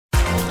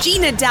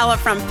Gina Della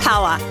from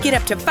Pella. Get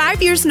up to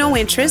 5 years no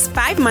interest,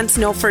 5 months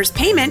no first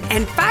payment,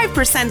 and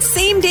 5%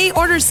 same-day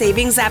order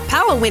savings at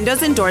Pella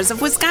Windows and Doors of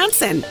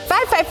Wisconsin.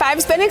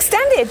 555's been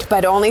extended,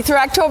 but only through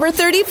October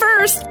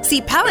 31st.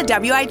 See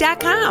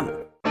PellaWI.com.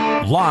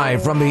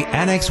 Live from the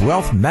Annex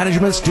Wealth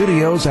Management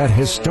Studios at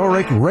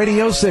historic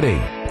Radio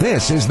City,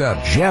 this is the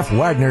Jeff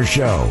Wagner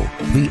Show.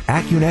 The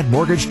AccuNet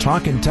Mortgage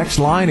Talk and Text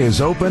line is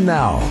open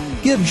now.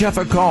 Give Jeff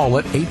a call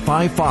at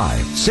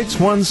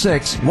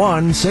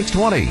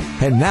 855-616-1620.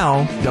 And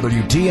now,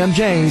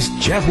 WTMJ's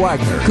Jeff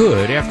Wagner.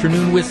 Good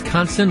afternoon,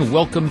 Wisconsin.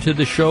 Welcome to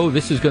the show.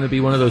 This is going to be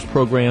one of those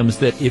programs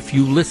that if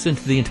you listen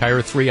to the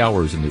entire 3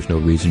 hours, and there's no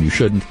reason you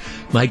shouldn't,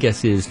 my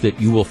guess is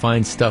that you will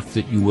find stuff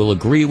that you will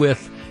agree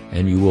with,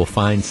 and you will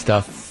find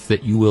stuff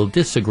that you will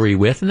disagree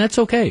with, and that's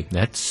okay.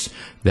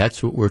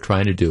 That's what we're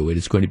trying to do. It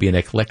is going to be an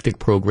eclectic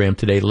program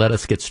today. Let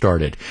us get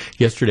started.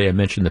 Yesterday I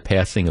mentioned the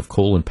passing of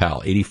Colin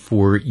Powell,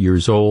 84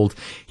 years old.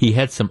 He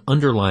had some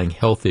underlying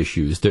health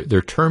issues.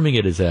 They're terming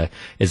it as a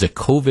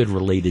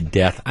COVID-related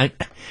death. I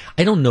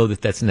don't know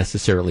that that's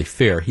necessarily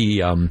fair.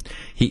 He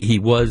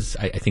was,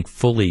 I think,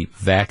 fully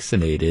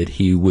vaccinated.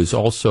 He was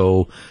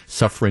also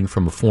suffering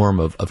from a form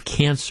of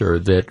cancer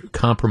that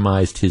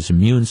compromised his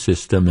immune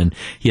system, and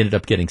he ended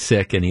up getting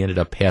sick, and he ended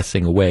up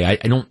passing away. I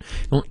don't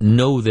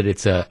know that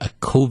it's a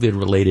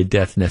COVID-related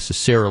death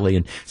necessarily,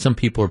 and some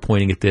people are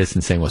pointing at this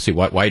and saying, well, see,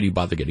 why do you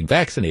bother getting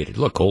vaccinated?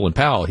 Look, Colin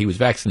Powell, he was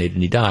vaccinated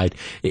and he died.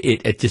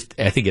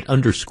 I think it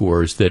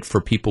underscores that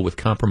for people with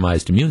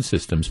compromised immune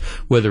systems,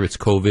 whether it's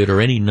COVID or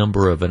any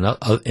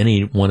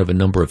one of a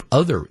number of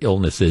other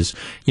illnesses,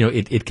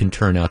 it can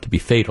turn out to be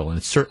fatal, and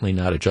it's certainly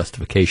not a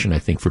justification, I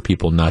think, for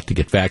people not to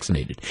get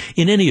vaccinated.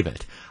 In any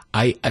event,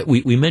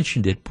 we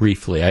mentioned it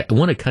briefly. I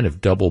want to kind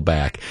of double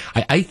back.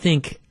 I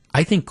think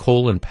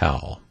Colin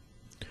Powell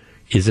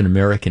is an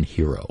American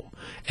hero.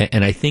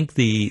 And I think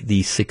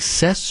the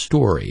success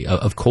story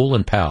of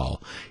Colin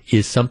Powell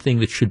is something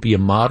that should be a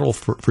model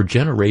for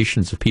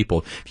generations of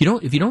people.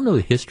 If you don't know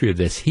the history of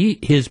this,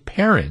 his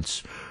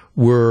parents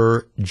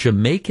were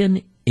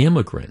Jamaican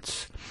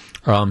immigrants.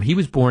 He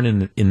was born in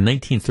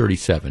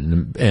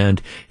 1937,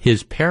 and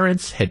his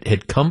parents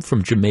had come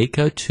from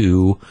Jamaica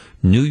to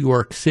New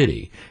York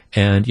City.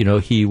 And,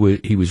 he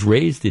was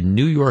raised in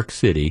New York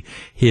City.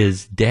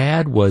 His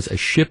dad was a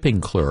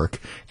shipping clerk,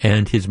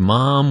 and his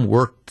mom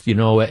worked,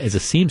 as a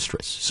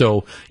seamstress.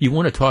 So you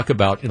want to talk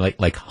about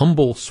like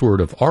humble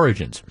sort of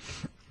origins.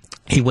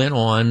 He went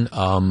on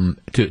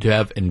to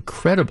have an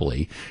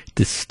incredibly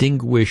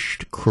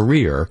distinguished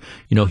career.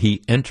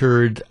 He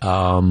entered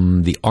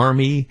the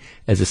Army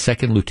as a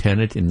second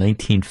lieutenant in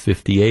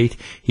 1958.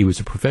 He was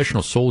a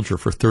professional soldier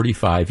for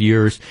 35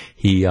 years.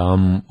 He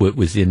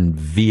was in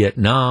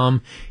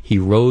Vietnam. He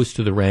rose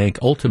to the rank,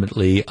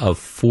 ultimately, of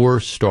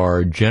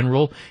 4-star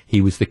general. He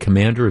was the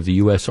commander of the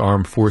U.S.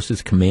 Armed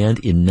Forces Command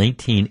in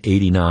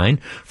 1989.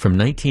 From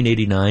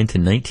 1989 to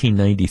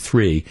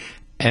 1993,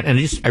 and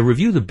I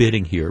review the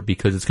bidding here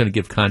because it's going to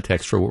give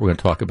context for what we're going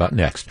to talk about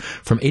next.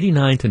 From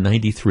 89 to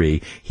 93,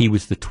 he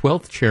was the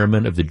 12th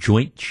chairman of the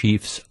Joint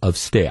Chiefs of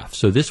Staff.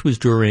 So this was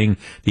during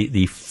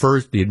the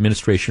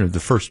administration of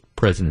the first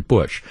President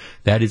Bush.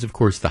 That is, of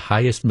course, the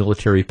highest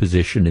military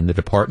position in the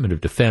Department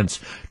of Defense.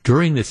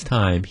 During this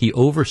time, he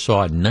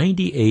oversaw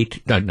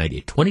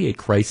 28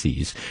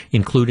 crises,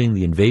 including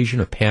the invasion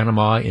of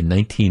Panama in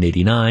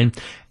 1989,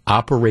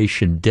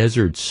 Operation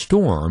Desert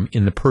Storm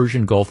in the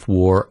Persian Gulf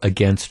War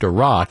against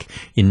Iraq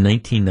in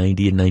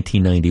 1990 and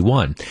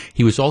 1991.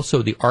 He was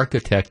also the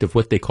architect of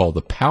what they call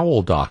the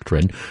Powell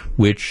Doctrine,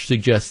 which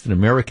suggests that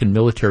American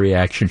military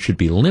action should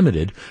be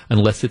limited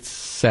unless it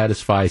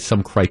satisfies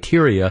some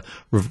criteria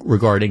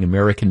regarding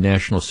American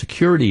national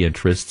security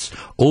interests,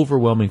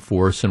 overwhelming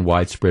force, and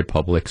widespread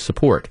public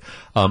support.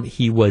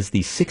 He was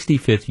the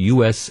 65th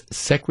U.S.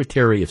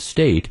 Secretary of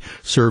State,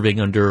 serving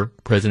under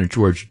President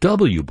George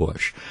W.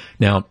 Bush.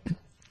 Now,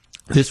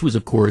 this was,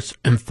 of course,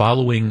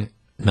 following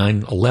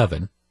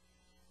 9/11.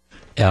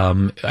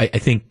 I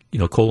think,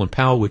 Colin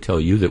Powell would tell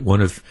you that one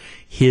of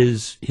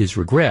his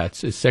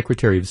regrets as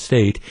Secretary of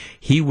State,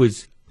 he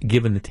was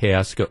given the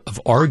task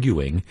of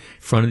arguing in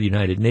front of the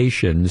United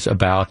Nations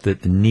about the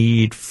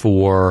need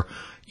for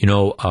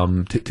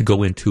to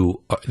go into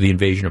the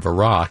invasion of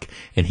Iraq,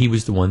 and he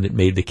was the one that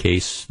made the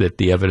case that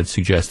the evidence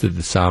suggested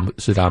that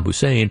Saddam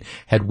Hussein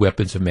had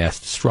weapons of mass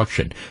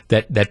destruction.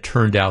 That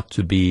turned out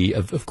to be,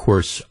 of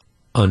course,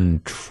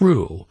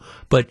 untrue.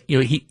 But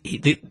you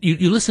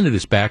listen to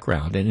this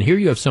background, and here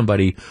you have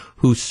somebody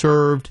who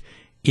served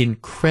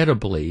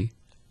incredibly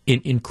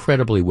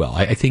well.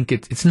 I think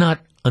it's not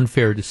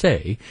unfair to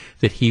say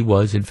that he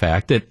was, in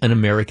fact, an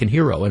American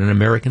hero and an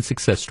American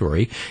success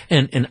story,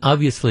 and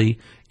obviously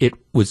it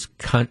was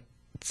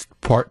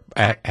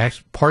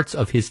parts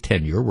of his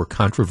tenure were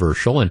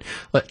controversial, and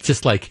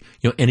just like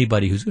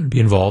anybody who's going to be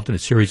involved in a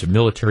series of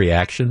military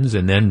actions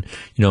and then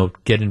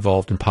get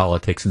involved in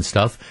politics and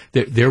stuff,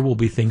 there will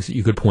be things that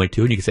you could point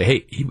to and you could say,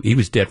 hey, he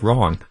was dead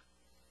wrong.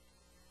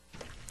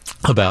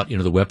 about,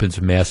 the weapons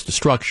of mass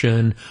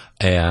destruction,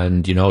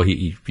 and,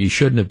 he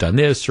shouldn't have done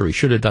this, or he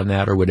should have done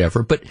that, or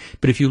whatever. But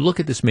if you look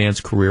at this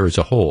man's career as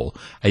a whole,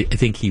 I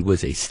think he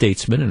was a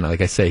statesman, and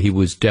like I say, he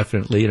was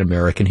definitely an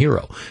American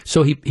hero.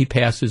 So he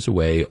passes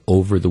away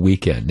over the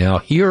weekend. Now,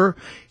 here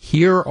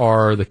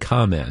are the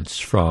comments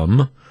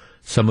from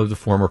some of the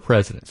former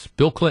presidents.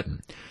 Bill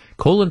Clinton.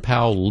 Colin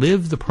Powell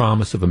lived the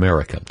promise of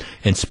America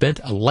and spent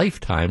a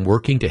lifetime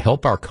working to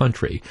help our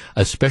country,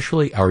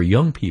 especially our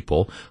young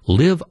people,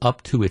 live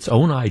up to its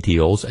own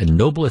ideals and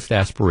noblest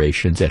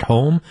aspirations at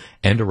home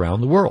and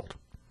around the world.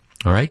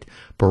 All right?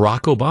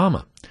 Barack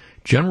Obama.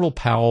 General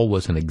Powell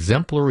was an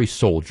exemplary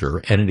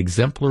soldier and an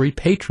exemplary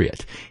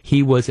patriot.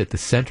 He was at the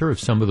center of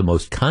some of the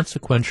most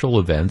consequential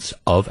events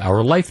of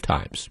our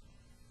lifetimes.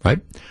 Right?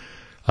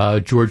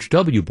 George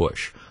W.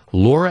 Bush.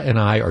 Laura and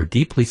I are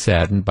deeply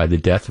saddened by the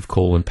death of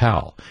Colin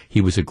Powell.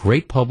 He was a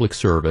great public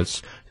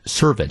servant,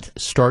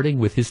 starting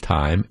with his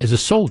time as a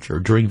soldier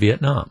during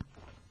Vietnam.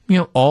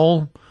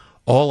 All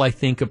I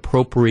think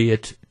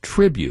appropriate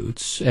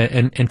tributes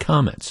and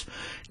comments.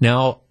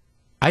 Now,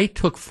 I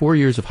took 4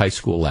 years of high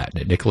school Latin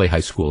at Nicolet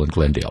High School in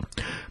Glendale.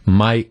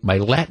 My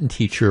Latin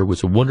teacher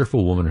was a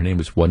wonderful woman. Her name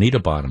was Juanita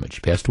Bonham, and she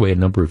passed away a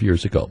number of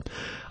years ago.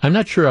 I'm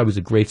not sure I was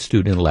a great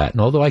student in Latin,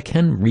 although I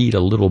can read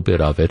a little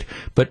bit of it.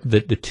 But the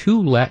two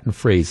Latin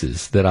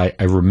phrases that I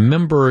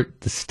remember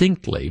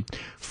distinctly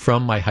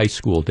from my high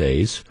school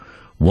days,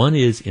 one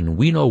is in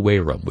vino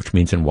verum, which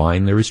means in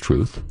wine there is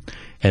truth.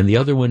 And the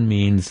other one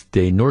means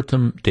de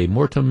mortem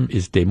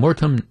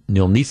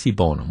nil nisi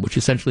bonum, which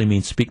essentially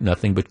means speak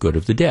nothing but good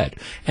of the dead.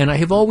 And I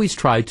have always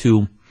tried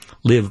to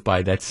live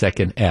by that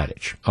second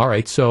adage. All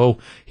right, so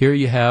here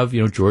you have,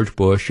 George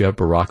Bush, you have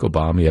Barack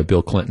Obama, you have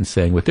Bill Clinton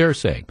saying what they're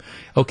saying.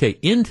 Okay,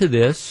 into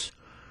this,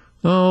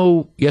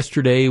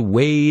 yesterday,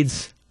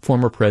 Wade's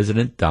former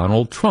president,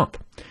 Donald Trump.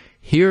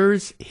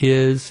 Here's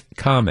his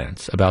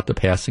comments about the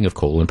passing of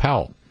Colin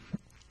Powell.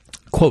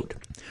 Quote,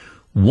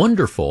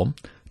 wonderful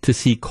to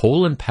see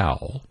Colin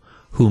Powell,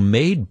 who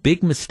made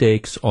big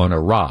mistakes on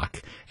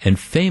Iraq and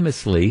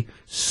famously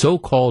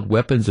so-called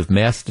weapons of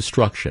mass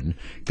destruction,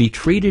 be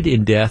treated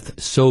in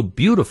death so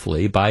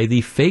beautifully by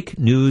the fake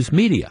news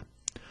media.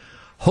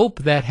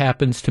 Hope that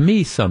happens to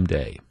me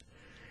someday.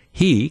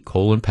 He,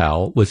 Colin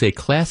Powell, was a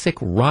classic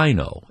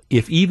rhino,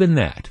 if even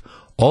that,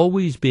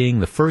 always being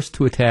the first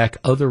to attack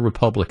other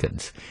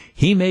Republicans.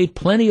 He made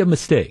plenty of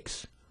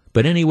mistakes,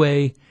 but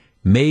anyway,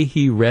 may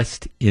he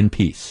rest in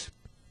peace.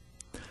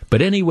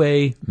 But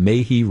anyway,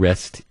 may he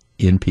rest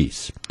in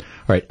peace. All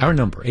right, our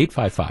number,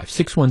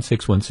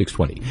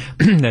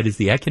 855-616-1620. That is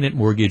the Acunet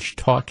Mortgage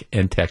talk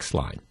and text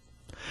line.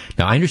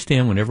 Now, I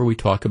understand whenever we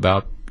talk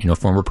about,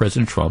 former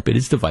President Trump, it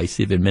is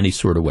divisive in many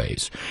sort of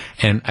ways.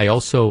 And I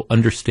also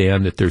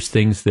understand that there's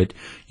things that,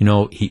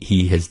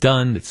 he has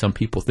done that some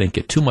people think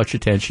get too much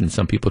attention and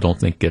some people don't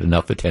think get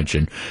enough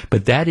attention.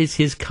 But that is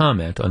his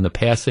comment on the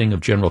passing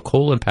of General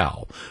Colin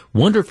Powell.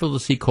 Wonderful to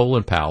see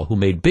Colin Powell, who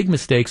made big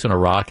mistakes in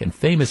Iraq and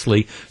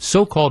famously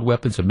so-called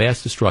weapons of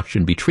mass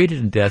destruction, be treated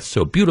in death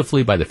so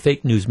beautifully by the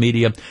fake news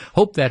media.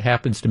 Hope that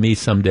happens to me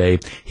someday.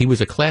 He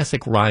was a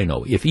classic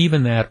rhino, if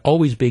even that,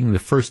 always being the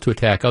first to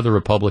attack other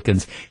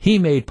Republicans. He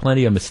made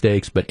plenty of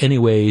mistakes, but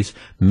anyways,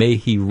 may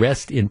he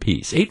rest in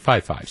peace.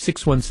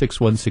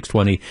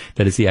 855-616-1620.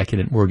 That is the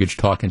Acunet Mortgage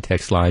talk and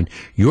text line.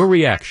 Your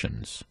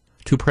reactions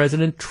to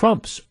President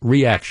Trump's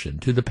reaction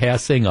to the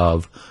passing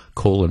of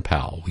Colin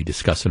Powell. We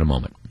discuss in a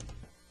moment.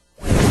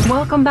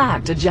 Welcome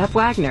back to Jeff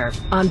Wagner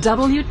on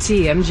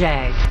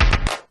WTMJ.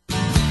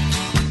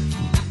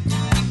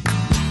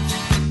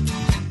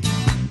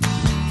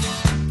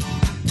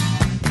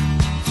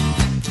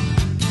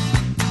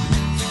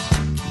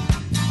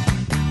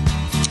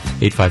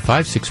 Eight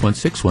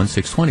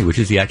 855-616-1620, which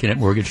is the Acunet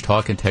Mortgage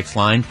talk and text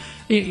line.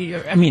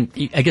 I mean,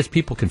 I guess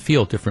people can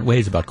feel different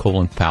ways about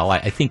Colin Powell.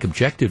 I think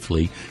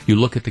objectively, you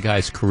look at the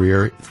guy's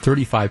career,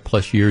 35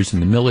 plus years in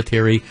the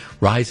military,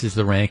 rises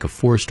the rank of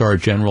 4-star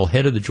general,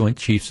 head of the Joint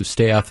Chiefs of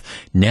Staff,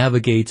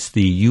 navigates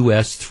the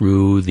U.S.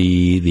 through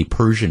the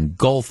Persian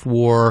Gulf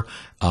War,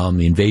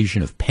 the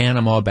invasion of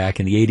Panama back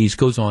in the 80s,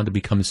 goes on to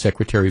become the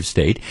Secretary of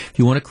State. If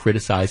you want to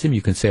criticize him,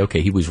 you can say,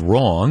 okay, he was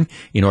wrong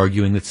in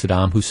arguing that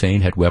Saddam Hussein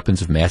had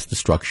weapons of mass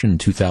destruction in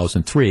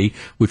 2003,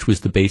 which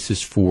was the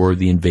basis for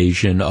the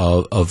invasion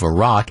of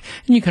Iraq.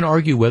 And you can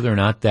argue whether or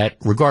not that,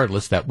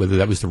 regardless, that whether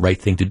that was the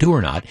right thing to do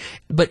or not.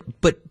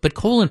 But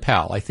Colin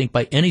Powell, I think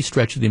by any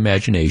stretch of the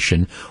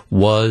imagination,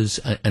 was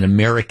an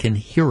American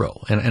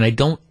hero. And I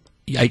don't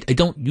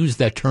use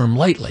that term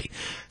lightly.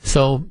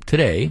 So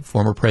today,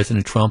 former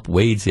President Trump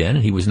wades in,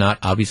 and he was not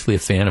obviously a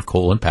fan of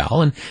Colin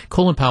Powell, and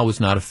Colin Powell was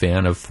not a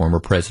fan of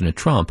former President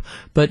Trump.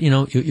 But,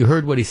 you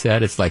heard what he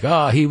said. It's like,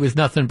 he was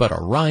nothing but a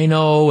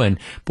rhino, and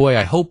boy,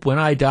 I hope when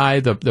I die,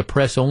 the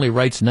press only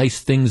writes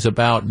nice things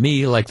about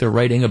me like they're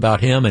writing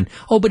about him, and,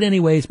 but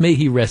anyways, may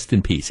he rest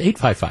in peace.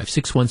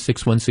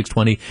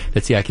 855-616-1620.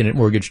 That's the Acunet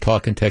Mortgage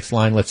talk and text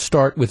line. Let's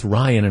start with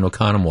Ryan in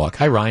Oconomowoc.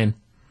 Hi, Ryan.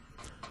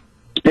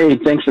 Hey,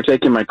 thanks for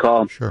taking my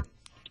call. Sure.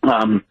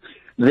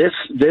 This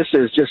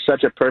is just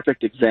such a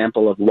perfect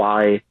example of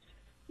why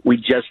we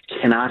just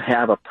cannot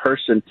have a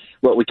person.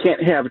 Well, we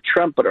can't have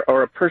Trump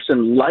or a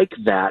person like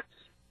that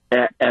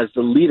as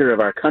the leader of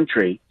our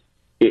country.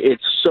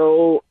 It's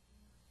so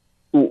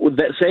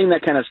saying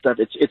that kind of stuff.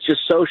 It's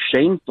just so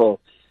shameful.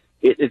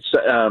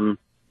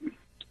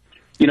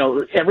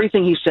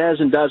 Everything he says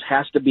and does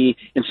has to be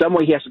in some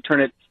way. He has to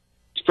turn it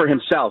for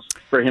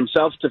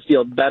himself to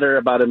feel better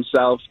about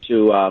himself.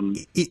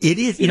 It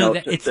is,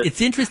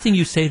 it's interesting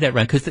you say that,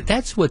 Ron, because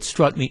that's what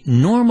struck me.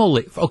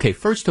 Normally, okay,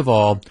 first of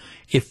all,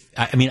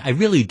 I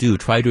really do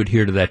try to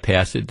adhere to that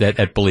passage,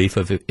 that belief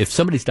of if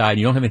somebody's died and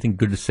you don't have anything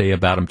good to say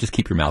about them, just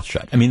keep your mouth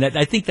shut. I mean,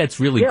 I think that's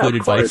really good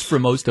advice for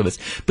most of us.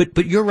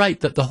 But you're right,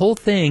 that the whole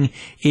thing,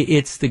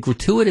 it's the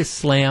gratuitous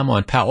slam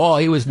on Powell. Oh,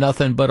 he was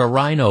nothing but a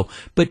rhino.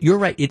 But you're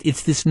right,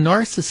 it's this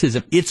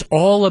narcissism. It's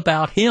all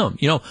about him.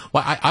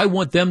 I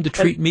want them to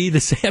treat me the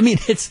same. I mean,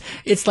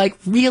 it's like,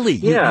 really,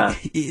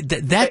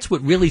 that's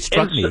what really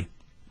struck me.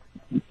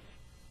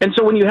 And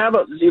so when you have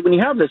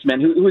this man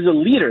who is a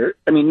leader,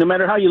 I mean, no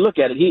matter how you look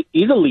at it,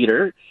 he's a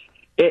leader,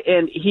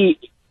 and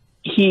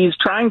he's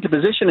trying to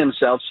position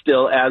himself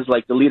still as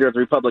like the leader of the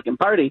Republican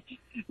Party.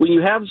 When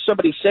you have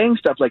somebody saying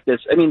stuff like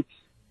this, I mean,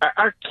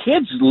 our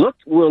kids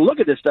will look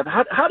at this stuff.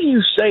 How do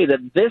you say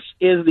that this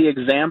is the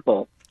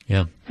example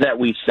that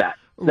we set?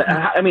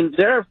 I mean,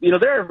 there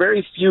are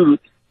very few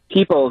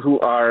people who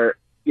are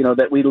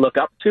that we look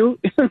up to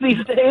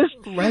these days.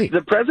 Right.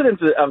 The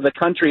president of the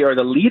country or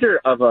the leader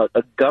of a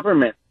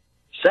government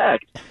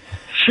sect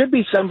should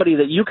be somebody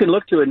that you can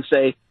look to and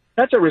say,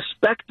 that's a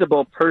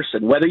respectable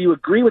person, whether you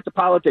agree with the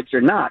politics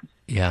or not.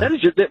 Yeah. That is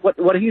just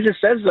what he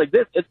just says like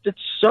this. It's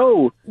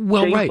so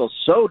shameful,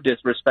 so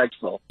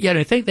disrespectful. Yeah,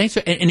 and thanks.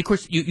 And of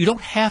course, you don't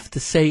have to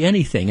say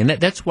anything, and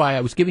that's why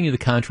I was giving you the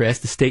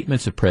contrast, the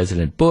statements of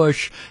President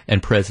Bush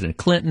and President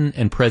Clinton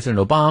and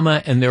President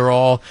Obama, and they're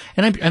all,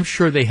 and I'm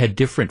sure they had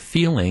different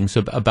feelings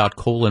about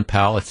Colin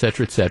Powell, et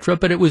cetera,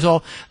 but it was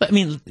all. I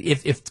mean,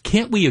 if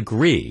can't we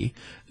agree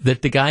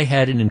that the guy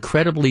had an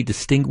incredibly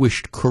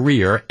distinguished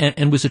career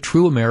and was a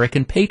true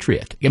American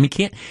patriot? I mean,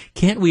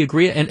 can't we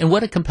agree? And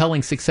what a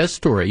compelling success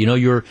story.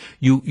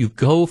 You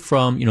go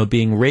from,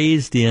 being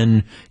raised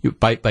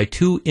by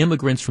two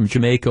immigrants from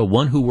Jamaica,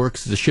 one who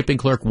works as a shipping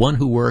clerk, one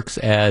who works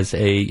as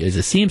a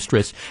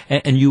seamstress,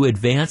 and you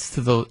advance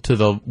to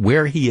the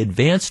where he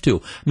advanced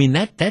to. I mean,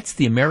 that's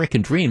the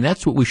American dream.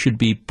 That's what we should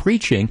be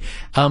preaching.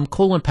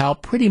 Colin Powell,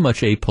 pretty much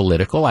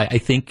apolitical, I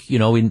think,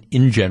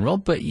 in general,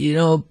 but he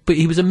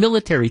was a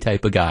military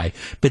type of guy.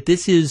 But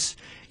this is,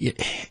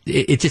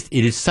 it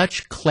is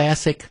such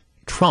classic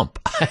Trump,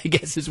 I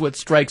guess, is what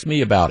strikes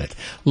me about it.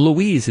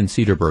 Louise in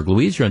Cedarburg.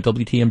 Louise, you're on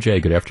WTMJ.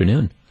 Good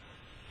afternoon.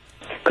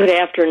 Good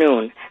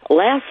afternoon.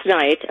 Last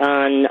night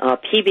on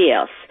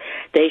PBS,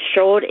 they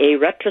showed a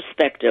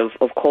retrospective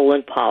of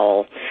Colin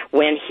Powell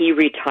when he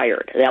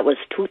retired. That was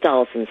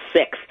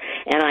 2006.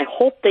 And I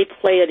hope they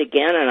play it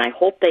again, and I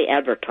hope they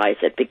advertise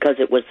it, because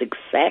it was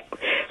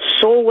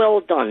so well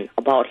done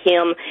about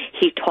him.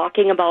 He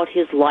talking about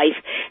his life,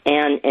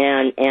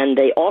 and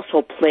they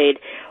also played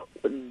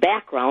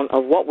background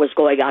of what was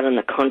going on in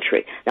the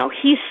country. Now,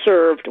 he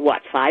served,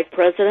 5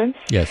 presidents?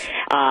 Yes.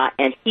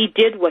 And he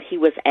did what he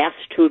was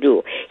asked to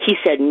do. He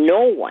said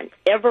no one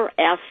ever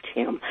asked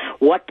him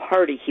what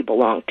party he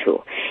belonged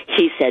to.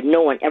 He said,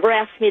 no one ever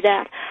asked me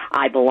that.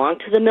 I belong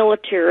to the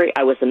military.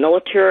 I was the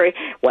military.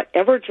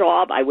 Whatever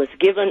job I was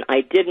given,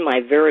 I did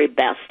my very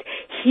best.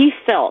 He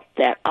felt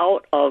that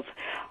out of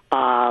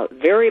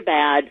very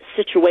bad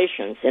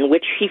situations in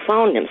which he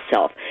found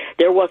himself,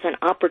 there was an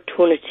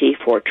opportunity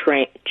for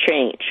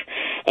change.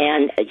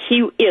 And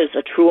he is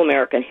a true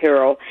American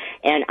hero,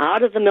 and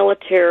out of the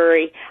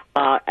military,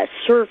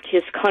 served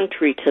his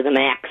country to the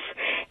max.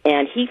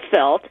 And he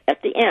felt,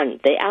 at the end,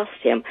 they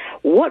asked him,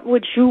 what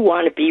would you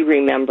want to be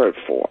remembered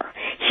for?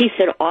 He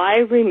said,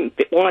 I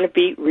want to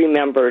be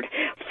remembered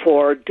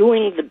for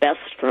doing the best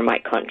for my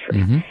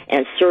country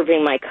and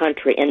serving my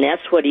country, and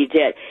that's what he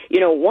did.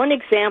 One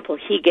example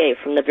he gave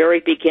from the very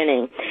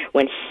beginning,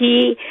 when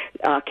he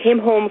came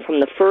home from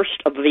the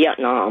first of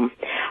Vietnam,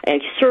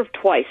 and he served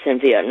twice in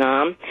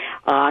Vietnam,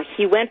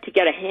 he went to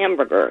get a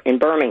hamburger in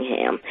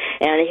Birmingham,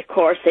 and of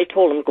course they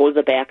told him, go to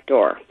the back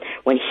door.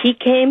 When he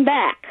came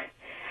back,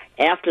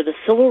 after the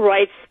Civil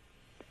Rights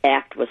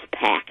Act was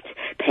passed,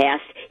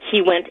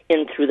 he went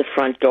in through the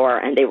front door,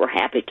 and they were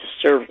happy to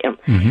serve him.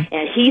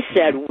 And he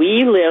said,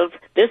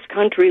 this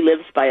country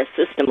lives by a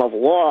system of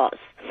laws,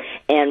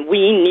 and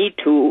we need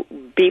to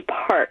be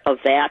part of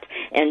that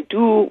and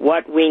do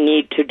what we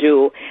need to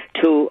do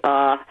to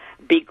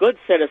be good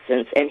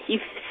citizens. And he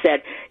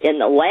said, in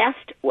the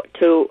last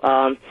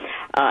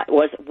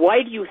was,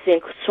 why do you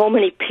think so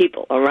many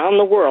people around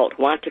the world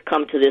want to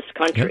come to this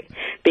country?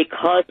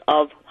 Because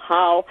of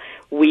how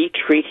we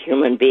treat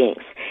human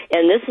beings.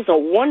 And this is a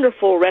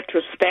wonderful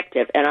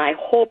retrospective, and I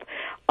hope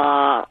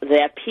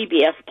that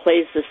PBS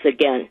plays this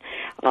again,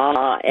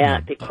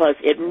 because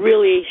it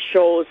really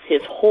shows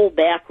his whole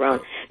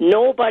background.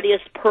 Nobody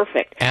is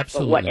perfect.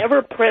 Absolutely. But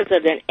whatever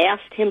president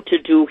asked him to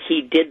do,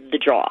 he did the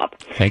job.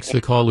 Thanks for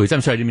the call, Louise.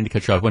 I'm sorry, I didn't mean to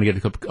cut you off. I want to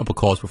get a couple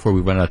calls before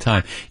we run out of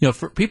time.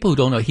 For people who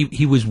don't know,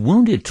 he was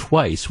wounded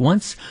twice.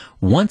 Once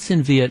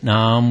in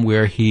Vietnam,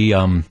 where he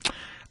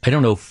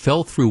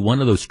fell through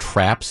one of those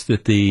traps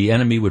that the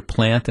enemy would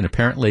plant, and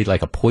apparently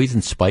like a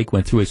poison spike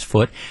went through his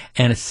foot.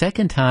 And a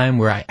second time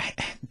where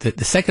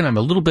the second I'm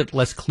a little bit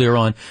less clear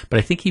on, but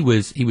I think he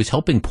was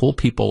helping pull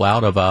people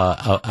out of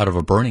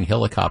a burning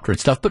helicopter and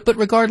stuff. But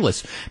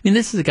regardless,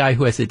 this is a guy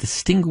who has a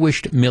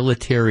distinguished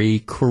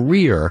military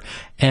career.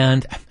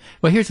 And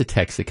well, here's a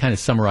text that kind of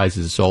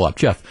summarizes this all up.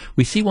 Jeff,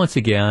 we see once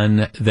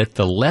again that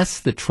the less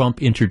that Trump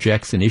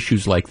interjects in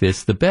issues like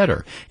this, the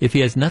better. If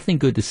he has nothing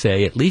good to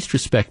say, at least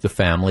respect the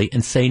family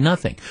and say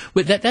nothing.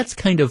 But that's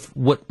kind of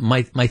what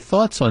my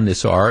thoughts on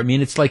this are.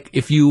 It's like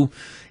if you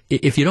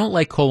don't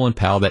like Colin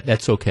Powell,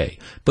 that's okay.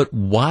 But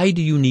why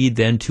do you need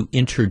then to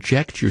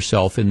interject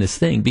yourself in this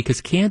thing?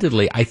 Because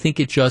candidly, I think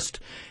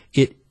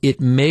it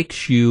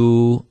makes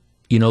you,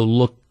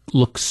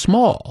 look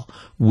small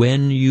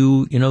when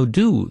you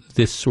do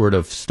this sort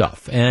of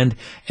stuff. And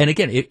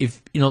again,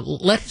 if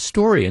let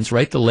historians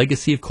write the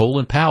legacy of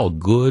Colin Powell,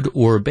 good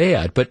or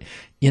bad. But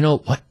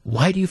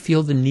why do you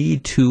feel the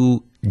need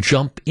to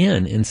jump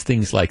in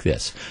things like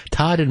this?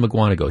 Todd in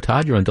McGuanago.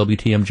 Todd, you're on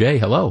WTMJ.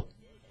 Hello.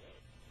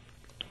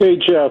 Hey,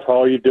 Jeff.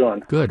 How are you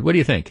doing? Good. What do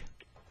you think?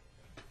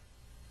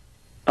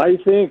 I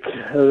think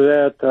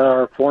that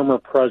our former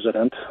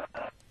president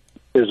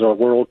is a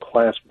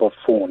world-class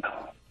buffoon.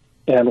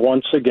 And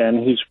once again,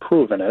 he's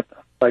proven it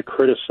by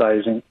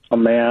criticizing a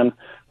man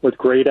with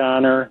great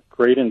honor,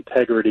 great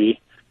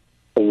integrity,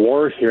 a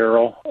war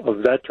hero, a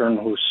veteran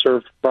who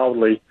served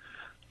proudly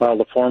while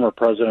the former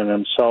president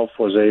himself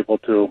was able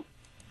to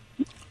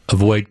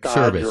avoid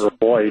service.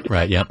 Avoid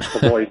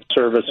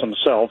service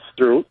himself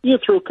through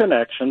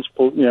connections,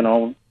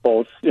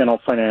 both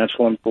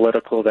financial and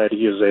political, that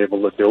he is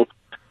able to do.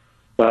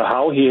 But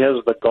how he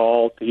has the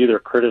gall to either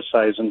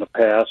criticize in the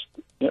past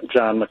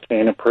John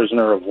McCain, a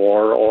prisoner of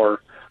war,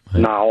 or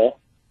now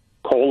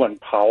Colin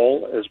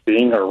Powell as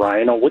being a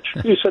rhino, which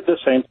you said the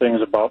same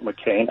things about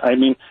McCain.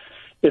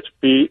 It's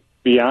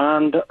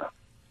beyond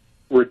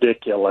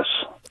ridiculous.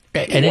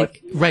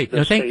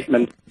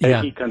 Statement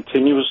that he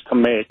continues to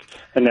make,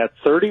 and that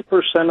 30%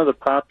 of the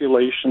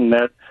population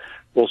that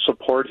will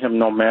support him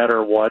no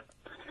matter what.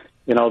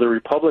 The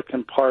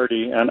Republican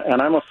Party, and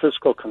I'm a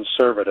fiscal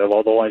conservative,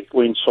 although I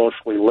lean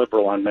socially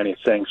liberal on many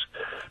things,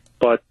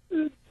 but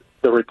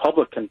the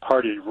Republican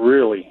Party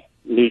really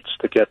needs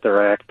to get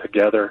their act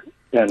together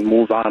and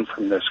move on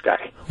from this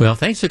guy. Well,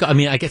 thanks.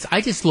 I guess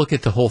I just look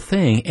at the whole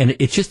thing, and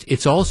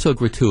it's also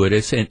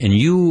gratuitous, and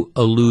you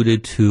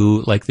alluded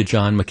to like the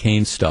John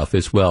McCain stuff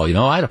as well.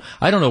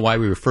 I don't know why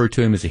we refer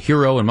to him as a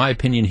hero. In my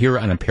opinion, hero,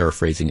 and I'm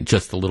paraphrasing it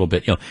just a little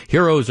bit.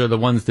 Heroes are the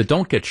ones that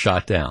don't get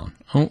shot down.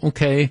 Oh,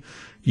 okay.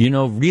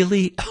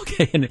 Really?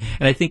 Okay. And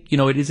I think,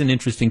 it is an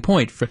interesting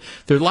point.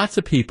 There are lots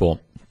of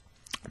people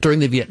during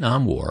the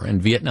Vietnam War,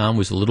 and Vietnam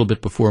was a little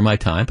bit before my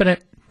time,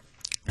 but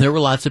there were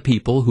lots of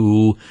people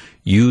who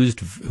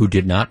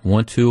did not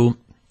want to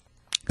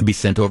be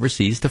sent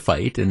overseas to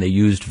fight, and they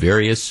used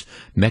various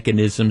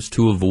mechanisms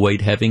to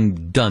avoid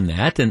having done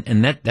that,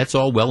 and that's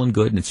all well and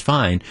good, and it's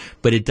fine,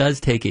 but it does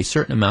take a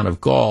certain amount of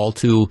gall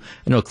to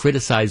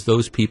criticize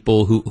those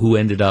people who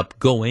ended up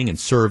going and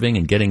serving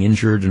and getting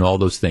injured and all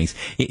those things.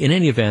 In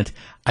any event,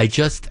 I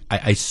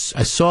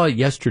saw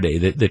yesterday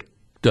that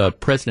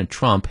President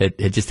Trump had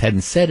just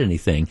hadn't said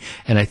anything,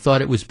 and I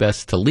thought it was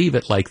best to leave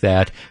it like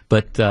that.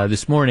 But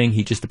this morning,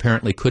 he just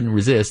apparently couldn't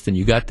resist, and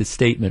you got this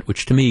statement,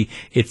 which to me,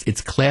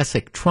 it's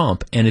classic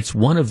Trump, and it's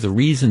one of the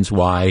reasons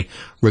why,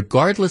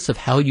 regardless of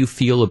how you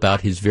feel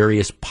about his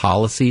various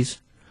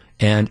policies,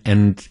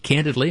 and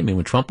candidly,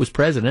 when Trump was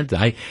president,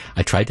 I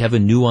tried to have a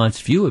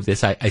nuanced view of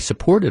this. I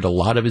supported a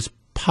lot of his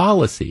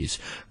policies,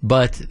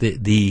 but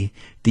the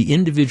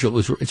individual,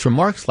 it's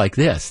remarks like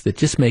this that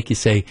just make you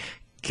say,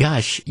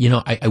 gosh,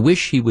 I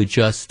wish he would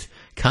just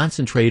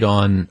concentrate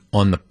on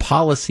the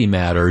policy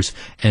matters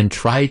and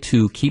try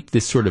to keep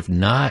this sort of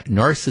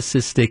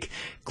narcissistic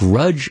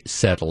grudge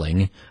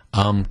settling,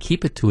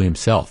 keep it to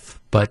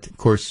himself. But, of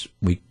course,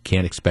 we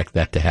can't expect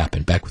that to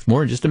happen. Back with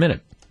more in just a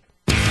minute.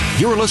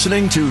 You're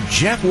listening to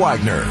Jeff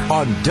Wagner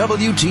on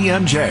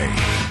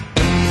WTMJ.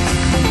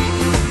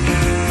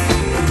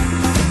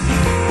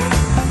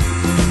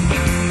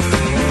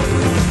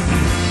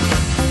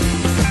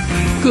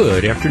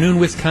 Good afternoon,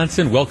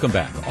 Wisconsin. Welcome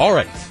back. All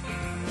right.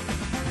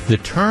 The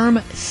term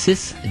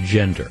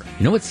cisgender.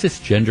 You know what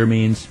cisgender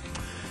means?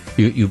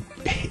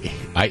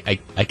 I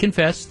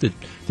confess that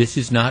this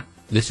is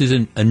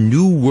a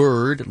new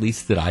word, at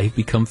least that I've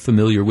become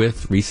familiar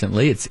with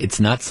recently. It's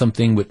not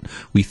something that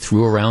we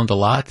threw around a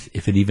lot,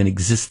 if it even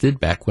existed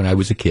back when I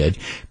was a kid.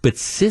 But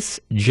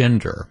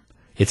cisgender,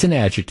 it's an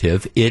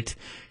adjective. It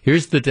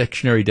Here's the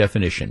dictionary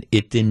definition.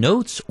 It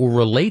denotes or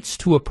relates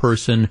to a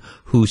person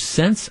whose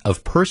sense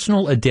of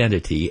personal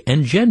identity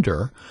and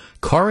gender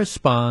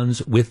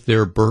corresponds with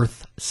their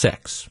birth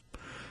sex.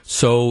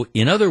 So,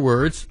 in other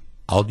words,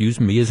 I'll use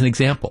me as an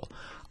example.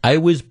 I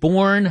was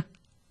born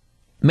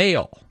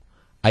male.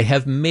 I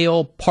have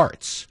male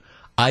parts.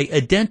 I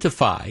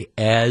identify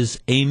as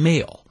a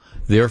male.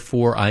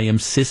 Therefore, I am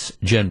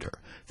cisgender.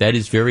 That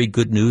is very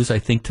good news, I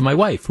think, to my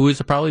wife, who is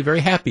probably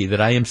very happy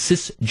that I am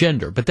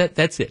cisgender. But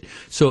that's it.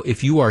 So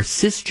if you are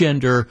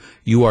cisgender,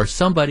 you are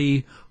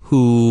somebody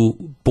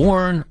who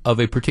born of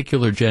a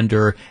particular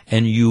gender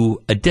and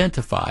you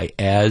identify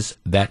as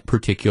that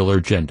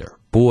particular gender,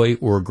 boy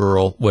or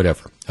girl,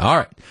 whatever. All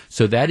right.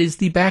 So that is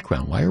the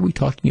background. Why are we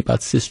talking about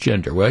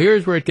cisgender? Well,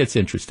 here's where it gets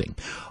interesting.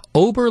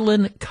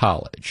 Oberlin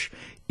College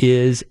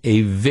is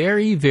a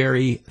very,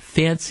 very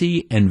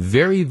fancy and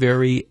very,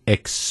 very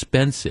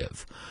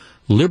expensive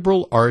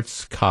liberal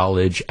arts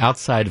college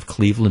outside of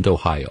Cleveland,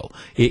 Ohio.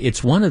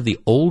 It's one of the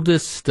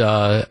oldest,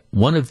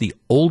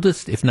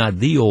 if not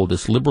the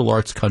oldest, liberal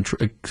arts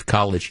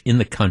college in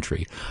the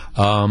country.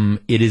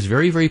 It is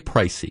very, very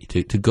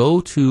pricey. To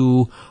go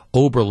to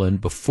Oberlin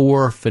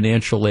before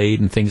financial aid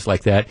and things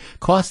like that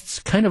costs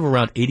kind of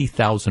around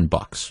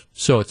 $80,000.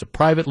 So it's a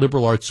private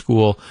liberal arts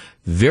school,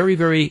 very,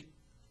 very,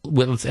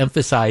 well, let's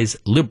emphasize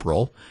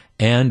liberal,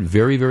 and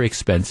very, very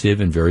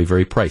expensive and very,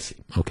 very pricey.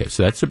 Okay,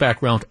 so that's the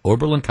background.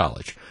 Oberlin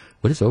College.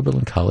 What does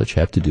Oberlin College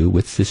have to do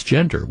with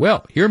cisgender?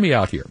 Well, hear me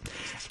out here.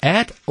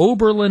 At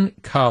Oberlin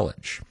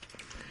College,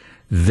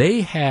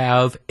 they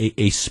have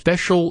a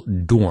special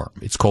dorm.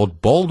 It's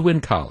called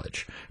Baldwin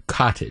Cottage.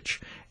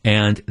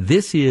 And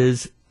this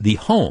is the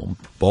home,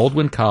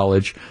 Baldwin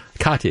Cottage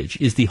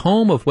is the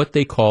home of what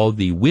they call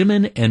the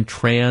Women and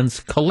Trans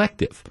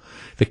Collective.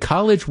 The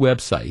college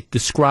website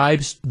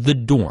describes the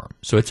dorm,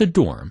 so it's a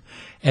dorm,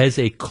 as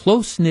a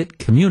close-knit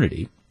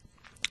community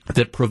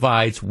that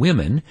provides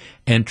women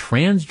and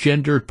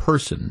transgendered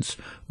persons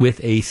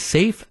with a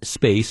safe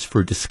space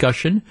for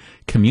discussion,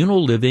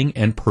 communal living,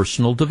 and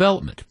personal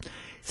development.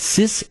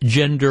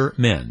 Cisgender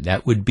men,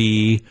 that would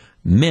be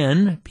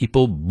men,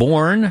 people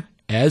born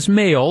as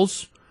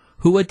males,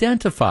 who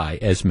identify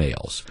as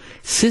males.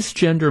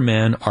 Cisgender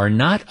men are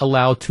not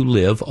allowed to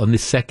live on the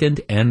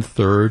second and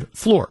third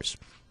floors.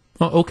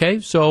 Okay,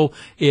 so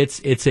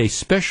it's a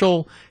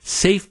special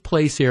safe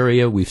place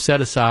area we've set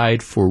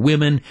aside for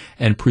women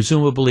and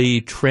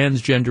presumably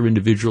transgender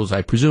individuals.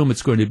 I presume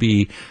it's going to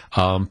be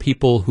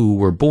people who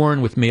were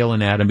born with male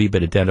anatomy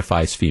but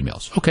identify as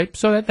females. Okay,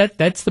 so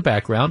that's the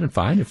background, and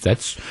fine if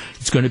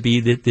it's going to be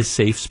this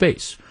safe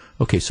space.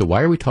 Okay, so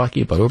why are we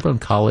talking about Oberlin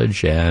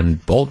College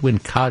and Baldwin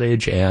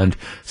Cottage and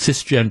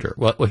cisgender?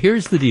 Well,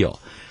 here's the deal.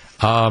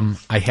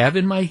 I have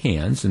in my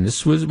hands, and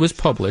this was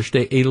published,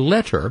 a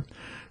letter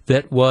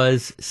that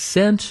was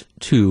sent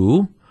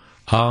to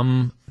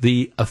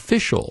the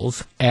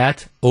officials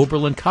at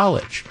Oberlin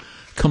College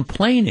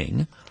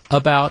complaining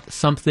about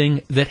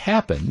something that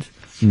happened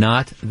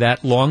not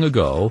that long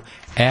ago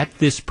at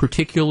this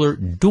particular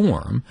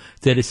dorm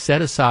that is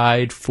set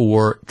aside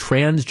for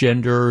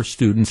transgender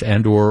students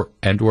and or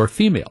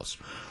females.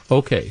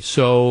 Okay,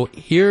 so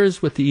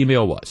here's what the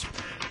email was.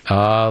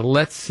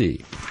 Let's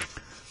see.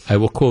 I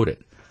will quote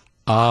it.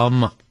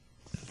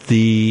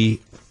 The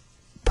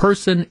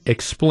person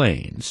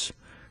explains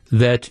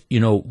that,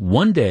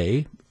 one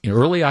day in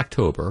early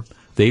October,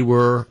 they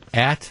were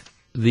at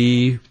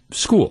the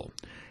school.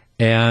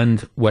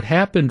 And what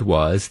happened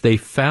was they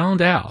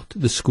found out,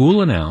 the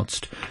school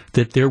announced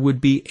that there would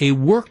be a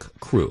work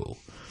crew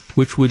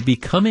which would be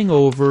coming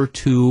over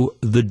to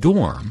the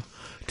dorm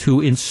to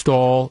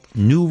install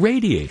new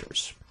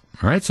radiators.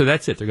 All right, so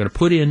that's it. They're going to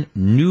put in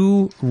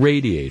new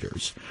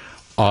radiators.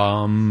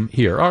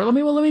 Here. All right, let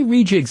me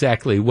read you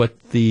exactly what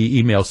the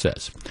email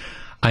says.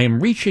 I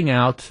am reaching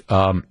out,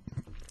 and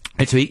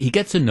so he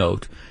gets a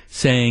note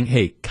saying,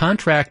 hey,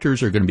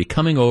 contractors are going to be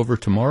coming over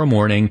tomorrow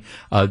morning.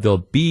 They'll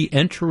be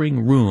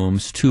entering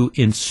rooms to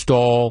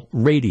install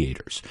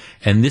radiators.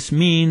 And this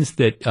means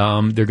that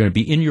they're going to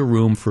be in your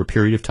room for a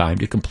period of time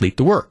to complete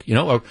the work.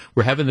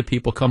 We're having the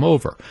people come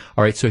over.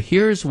 All right, so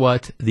here's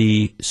what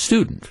the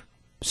student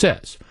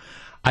says.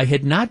 I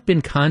had not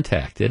been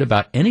contacted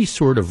about any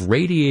sort of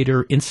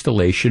radiator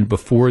installation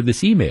before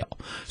this email.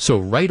 So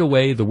right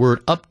away, the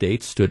word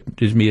update stood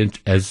to me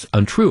as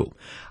untrue.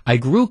 I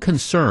grew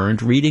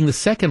concerned reading the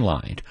second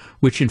line,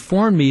 which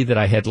informed me that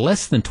I had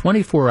less than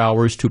 24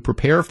 hours to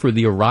prepare for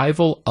the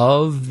arrival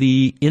of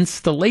the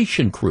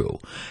installation crew,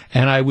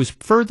 and I was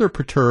further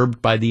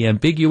perturbed by the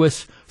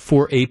ambiguous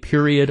for a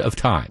period of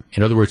time.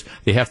 In other words,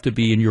 they have to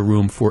be in your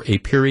room for a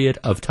period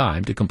of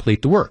time to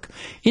complete the work.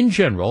 In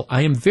general,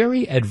 I am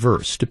very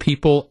averse to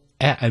people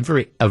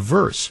entering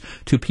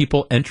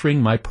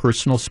my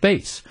personal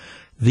space.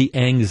 The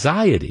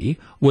anxiety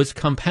was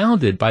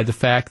compounded by the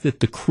fact that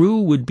the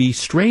crew would be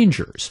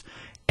strangers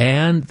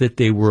and that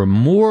they were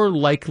more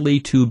likely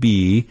to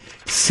be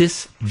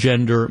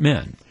cisgender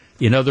men.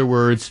 In other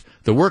words,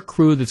 the work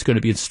crew that's going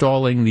to be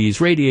installing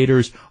these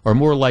radiators are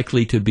more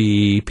likely to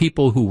be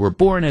people who were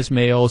born as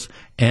males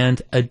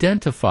and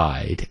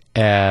identified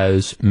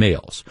as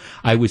males.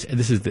 I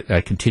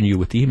continue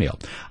with the email.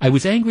 I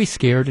was angry,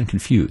 scared, and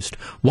confused.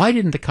 Why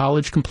didn't the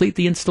college complete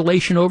the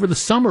installation over the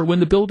summer when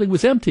the building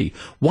was empty?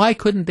 Why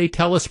couldn't they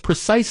tell us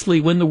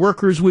precisely when the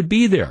workers would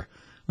be there?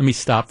 Let me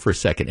stop for a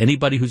second.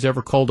 Anybody who's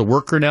ever called a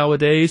worker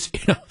nowadays,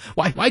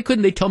 why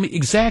couldn't they tell me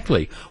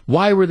exactly?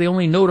 Why were they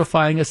only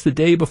notifying us the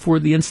day before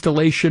the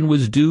installation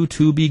was due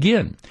to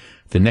begin?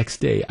 The next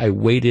day, I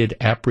waited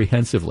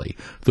apprehensively.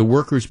 The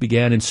workers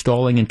began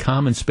installing in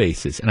common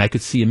spaces, and I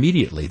could see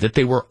immediately that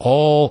they were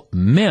all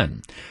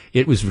men.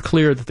 It was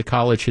clear that the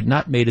college had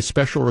not made a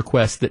special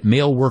request that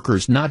male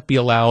workers not be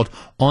allowed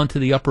onto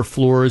the upper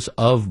floors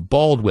of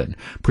Baldwin.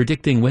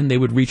 Predicting when they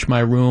would reach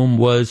my room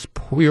was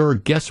pure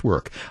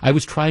guesswork. I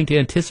was trying to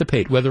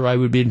anticipate whether I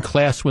would be in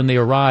class when they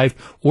arrived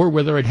or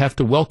whether I'd have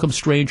to welcome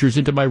strangers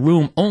into my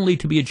room only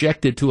to be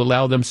ejected to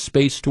allow them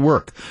space to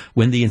work.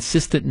 When the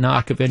insistent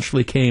knock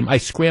eventually came, I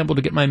scrambled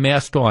to get my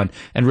mask on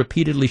and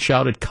repeatedly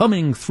shouted,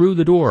 "Coming through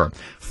the door."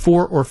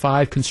 4 or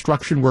 5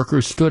 construction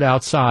workers stood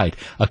outside,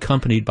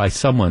 accompanied by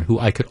someone who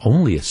I could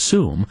only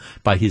assume,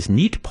 by his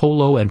neat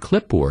polo and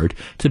clipboard,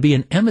 to be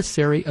an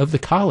emissary of the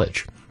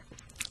college.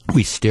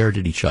 We stared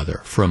at each other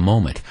for a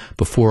moment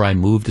before I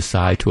moved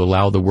aside to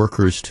allow the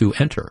workers to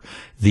enter.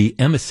 The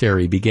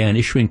emissary began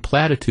issuing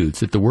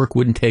platitudes that the work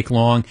wouldn't take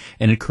long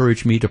and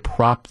encouraged me to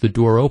prop the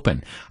door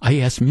open. I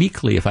asked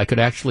meekly if I could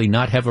actually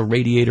not have a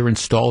radiator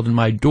installed in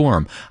my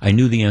dorm. I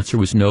knew the answer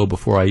was no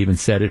before I even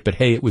said it, but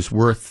hey, it was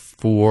worth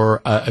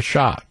for a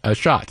shot.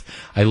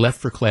 I left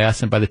for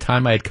class, and by the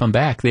time I had come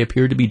back, they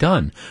appeared to be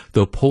done,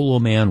 though Polo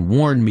Man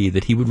warned me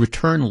that he would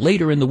return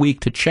later in the week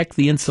to check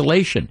the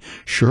insulation.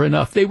 Sure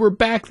enough, they were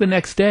back the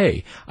next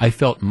day. I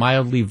felt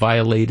mildly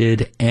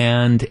violated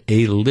and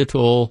a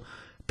little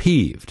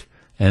peeved.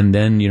 And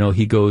then,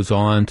 he goes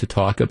on to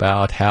talk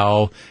about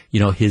how,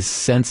 his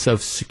sense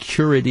of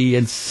security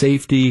and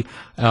safety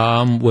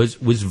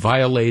was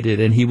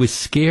violated, and he was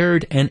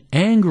scared and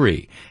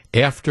angry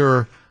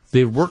after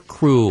the work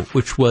crew,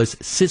 which was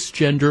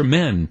cisgender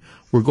men,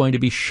 were going to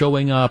be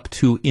showing up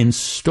to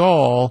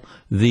install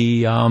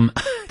the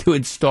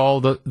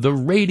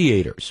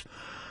radiators.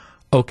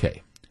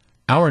 Okay,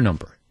 our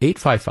number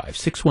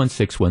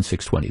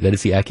 855-616-1620. That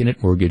is the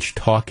Acunet Mortgage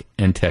talk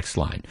and text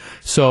line.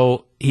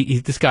 So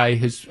this guy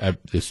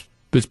this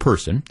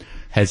person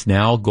has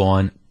now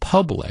gone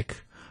public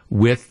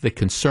with the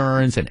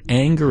concerns and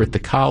anger at the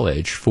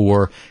college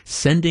for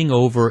sending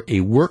over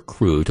a work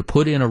crew to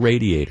put in a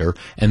radiator,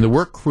 and the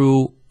work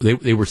crew,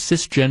 they were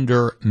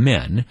cisgender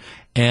men,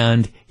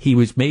 and he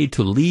was made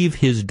to leave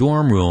his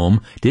dorm room,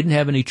 didn't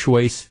have any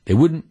choice, they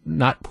wouldn't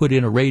not put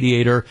in a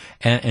radiator,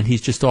 and he's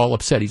just all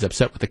upset. He's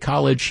upset with the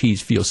college, he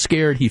feels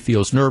scared, he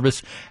feels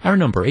nervous. Our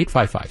number,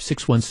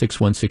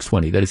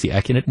 855-616-1620. That is the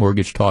Acunet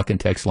Mortgage talk and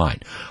text line.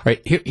 All right,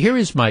 here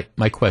is my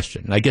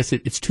question, and I guess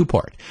it's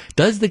two-part.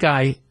 Does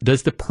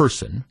the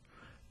person,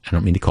 I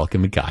don't mean to call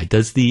him a guy,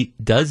 does the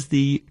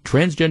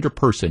transgender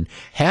person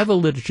have a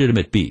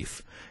legitimate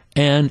beef?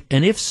 And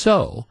if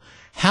so,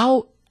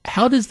 how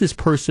does this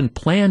person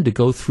plan to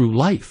go through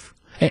life?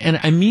 And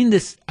I mean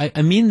this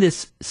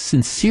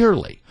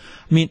sincerely.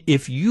 I mean,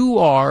 if you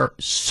are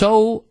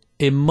so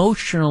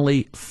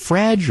emotionally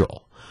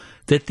fragile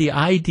that the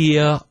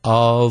idea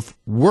of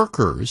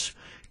workers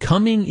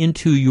coming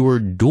into your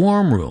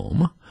dorm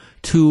room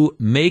to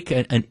make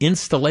an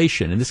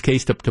installation, in this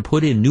case to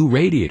put in new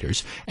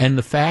radiators, and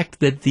the fact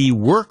that the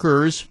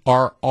workers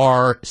are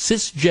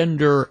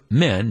cisgender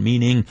men,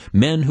 meaning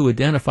men who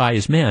identify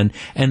as men,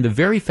 and the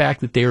very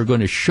fact that they are going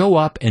to show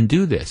up and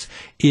do this,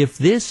 if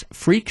this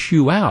freaks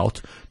you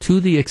out to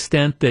the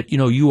extent that,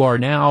 you are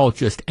now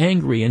just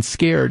angry and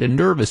scared and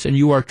nervous and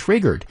you are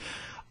triggered,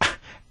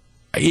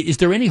 is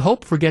there any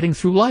hope for getting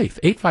through life?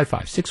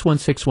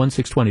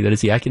 855-616-1620. That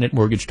is the Acunet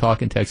Mortgage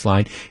talk and text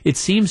line. It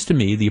seems to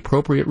me the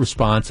appropriate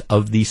response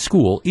of the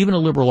school, even a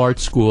liberal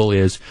arts school,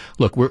 is,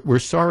 look, we're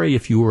sorry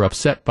if you were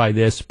upset by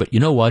this, but you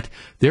know what?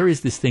 There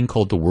is this thing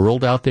called the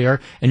world out there,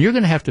 and you're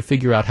going to have to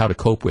figure out how to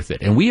cope with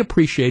it. And we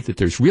appreciate that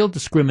there's real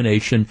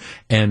discrimination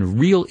and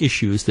real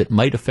issues that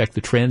might affect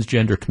the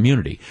transgender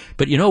community.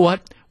 But you know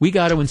what? We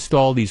got to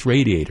install these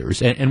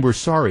radiators, and we're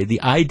sorry.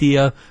 The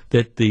idea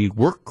that the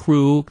work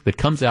crew that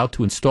comes out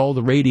to install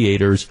the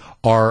radiators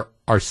are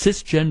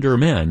cisgender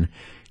men,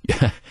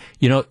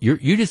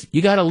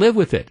 you got to live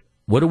with it.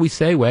 What do we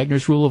say?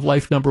 Wagner's rule of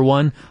life number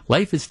 1: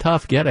 life is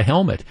tough. Get a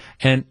helmet.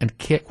 And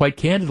quite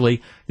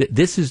candidly,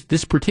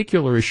 this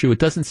particular issue. It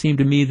doesn't seem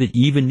to me that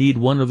you even need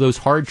one of those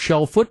hard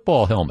shell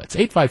football helmets.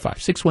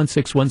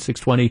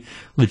 855-616-1620.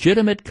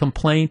 Legitimate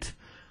complaint.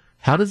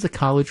 How does the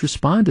college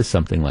respond to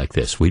something like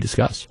this? We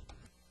discuss.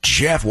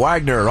 Jeff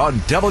Wagner on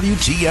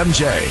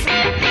WTMJ.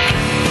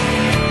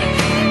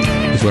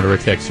 Here's one of our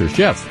texters.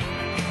 Jeff,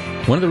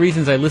 one of the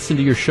reasons I listen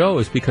to your show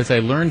is because I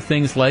learned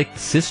things like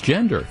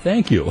cisgender.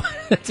 Thank you.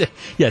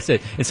 Yes,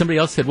 and somebody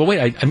else said, well,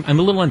 wait, I'm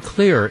a little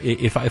unclear.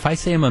 If I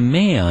say I'm a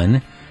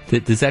man,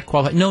 Does that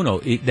qualify? No,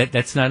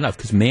 that's not enough,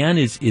 because man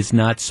is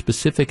not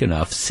specific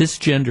enough.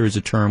 Cisgender is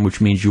a term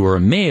which means you are a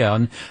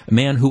man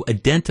who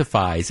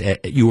identifies.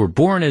 You were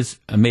born as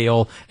a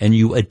male and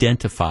you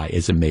identify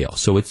as a male.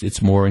 So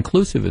it's more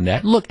inclusive in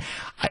that. Look,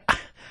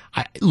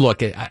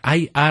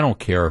 I don't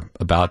care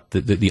about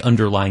the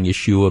underlying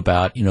issue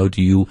about, what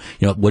do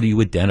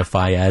you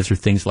identify as or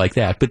things like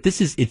that. But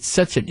it's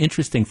such an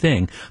interesting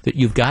thing that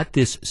you've got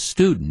this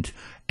student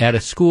at a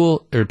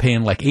school. They're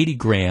paying like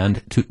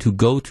 $80,000 to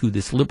go to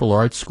this liberal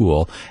arts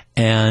school,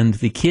 and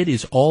the kid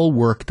is all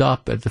worked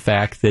up at the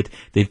fact that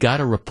they've got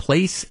to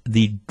replace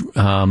the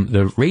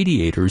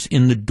radiators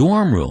in the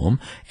dorm room,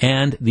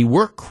 and the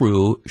work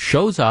crew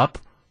shows up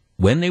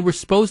when they were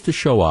supposed to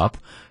show up,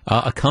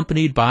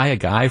 accompanied by a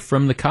guy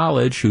from the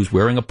college who's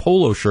wearing a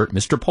polo shirt,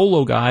 Mr.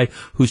 Polo Guy,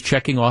 who's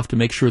checking off to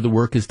make sure the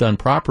work is done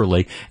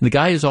properly. And the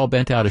guy is all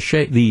bent out of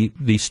shape.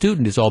 The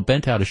student is all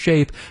bent out of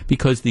shape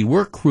because the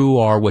work crew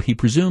are what he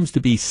presumes to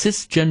be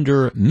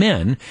cisgender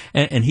men,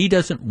 and he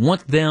doesn't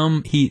want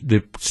them.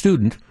 The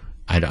student.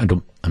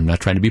 I'm not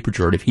trying to be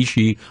pejorative. He,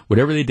 she,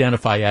 whatever they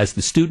identify as,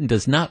 the student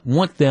does not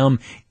want them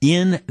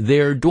in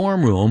their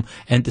dorm room,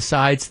 and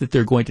decides that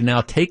they're going to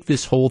now take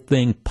this whole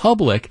thing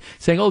public,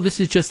 saying, "Oh, this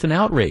is just an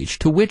outrage."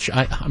 To which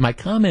my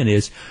comment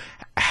is,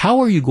 how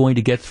are you going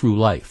to get through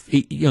life?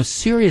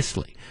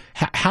 Seriously.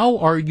 How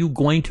are you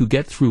going to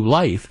get through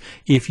life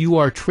if you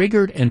are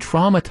triggered and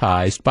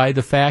traumatized by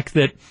the fact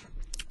that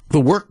the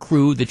work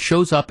crew that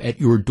shows up at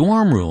your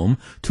dorm room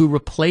to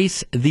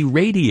replace the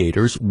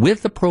radiators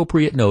with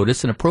appropriate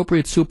notice and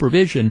appropriate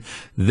supervision,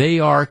 they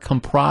are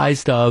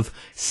comprised of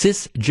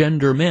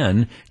cisgender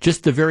men,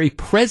 just the very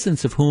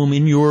presence of whom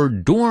in your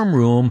dorm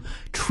room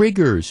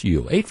triggers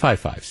you?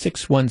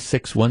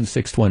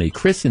 855-616-1620.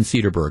 Chris in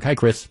Cedarburg. Hi,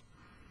 Chris.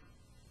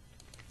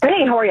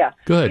 Hey, how are you?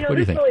 Good. What do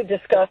you think? This really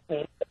disgusts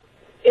me.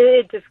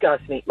 It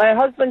disgusts me. My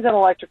husband's an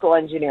electrical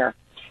engineer.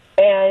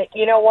 And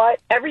you know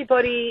what?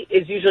 Everybody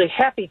is usually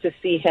happy to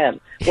see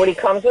him when he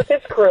comes with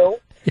his crew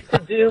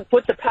to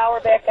put the power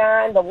back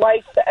on, the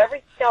lights,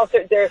 everything else.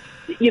 They're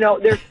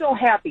so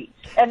happy.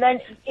 And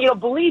then,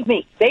 believe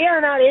me, they are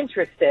not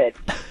interested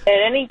in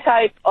any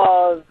type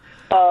of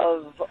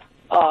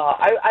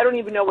I don't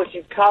even know what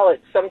you'd call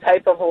it, some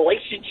type of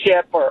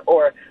relationship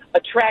or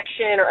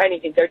attraction or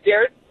anything. They're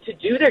there to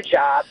do their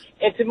job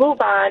and to move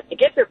on and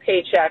get their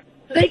paycheck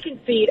so they can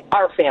feed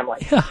our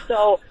family. Yeah.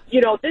 So,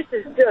 this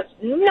is just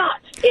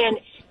nuts.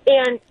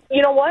 And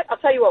you know what? I'll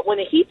tell you what, when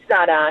the heat's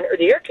not on or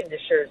the air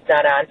conditioner's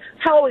not on,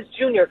 how is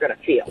Junior going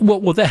to feel?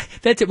 Well,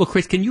 that's it. Well,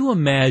 Chris, can you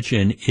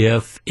imagine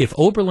if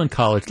Oberlin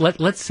College,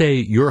 let's say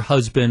your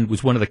husband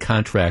was one of the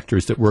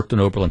contractors that worked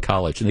in Oberlin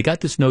College, and they got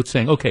this note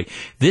saying, okay,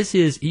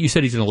 you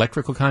said he's an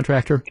electrical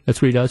contractor?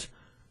 That's what he does?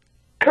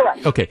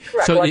 Correct. Okay.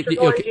 Correct. So,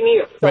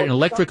 engineer. Right, an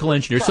electrical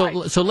engineer.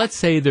 Right. So let's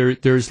say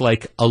there's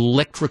like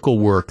electrical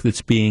work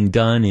that's being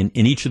done in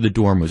each of the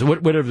dorm rooms,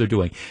 whatever they're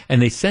doing.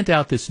 And they sent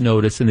out this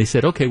notice and they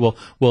said, okay,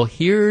 well,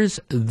 here's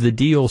the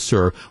deal,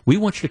 sir. We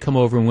want you to come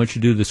over and we want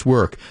you to do this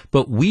work,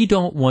 but we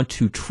don't want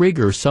to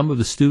trigger some of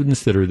the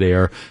students that are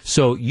there.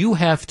 So you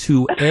have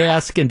to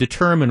ask and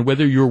determine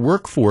whether your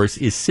workforce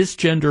is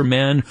cisgender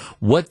men,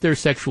 what their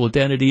sexual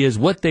identity is,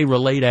 what they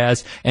relate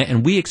as,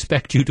 and we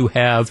expect you to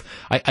have,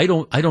 I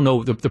don't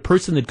know, the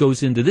person that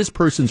goes into this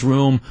person's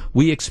room,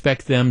 we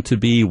expect them to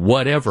be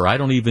whatever. I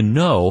don't even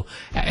know.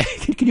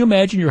 Can you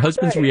imagine your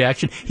husband's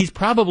reaction? He's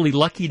probably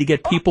lucky to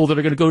get people that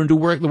are going to go and do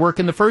the work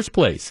in the first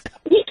place.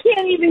 He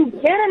can't even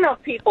get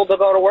enough people to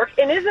go to work.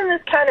 And isn't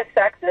this kind of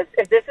sexist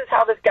if this is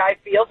how this guy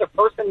feels, or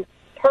person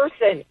feels?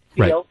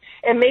 Right.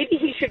 And maybe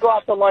he should go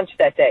out to lunch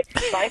that day.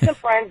 Find some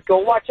friends, go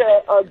watch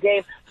a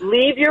game,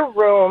 leave your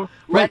room,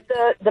 Right.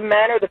 let the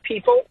men or the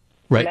people,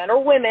 Right. men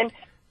or women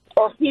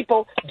or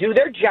people, do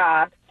their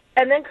job,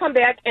 and then come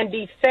back and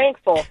be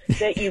thankful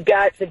that you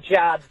got the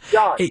job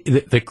done.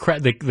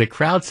 The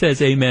crowd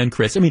says amen,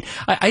 Chris. I mean,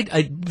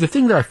 the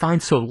thing that I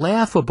find so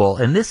laughable,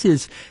 and this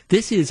is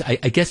I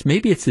guess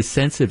maybe it's a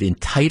sense of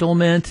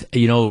entitlement,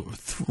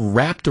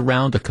 wrapped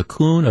around a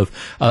cocoon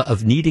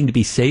of needing to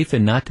be safe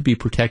and not to be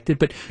protected.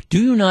 But do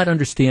you not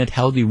understand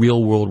how the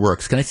real world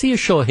works? Can I see a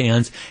show of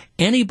hands?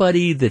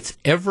 Anybody that's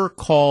ever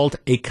called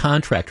a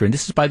contractor, and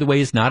this is, by the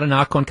way, is not a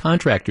knock on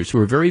contractors who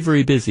are very,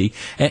 very busy,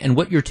 and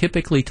what you're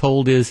typically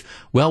told is,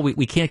 well,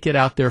 we can't get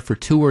out there for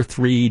 2 or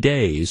 3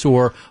 days,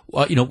 or,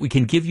 we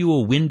can give you a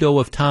window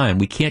of time.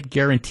 We can't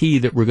guarantee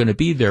that we're going to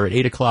be there at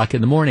 8 o'clock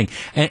in the morning.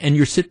 And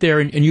you sit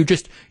there and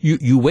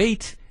you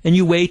wait. And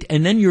you wait,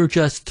 and then you're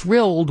just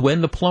thrilled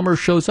when the plumber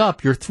shows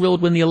up. You're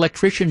thrilled when the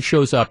electrician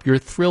shows up. You're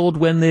thrilled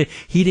when the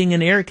heating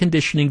and air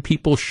conditioning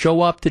people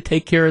show up to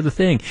take care of the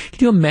thing. Can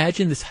you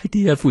imagine this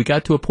idea if we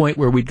got to a point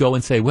where we'd go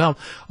and say, well,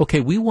 okay,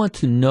 we want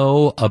to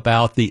know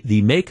about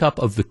the makeup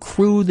of the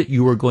crew that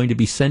you are going to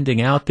be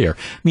sending out there.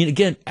 I mean,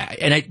 again,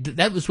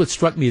 that was what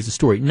struck me as a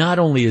story. Not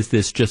only is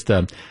this just,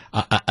 a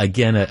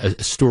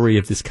story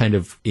of this kind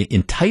of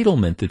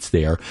entitlement that's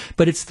there,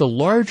 but it's the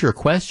larger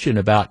question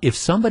about if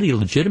somebody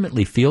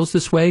legitimately feels feels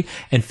this way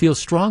and feels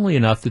strongly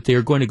enough that they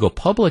are going to go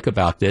public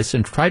about this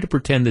and try to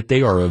pretend that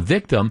they are a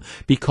victim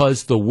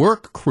because the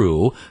work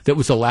crew that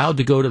was allowed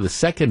to go to the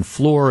second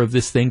floor of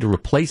this thing to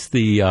replace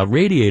the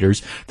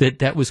radiators,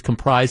 that was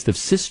comprised of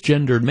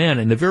cisgendered men,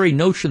 and the very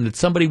notion that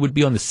somebody would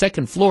be on the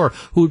second floor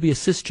who would be a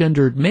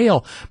cisgendered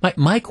male.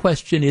 My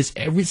question is,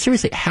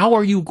 seriously, how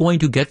are you going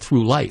to get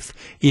through life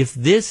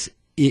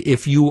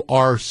if you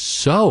are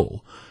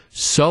so,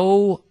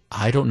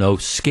 I don't know,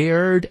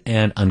 scared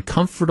and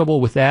uncomfortable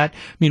with that?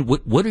 I mean,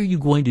 what are you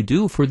going to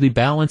do for the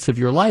balance of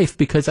your life?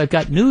 Because I've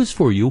got news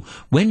for you.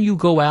 When you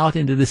go out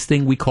into this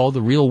thing we call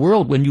the real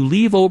world, when you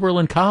leave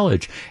Oberlin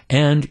College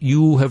and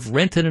you have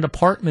rented an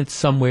apartment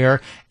somewhere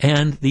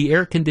and the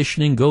air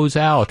conditioning goes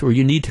out, or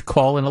you need to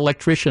call an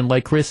electrician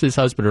like Chris's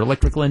husband, or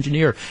electrical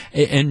engineer,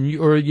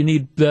 or you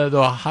need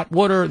the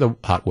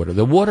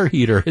water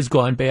heater has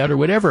gone bad or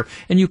whatever,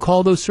 and you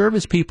call those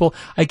service people,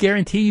 I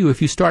guarantee you,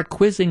 if you start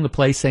quizzing the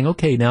place saying,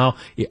 okay, now,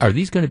 are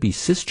these going to be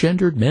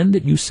cisgendered men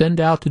that you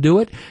send out to do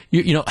it?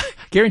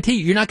 Guarantee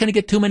you're not going to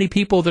get too many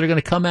people that are going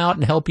to come out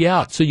and help you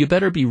out. So you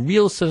better be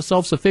real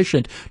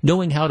self-sufficient,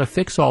 knowing how to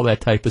fix all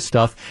that type of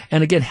stuff.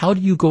 And again, how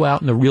do you go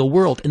out in the real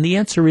world? And the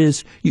answer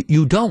is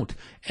you don't.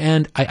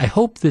 And I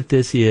hope that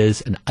this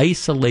is an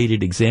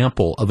isolated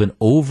example of an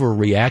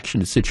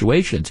overreaction to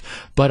situations,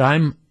 but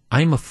I'm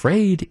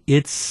afraid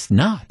it's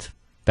not.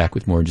 Back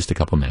with more in just a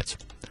couple minutes.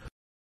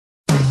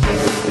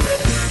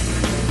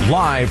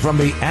 Live from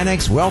the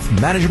Annex Wealth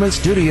Management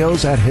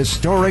Studios at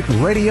historic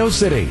Radio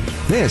City,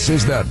 this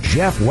is the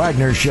Jeff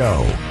Wagner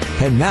Show.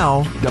 And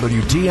now,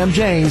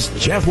 WTMJ's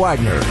Jeff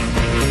Wagner.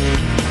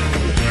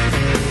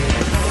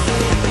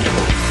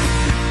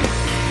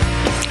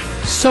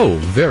 So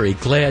very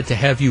glad to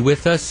have you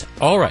with us.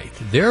 All right,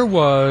 there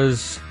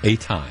was a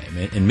time,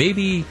 and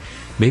maybe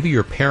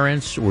your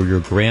parents or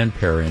your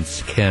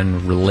grandparents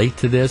can relate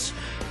to this,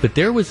 but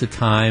there was a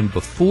time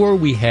before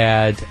we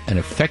had an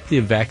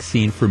effective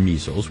vaccine for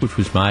measles, which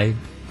was after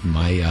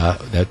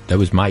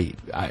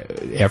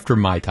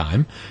my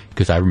time,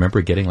 because I remember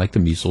getting like the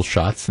measles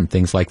shots and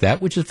things like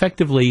that, which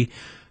effectively,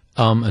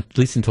 at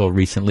least until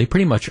recently,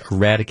 pretty much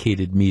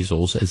eradicated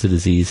measles as a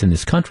disease in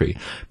this country.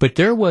 But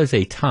there was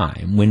a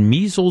time when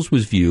measles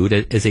was viewed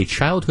as a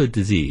childhood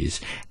disease,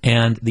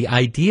 and the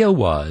idea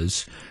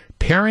was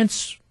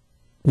parents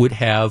would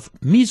have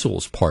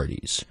measles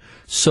parties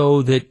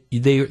so that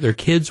their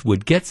kids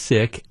would get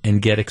sick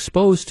and get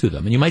exposed to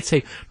them. And you might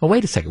say, well,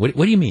 wait a second, what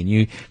do you mean?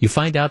 You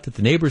find out that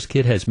the neighbor's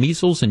kid has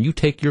measles and you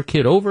take your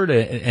kid over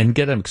and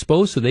get them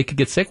exposed so they could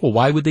get sick? Well,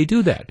 why would they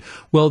do that?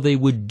 Well, they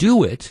would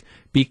do it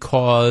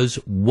because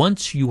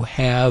once you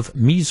have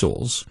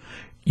measles,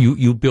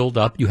 you build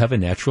up, you have a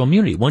natural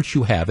immunity. Once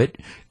you have it,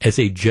 as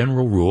a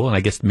general rule, and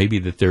I guess maybe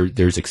that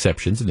there's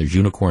exceptions and there's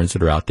unicorns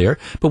that are out there,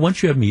 but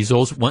once you have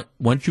measles,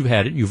 once you've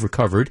had it, you've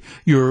recovered,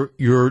 you're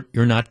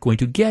not going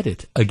to get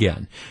it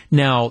again.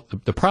 Now,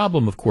 the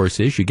problem, of course,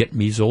 is you get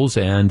measles,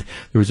 and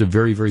there is a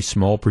very, very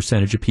small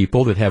percentage of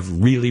people that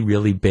have really,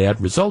 really bad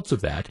results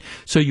of that.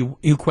 So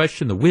you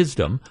question the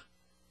wisdom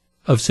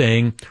of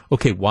saying,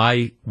 okay,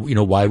 why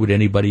would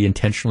anybody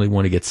intentionally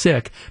want to get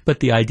sick? But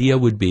the idea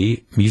would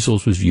be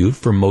measles was viewed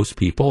for most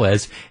people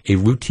as a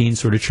routine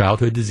sort of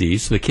childhood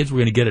disease. So the kids were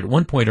going to get it at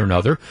one point or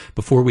another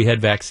before we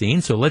had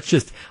vaccines. So let's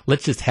just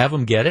have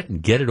them get it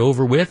and get it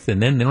over with,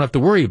 and then they don't have to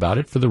worry about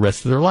it for the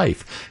rest of their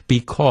life.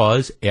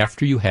 Because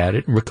after you had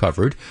it and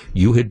recovered,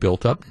 you had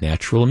built up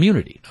natural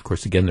immunity. Of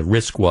course, again, the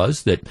risk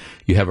was that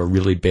you have a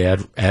really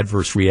bad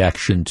adverse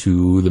reaction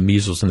to the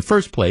measles in the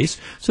first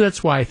place. So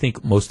that's why I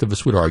think most of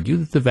us would argue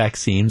that the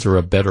vaccines are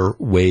a better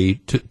way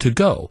to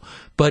go.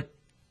 But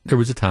there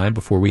was a time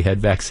before we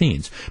had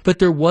vaccines. But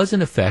there was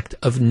an effect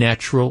of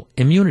natural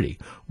immunity.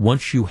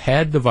 Once you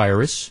had the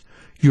virus,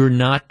 you're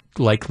not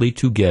likely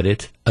to get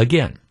it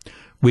again.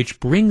 Which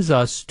brings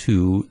us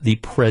to the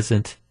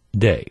present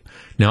day.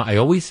 Now, I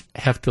always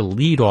have to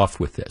lead off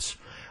with this.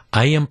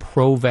 I am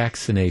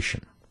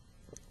pro-vaccination.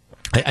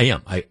 I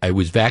am. I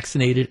was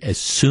vaccinated as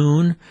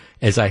soon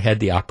as I had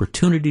the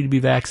opportunity to be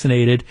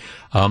vaccinated.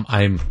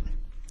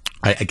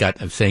 I got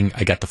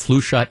the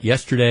flu shot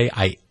yesterday.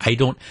 I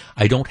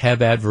don't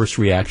have adverse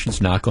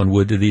reactions, knock on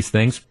wood, to these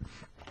things.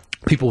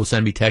 People will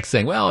send me texts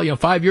saying, well,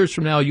 5 years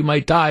from now you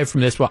might die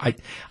from this. Well,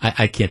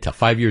 I can't tell.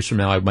 5 years from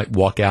now I might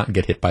walk out and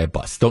get hit by a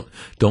bus.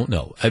 Don't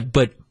know.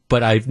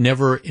 But I've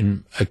never,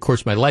 in, of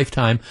course, my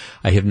lifetime,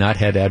 I have not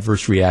had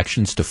adverse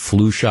reactions to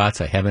flu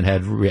shots. I haven't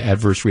had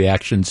adverse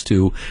reactions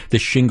to the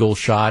shingle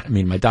shot. I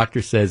mean, my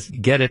doctor says,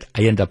 get it,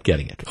 I end up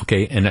getting it,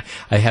 okay? And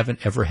I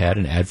haven't ever had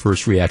an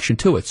adverse reaction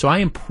to it. So I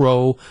am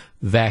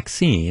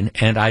pro-vaccine,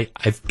 and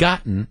I've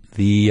gotten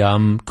the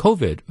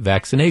COVID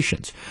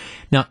vaccinations.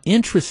 Now,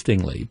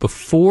 interestingly,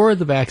 before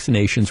the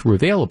vaccinations were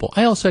available,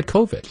 I also had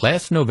COVID.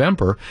 Last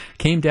November,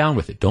 came down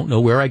with it. Don't know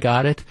where I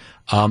got it.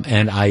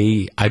 And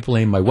I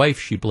blame my wife.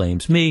 She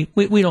blames me.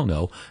 We don't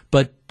know.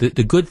 But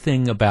the good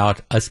thing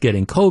about us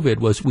getting COVID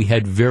was we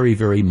had very,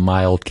 very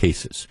mild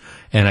cases.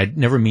 And I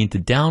never mean to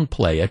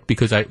downplay it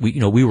because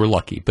we were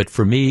lucky. But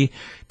for me,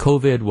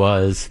 COVID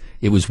was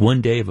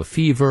 1 day of a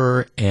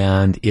fever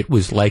and it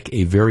was like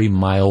a very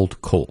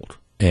mild cold.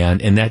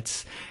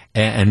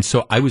 And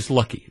so I was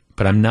lucky.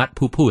 But I'm not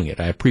poo-pooing it.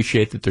 I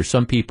appreciate that there's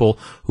some people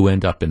who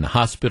end up in the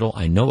hospital.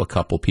 I know a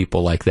couple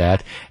people like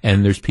that,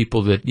 and there's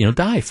people that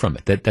die from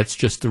it. That's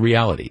just the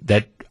reality.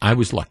 That I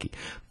was lucky.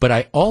 But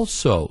I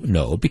also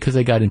know, because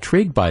I got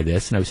intrigued by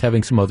this, and I was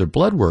having some other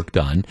blood work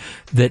done,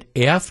 that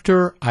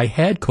after I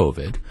had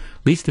COVID,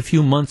 at least a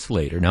few months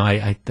later. Now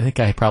I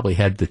think I probably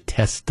had the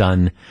test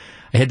done.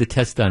 I had the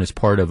test done as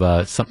part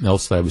of something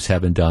else that I was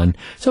having done.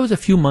 So it was a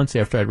few months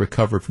after I'd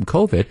recovered from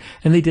COVID,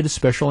 and they did a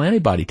special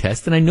antibody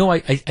test, and I know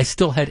I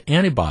still had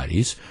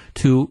antibodies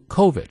to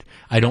COVID.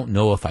 I don't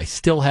know if I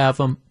still have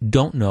them.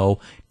 Don't know.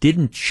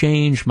 Didn't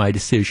change my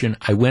decision.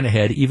 I went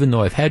ahead, even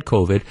though I've had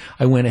COVID,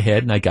 I went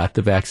ahead and I got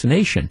the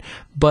vaccination.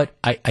 But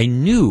I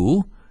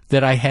knew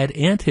that I had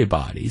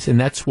antibodies, and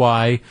that's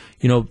why,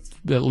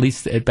 at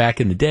least back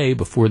in the day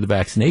before the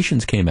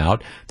vaccinations came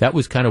out, that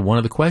was kind of one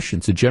of the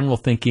questions. The general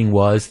thinking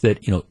was that,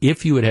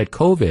 if you had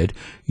COVID,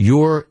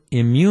 your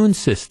immune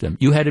system,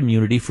 you had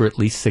immunity for at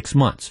least 6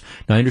 months.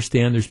 Now, I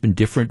understand there's been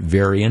different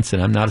variants,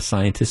 and I'm not a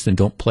scientist and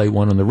don't play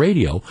one on the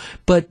radio,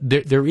 but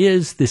there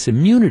is this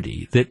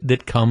immunity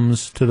that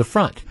comes to the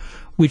front.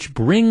 Which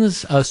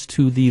brings us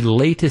to the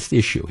latest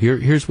issue.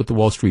 Here's what the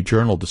Wall Street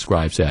Journal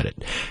describes at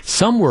it.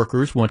 Some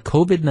workers want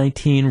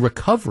COVID-19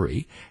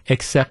 recovery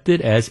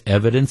accepted as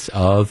evidence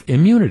of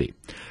immunity.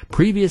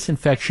 Previous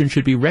infection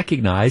should be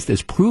recognized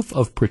as proof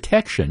of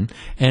protection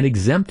and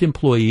exempt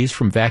employees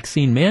from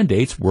vaccine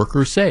mandates,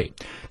 workers say.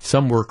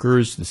 Some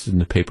workers, this is in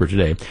the paper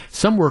today,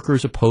 some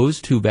workers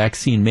opposed to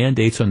vaccine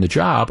mandates on the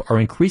job are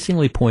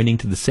increasingly pointing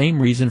to the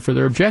same reason for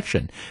their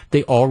objection.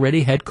 They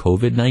already had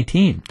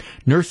COVID-19.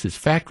 Nurses,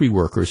 factory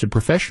workers, and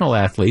professional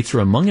athletes are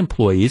among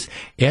employees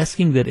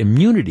asking that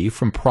immunity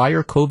from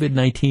prior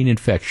COVID-19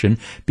 infection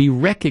be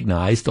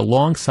recognized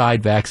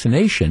alongside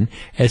vaccination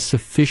as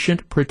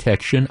sufficient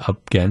protection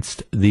against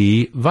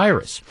the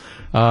virus.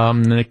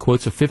 And it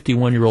quotes a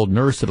 51-year-old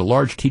nurse at a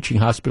large teaching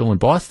hospital in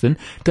Boston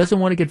doesn't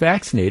want to get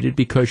vaccinated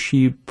because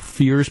she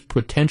fears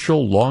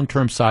potential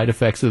long-term side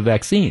effects of the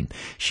vaccine.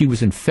 She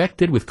was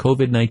infected with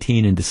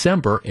COVID-19 in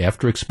December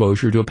after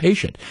exposure to a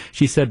patient.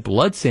 She said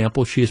blood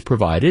samples she has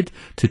provided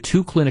to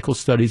 2 clinical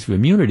studies of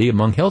immunity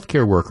among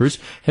healthcare workers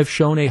have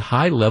shown a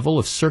high level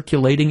of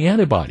circulating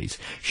antibodies.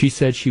 She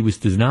said she was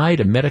denied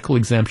a medical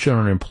exemption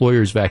on her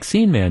employer's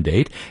vaccine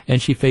mandate,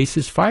 and she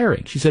faces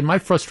firing. She said, my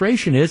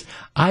frustration is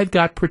I've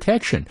got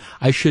protection.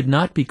 I should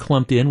not be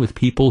clumped in with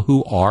people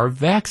who are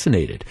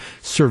vaccinated.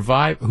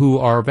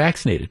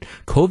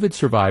 COVID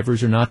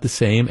survivors are not the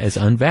same as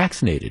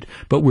unvaccinated,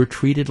 but we're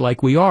treated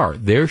like we are.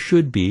 There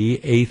should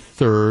be a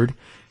third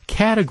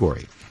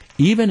category.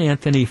 Even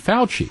Anthony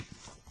Fauci,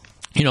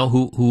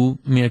 who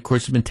of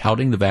course, has been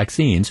touting the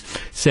vaccines,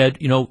 said,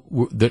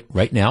 that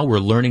right now we're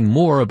learning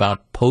more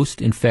about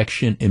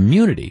post-infection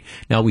immunity.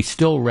 Now, we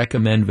still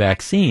recommend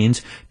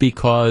vaccines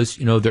because,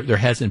 there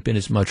hasn't been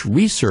as much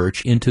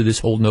research into this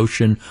whole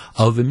notion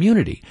of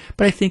immunity.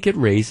 But I think it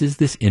raises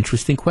this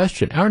interesting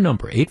question. Our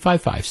number,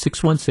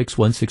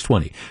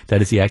 855-616-1620.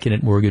 That is the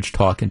Acunet Mortgage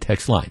talk and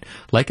text line.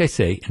 Like I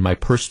say, in my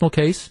personal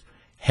case,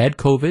 had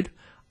COVID.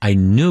 I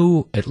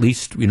knew, at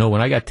least,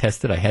 when I got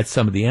tested, I had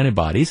some of the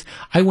antibodies.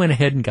 I went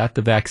ahead and got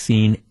the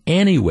vaccine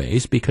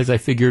anyways because I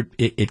figured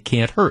it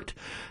can't hurt.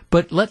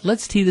 But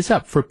let's tee this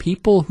up. For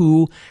people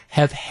who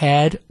have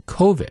had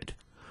COVID,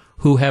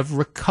 who have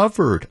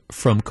recovered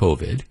from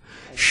COVID,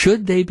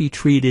 should they be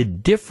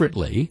treated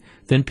differently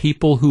than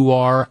people who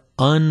are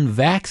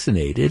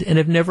unvaccinated and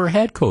have never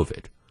had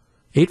COVID?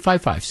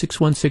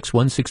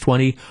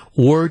 855-616-1620.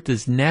 Or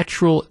does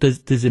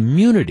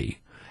immunity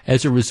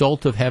as a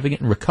result of having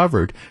it and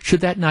recovered,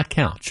 should that not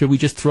count? Should we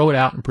just throw it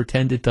out and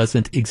pretend it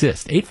doesn't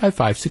exist?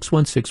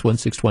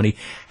 855-616-1620.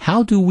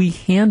 How do we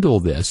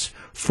handle this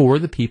for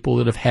the people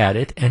that have had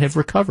it and have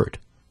recovered?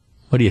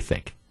 What do you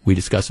think? We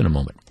discuss in a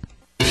moment.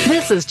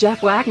 This is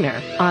Jeff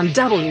Wagner on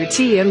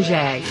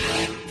WTMJ.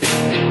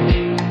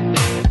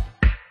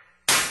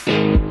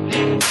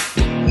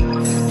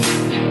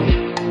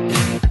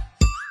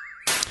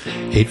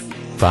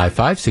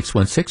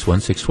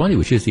 855-616-1620,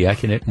 which is the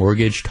Acunet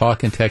Mortgage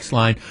talk and text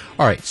line.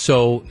 All right,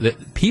 so the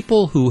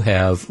people who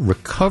have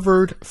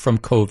recovered from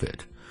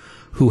COVID,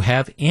 who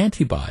have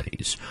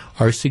antibodies,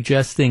 are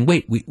suggesting,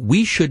 wait,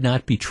 we should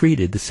not be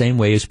treated the same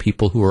way as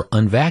people who are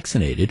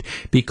unvaccinated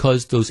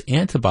because those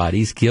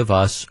antibodies give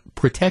us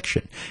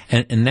protection.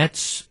 And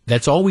that's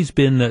always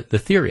been the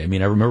theory. I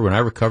mean, I remember when I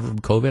recovered from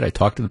COVID, I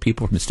talked to the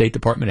people from the State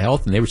Department of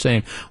Health, and they were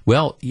saying,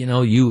 well,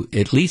 you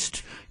at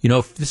least,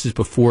 if this is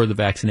before the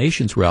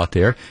vaccinations were out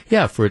there,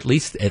 yeah, for at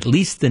least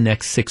the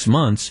next 6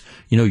 months,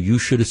 you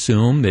should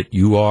assume that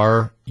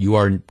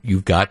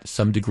you've got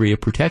some degree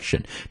of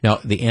protection. Now,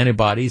 the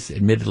antibodies,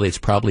 admittedly, it's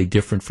probably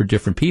different for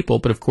different people,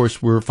 but of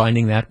course we're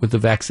finding that with the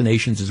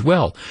vaccinations as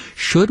well.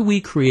 Should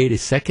we create a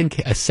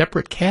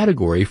separate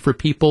category for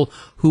people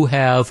who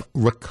have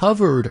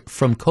recovered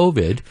from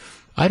COVID,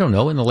 I don't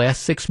know, in the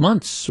last 6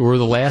 months or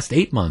the last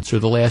 8 months or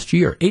the last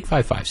year.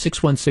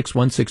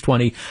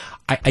 855-616-1620.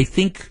 I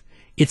think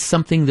it's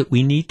something that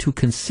we need to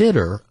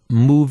consider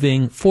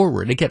moving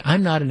forward. Again,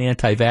 I'm not an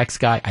anti-vax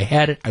guy. I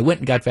had it. I went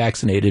and got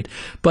vaccinated.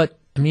 But,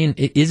 I mean,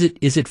 is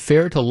it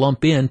fair to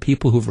lump in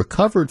people who've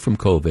recovered from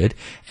COVID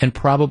and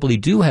probably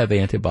do have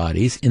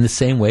antibodies in the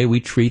same way we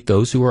treat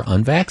those who are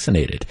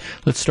unvaccinated?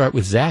 Let's start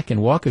with Zach in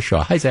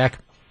Waukesha. Hi, Zach.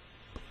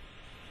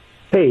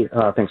 Hey,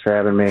 thanks for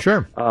having me.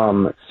 Sure.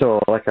 So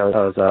like I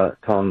was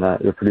telling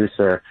your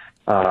producer,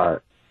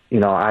 I'm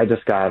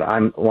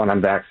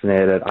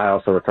vaccinated. I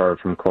also recovered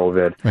from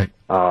COVID. Right.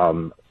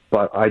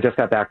 But I just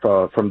got back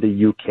from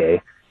the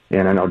UK,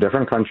 and I know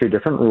different country,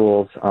 different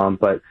rules.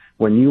 But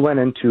when you went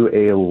into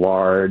a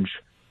large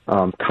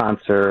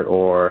concert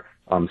or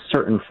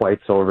certain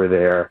flights over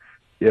there,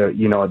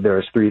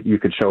 there's you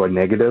could show a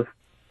negative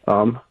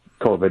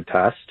COVID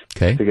test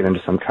to get into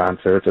some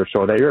concerts or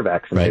show that you're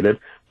vaccinated,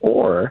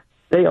 or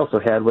they also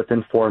had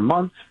within 4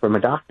 months from a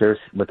doctor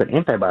with an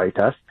antibody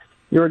test,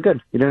 you were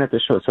good. You didn't have to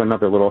show it. So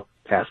another little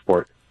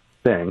passport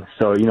thing.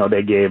 So,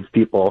 they gave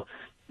people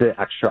the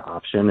extra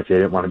option if they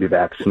didn't want to be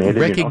vaccinated.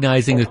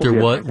 Recognizing that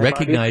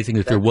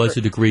there was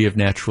a degree of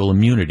natural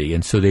immunity.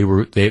 And so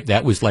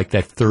that was like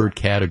that third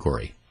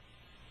category.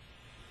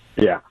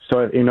 Yeah.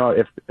 So,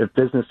 if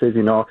businesses,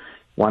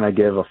 want to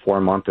give a 4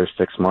 month or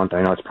 6 month,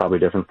 I know it's probably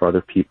different for other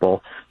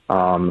people.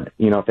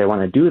 If they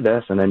want to do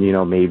this and then,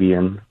 maybe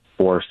in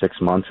 4 or 6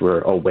 months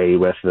we're away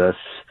with this,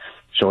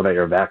 show that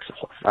you're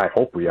vaccinated. I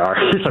hope we are.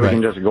 So we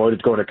can just go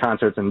to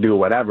concerts and do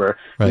whatever.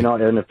 Right.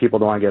 And if people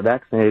don't want to get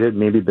vaccinated,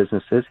 maybe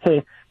businesses,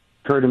 hey,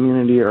 herd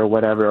immunity or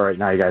whatever, all right,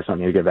 now you guys don't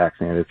need to get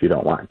vaccinated if you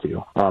don't want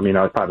to.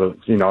 Probably,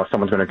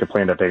 someone's going to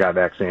complain that they got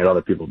vaccinated,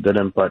 other people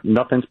didn't, but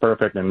nothing's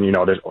perfect, and,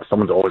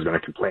 someone's always going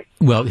to complain.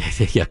 Well,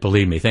 yeah,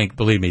 believe me,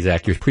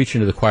 Zach, you're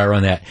preaching to the choir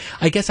on that.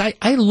 I guess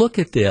I look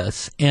at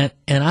this, and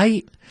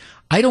I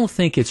don't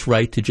think it's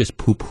right to just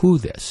poo-poo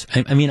this.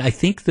 I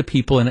think the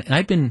people, and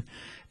I've been,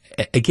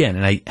 again,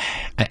 and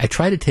I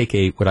try to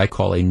take what I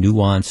call a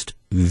nuanced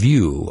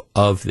view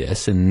of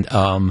this, and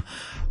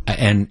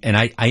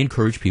I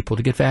encourage people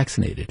to get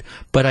vaccinated.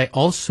 But I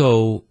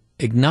also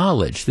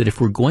acknowledge that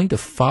if we're going to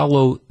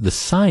follow the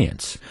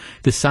science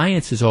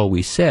has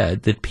always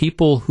said that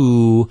people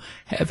who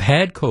have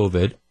had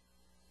COVID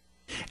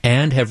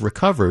and have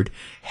recovered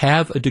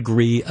have a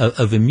degree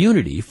of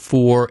immunity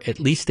for at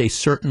least a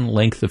certain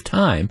length of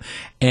time,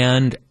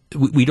 and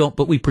we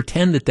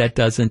pretend that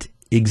doesn't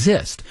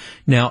exist.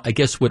 Now, I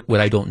guess what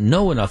I don't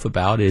know enough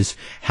about is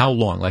how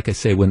long. Like I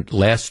say, when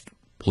last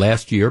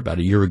year, about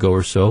a year ago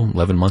or so,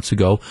 11 months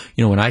ago,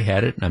 when I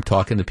had it and I'm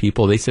talking to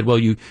people, they said, well,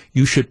 you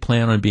should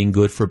plan on being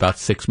good for about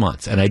 6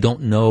 months. And I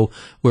don't know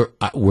where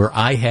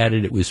I had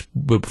it. It was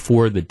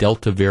before the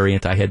Delta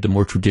variant. I had the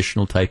more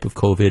traditional type of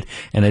COVID,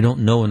 and I don't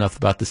know enough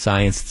about the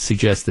science to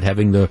suggest that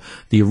having the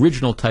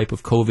original type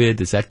of COVID,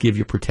 does that give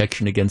you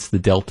protection against the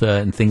Delta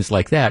and things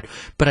like that?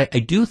 But I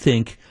do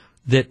think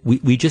that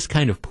we just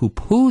kind of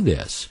poo-poo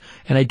this.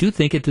 And I do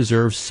think it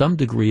deserves some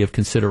degree of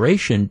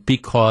consideration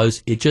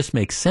because it just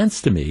makes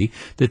sense to me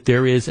that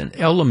there is an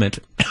element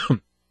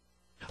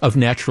of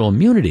natural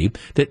immunity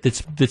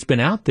that's been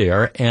out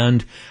there.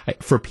 And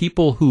for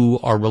people who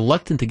are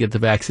reluctant to get the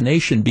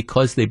vaccination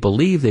because they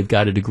believe they've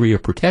got a degree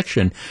of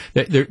protection,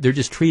 they're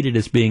just treated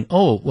as being,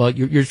 oh, well,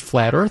 you're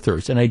flat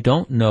earthers. And I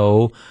don't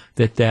know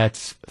that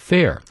that's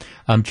fair.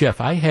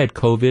 Jeff, I had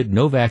COVID,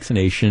 no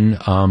vaccination,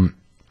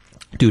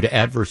 due to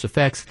adverse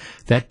effects.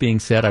 That being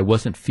said, I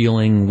wasn't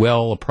feeling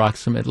well.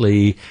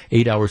 Approximately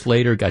 8 hours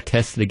later, got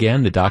tested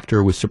again. The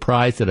doctor was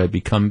surprised that I'd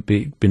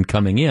been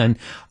coming in.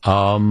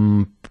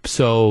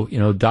 So,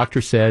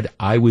 doctor said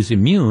I was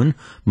immune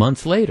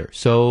months later.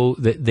 So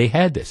they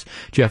had this.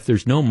 Jeff,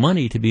 there's no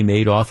money to be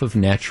made off of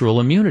natural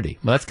immunity.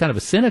 Well, that's kind of a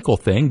cynical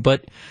thing,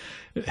 but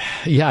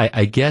yeah,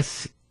 I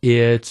guess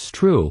it's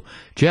true.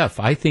 Jeff,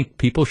 I think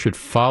people should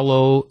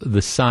follow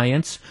the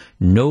science.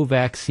 No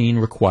vaccine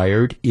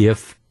required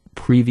if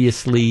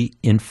previously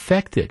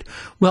infected.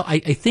 Well, I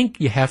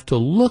think you have to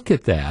look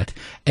at that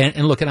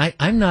and look, and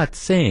I'm not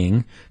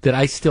saying that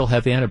I still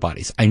have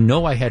antibodies. I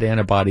know I had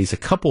antibodies a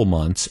couple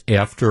months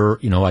after,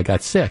 I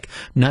got sick.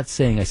 I'm not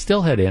saying I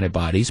still had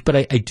antibodies, but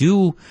I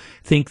do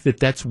think that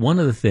that's one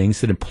of the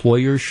things that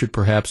employers should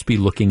perhaps be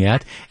looking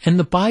at, and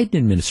the Biden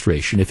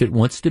administration, if it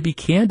wants to be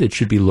candid,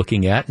 should be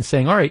looking at and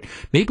saying, all right,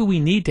 maybe we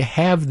need to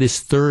have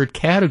this third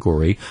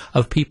category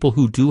of people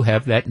who do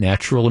have that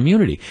natural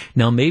immunity.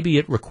 Now, maybe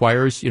it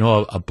requires,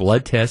 a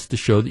blood test to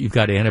show that you've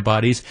got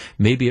antibodies.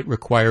 Maybe it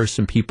requires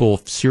some people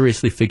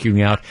seriously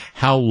figuring out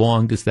how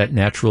long does that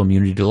natural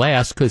immunity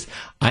last, because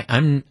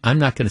I'm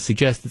not going to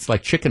suggest it's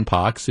like chicken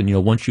pox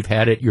and, once you've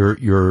had it,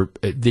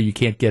 you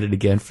can't get it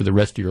again for the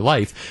rest of your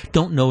life.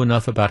 Don't know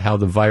enough about how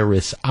the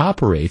virus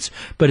operates,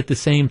 but at the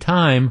same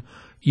time,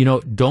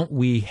 don't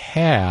we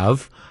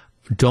have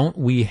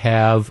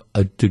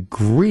a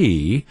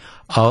degree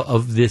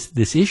of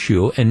this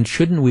issue, and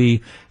shouldn't we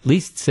at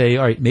least say,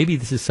 all right, maybe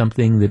this is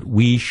something that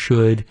we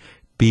should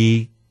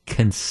be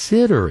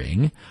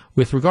considering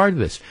with regard to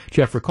this.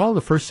 Jeff, recall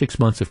the first 6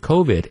 months of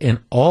COVID, and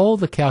all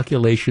the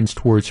calculations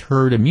towards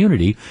herd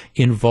immunity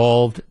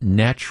involved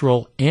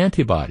natural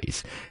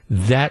antibodies.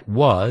 That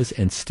was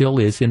and still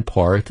is in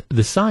part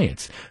the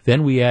science.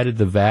 Then we added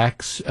the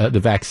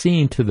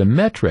vaccine to the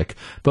metric,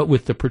 but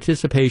with the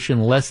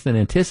participation less than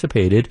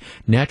anticipated,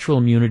 natural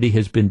immunity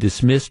has been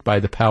dismissed by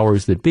the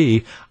powers that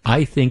be.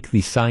 I think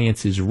the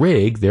science is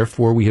rigged,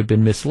 therefore we have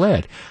been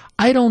misled.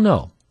 I don't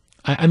know.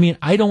 I mean,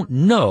 I don't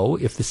know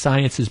if the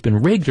science has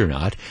been rigged or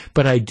not,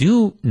 but I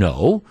do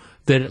know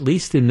that at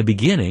least in the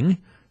beginning,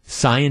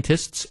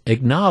 scientists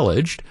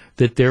acknowledged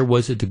that there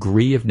was a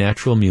degree of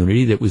natural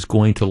immunity that was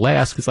going to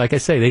last. Because like I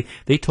say,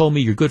 they told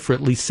me you're good for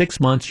at least 6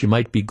 months. You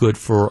might be good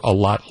for a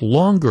lot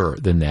longer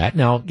than that.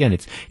 Now, again,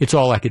 it's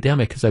all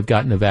academic because I've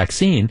gotten a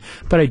vaccine.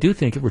 But I do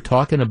think if we're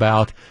talking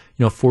about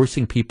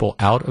forcing people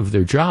out of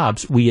their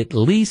jobs, we at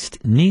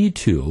least need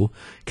to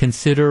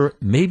consider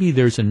maybe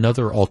there's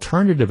another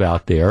alternative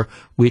out there,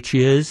 which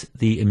is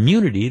the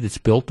immunity that's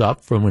built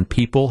up from when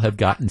people have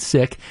gotten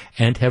sick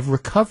and have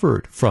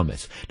recovered from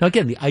it. Now,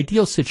 again, the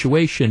ideal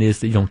situation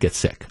is that you don't get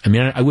sick. I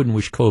mean, I wouldn't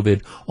wish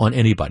COVID on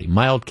anybody.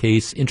 Mild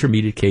case,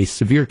 intermediate case,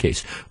 severe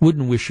case.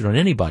 Wouldn't wish it on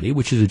anybody,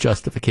 which is a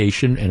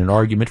justification and an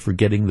argument for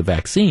getting the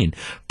vaccine.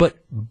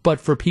 But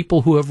for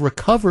people who have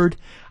recovered,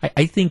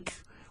 I think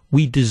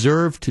we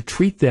deserve to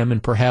treat them in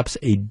perhaps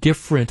a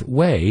different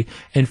way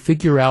and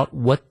figure out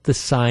what the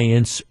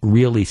science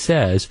really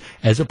says,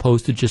 as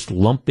opposed to just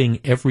lumping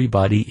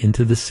everybody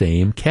into the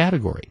same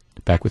category.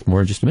 Back with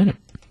more in just a minute.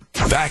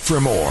 Back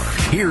for more.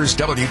 Here's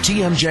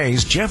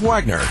WTMJ's Jeff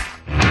Wagner.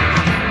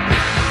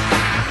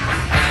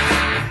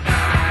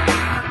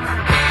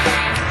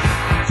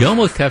 You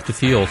almost have to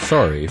feel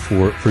sorry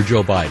for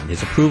Joe Biden.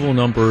 His approval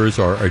numbers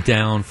are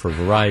down for a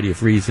variety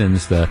of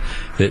reasons. The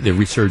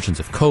resurgence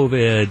of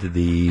COVID,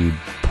 the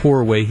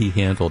poor way he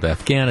handled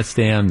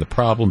Afghanistan, the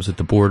problems at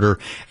the border,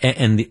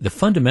 and the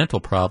fundamental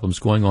problems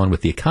going on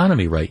with the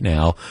economy right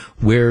now,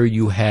 where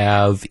you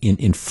have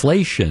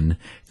inflation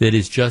that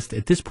is just,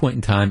 at this point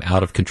in time,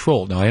 out of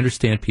control. Now, I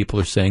understand people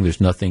are saying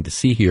there's nothing to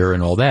see here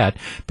and all that,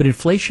 but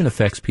inflation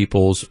affects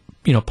people's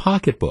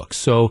pocketbooks.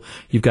 So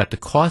you've got the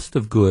cost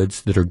of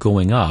goods that are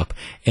going up.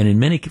 And in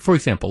many, for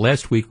example,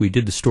 last week we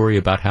did the story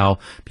about how,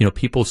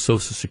 people's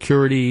Social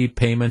Security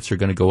payments are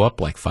going to go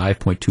up like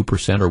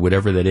 5.2% or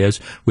whatever that is,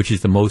 which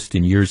is the most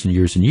in years and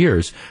years and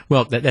years.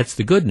 Well, that's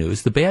the good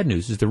news. The bad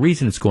news is the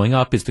reason it's going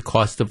up is the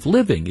cost of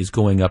living is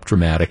going up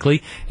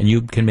dramatically. And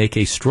you can make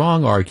a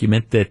strong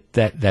argument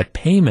that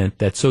payment,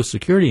 that Social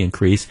Security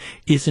increase,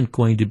 isn't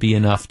going to be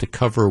enough to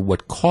cover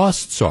what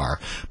costs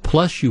are.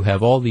 Plus you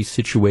have all these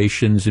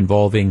situations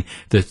involving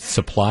the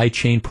supply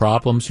chain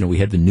problems. We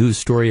had the news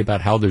story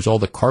about how there's all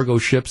the cargo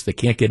ships that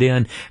can't get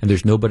in, and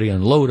there's nobody to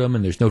unload them,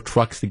 and there's no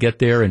trucks to get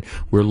there, and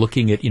we're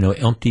looking at,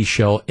 empty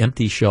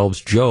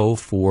shelves, Joe,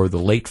 for the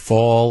late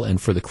fall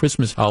and for the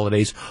Christmas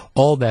holidays.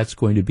 All that's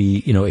going to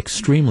be,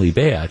 extremely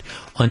bad.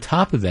 On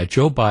top of that,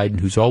 Joe Biden,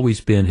 who's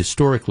always been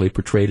historically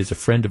portrayed as a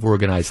friend of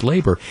organized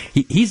labor,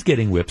 he's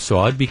getting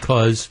whipsawed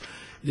because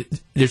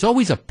there's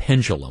always a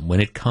pendulum when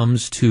it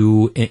comes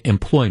to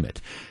employment.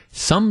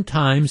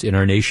 Sometimes in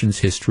our nation's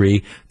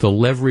history, the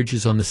leverage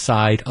is on the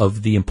side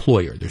of the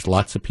employer. There's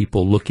lots of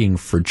people looking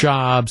for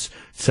jobs,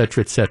 et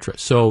cetera, et cetera.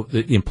 So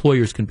the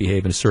employers can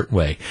behave in a certain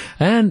way.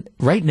 And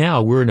right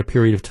now, we're in a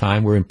period of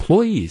time where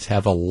employees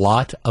have a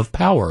lot of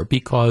power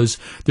because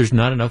there's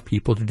not enough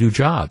people to do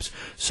jobs.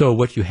 So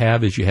what you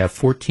have is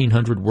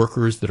 1,400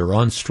 workers that are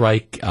on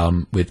strike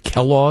with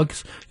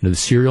Kellogg's, the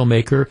cereal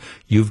maker.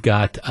 You've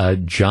got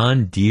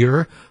John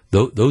Deere.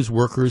 Those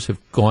workers have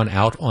gone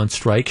out on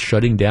strike,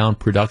 shutting down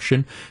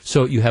production.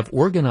 So you have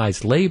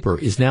organized labor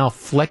is now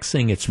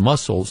flexing its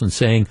muscles and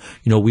saying,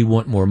 we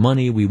want more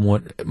money, we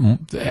want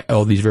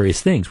all these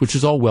various things, which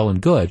is all well and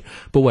good.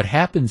 But what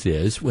happens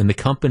is when the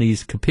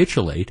companies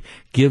capitulate,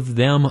 give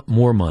them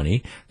more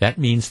money, that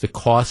means the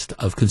cost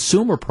of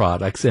consumer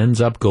products ends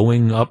up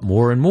going up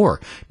more and more.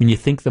 I mean, you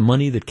think the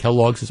money that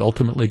Kellogg's is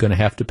ultimately going to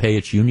have to pay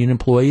its union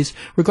employees,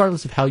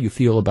 regardless of how you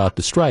feel about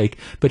the strike,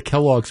 but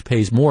Kellogg's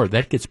pays more.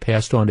 That gets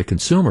passed on to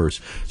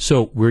consumers.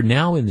 So we're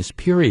now in this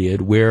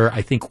period where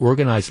I think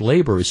organized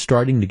labor is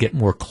starting to get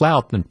more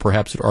clout than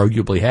perhaps it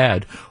arguably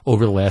had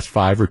over the last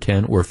 5 or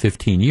 10 or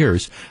 15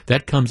 years.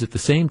 That comes at the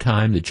same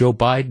time that Joe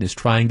Biden is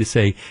trying to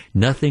say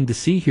nothing to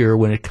see here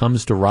when it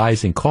comes to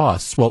rising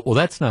costs. Well,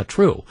 that's not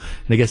true.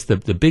 And I guess the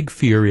big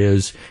fear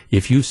is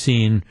if you've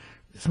seen,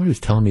 somebody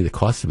was telling me the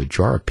cost of a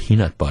jar of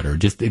peanut butter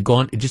just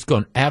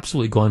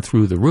absolutely gone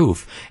through the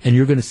roof, and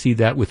you're going to see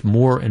that with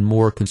more and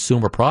more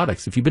consumer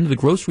products. If you've been to the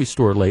grocery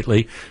store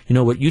lately,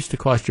 what used to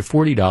cost you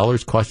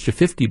 $40 costs you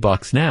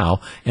 $50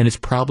 now, and it's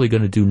probably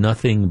going to do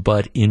nothing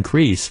but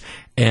increase.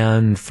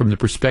 And from the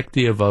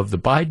perspective of the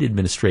Biden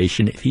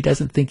administration, if he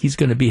doesn't think he's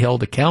going to be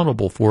held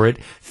accountable for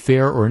it,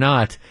 fair or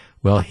not,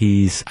 well,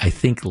 he's, I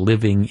think,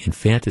 living in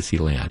fantasy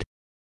land.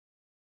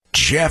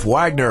 Jeff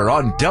Wagner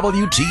on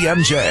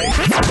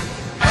WTMJ.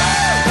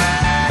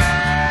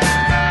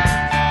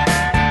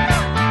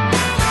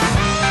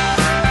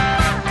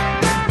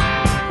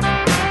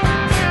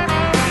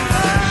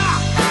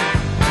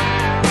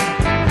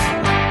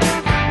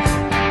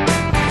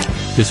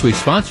 This week's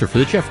sponsor for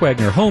the Jeff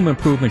Wagner Home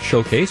Improvement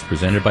Showcase,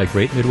 presented by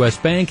Great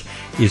Midwest Bank,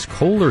 is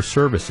Kohler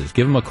Services.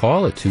 Give them a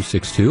call at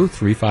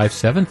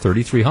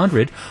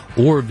 262-357-3300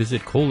 or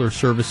visit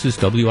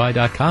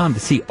KohlerServicesWI.com to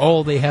see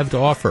all they have to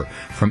offer,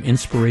 from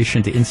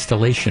inspiration to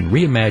installation.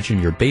 Reimagine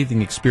your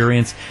bathing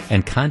experience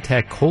and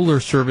contact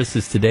Kohler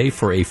Services today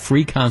for a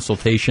free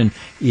consultation.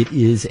 It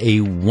is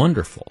a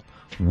wonderful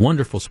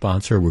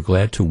sponsor. We're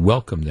glad to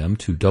welcome them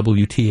to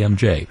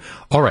WTMJ.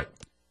 All right.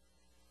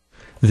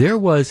 There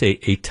was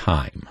a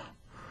time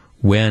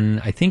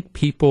when I think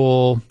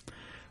people,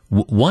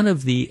 one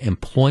of the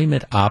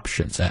employment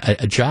options,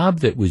 a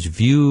job that was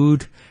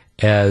viewed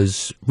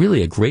as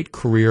really a great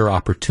career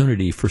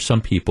opportunity for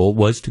some people,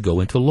 was to go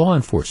into law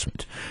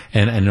enforcement.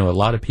 And I know a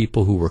lot of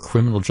people who were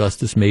criminal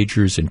justice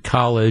majors in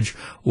college,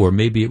 or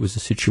maybe it was a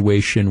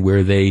situation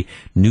where they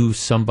knew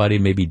somebody,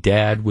 maybe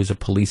dad was a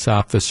police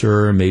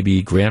officer,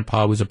 maybe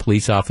grandpa was a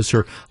police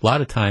officer. A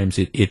lot of times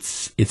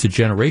it's a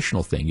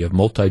generational thing. You have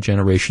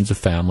multi-generations of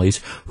families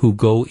who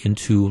go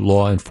into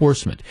law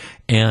enforcement.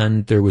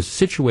 And there was a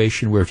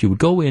situation where if you would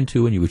go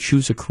into and you would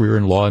choose a career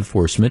in law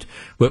enforcement,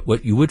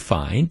 what you would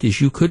find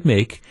is you could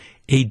make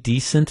a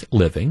decent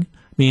living.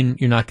 I mean,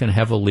 you're not going to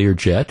have a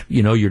Learjet,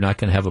 you're not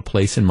going to have a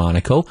place in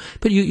Monaco,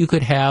 but you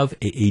could have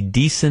a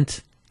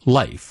decent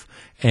life.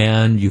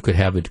 And you could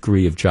have a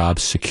degree of job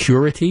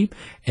security,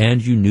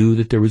 and you knew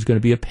that there was going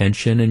to be a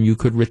pension, and you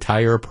could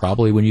retire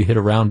probably when you hit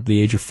around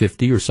the age of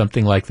 50 or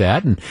something like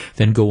that, and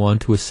then go on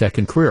to a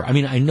second career. I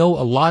mean, I know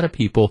a lot of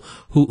people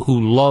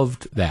who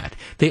loved that.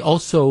 They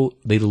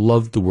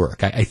loved the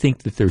work. I think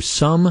that there's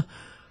some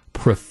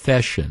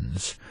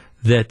professions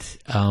that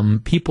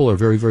people are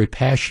very, very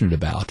passionate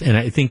about. And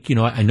I think,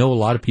 I know a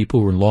lot of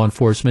people who are in law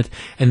enforcement,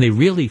 and they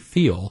really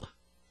feel,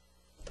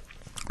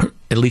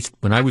 at least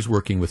when I was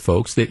working with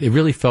folks, they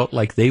really felt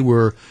like they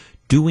were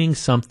doing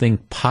something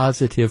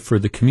positive for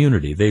the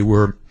community. They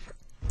were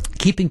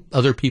keeping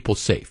other people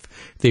safe.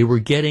 They were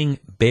getting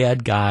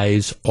bad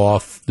guys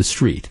off the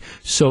street.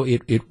 So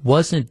it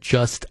wasn't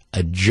just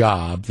a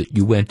job that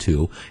you went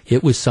to.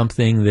 It was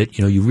something that,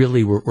 you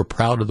really were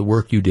proud of the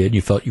work you did, and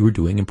you felt you were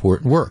doing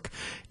important work.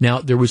 Now,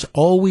 there was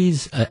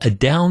always a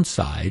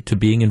downside to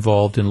being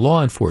involved in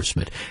law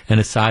enforcement. And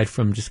aside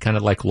from just kind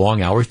of like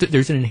long hours,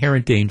 there's an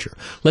inherent danger.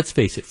 Let's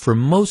face it, for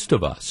most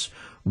of us,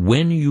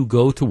 when you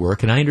go to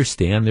work, and I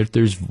understand that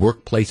there's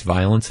workplace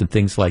violence and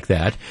things like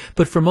that,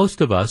 but for most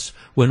of us,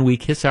 when we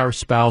kiss our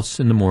spouse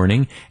in the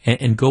morning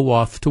and go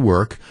off to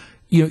work,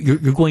 you're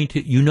going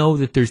to,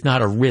 that there's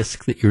not a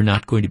risk that you're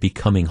not going to be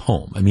coming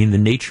home. I mean,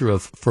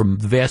 from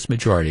the vast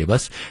majority of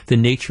us, the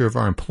nature of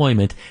our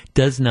employment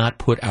does not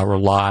put our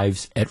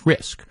lives at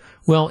risk.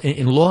 Well,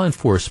 in law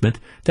enforcement,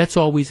 that's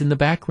always in the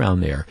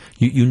background there.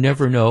 You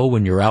never know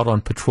when you're out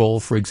on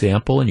patrol, for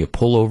example, and you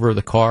pull over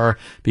the car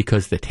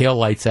because the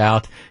taillight's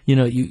out. You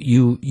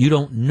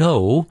don't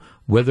know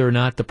whether or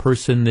not the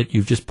person that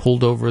you've just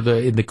pulled over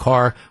in the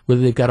car,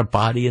 whether they've got a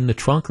body in the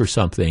trunk or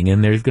something,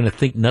 and they're going to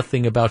think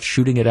nothing about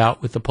shooting it out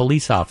with the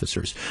police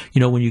officers.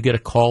 When you get a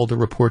call to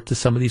report to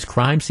some of these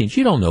crime scenes,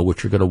 you don't know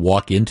what you're going to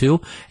walk into,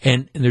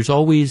 and there's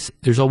always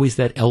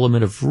that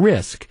element of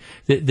risk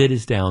that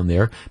is down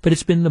there. But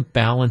it's been the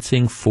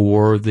balancing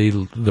for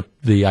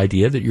the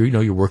idea that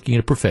you're working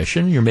in a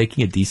profession, you're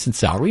making a decent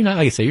salary. Like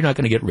I say, you're not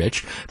going to get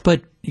rich,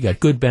 but you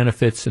got good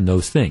benefits and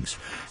those things.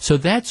 So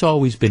that's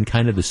always been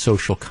kind of the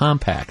social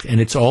compact,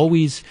 and it's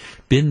always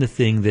been the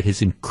thing that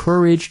has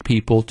encouraged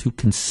people to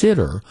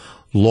consider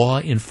law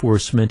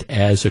enforcement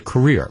as a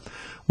career.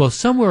 Well,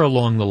 somewhere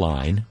along the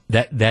line,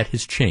 that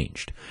has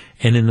changed.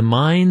 And in the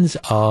minds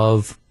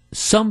of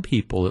some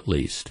people, at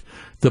least,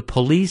 the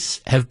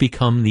police have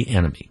become the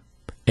enemy.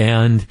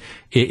 And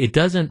it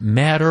doesn't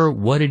matter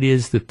what it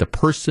is that the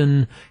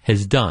person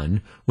has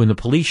done. When the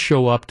police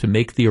show up to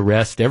make the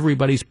arrest,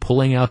 everybody's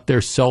pulling out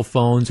their cell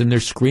phones and they're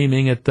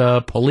screaming at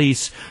the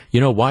police,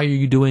 why are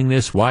you doing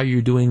this? Why are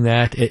you doing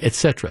that?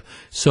 Etc.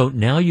 So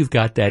now you've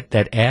got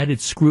that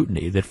added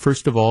scrutiny that,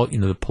 first of all,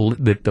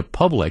 the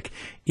public,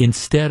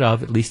 instead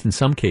of, at least in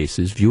some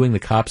cases, viewing the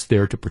cops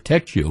there to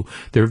protect you,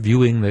 they're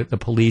viewing the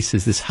police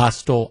as this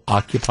hostile,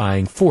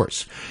 occupying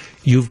force.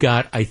 You've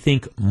got, I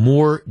think,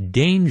 more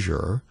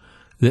danger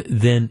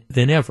than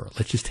ever.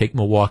 Let's just take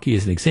Milwaukee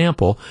as an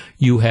example.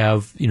 You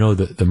have,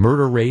 the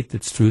murder rate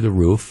that's through the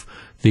roof.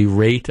 The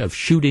rate of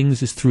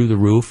shootings is through the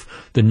roof.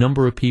 The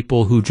number of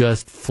people who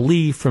just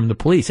flee from the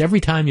police. Every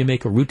time you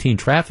make a routine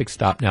traffic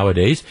stop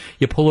nowadays,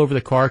 you pull over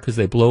the car because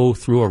they blow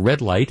through a red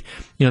light.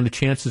 The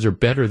chances are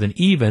better than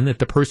even that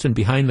the person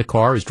behind the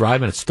car is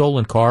driving a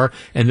stolen car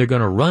and they're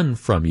going to run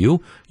from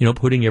you,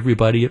 putting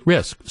everybody at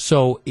risk.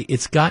 So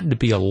it's gotten to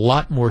be a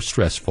lot more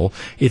stressful.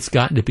 It's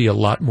gotten to be a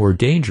lot more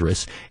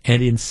dangerous.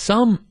 And in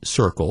some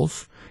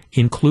circles,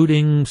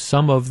 including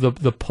some of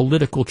the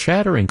political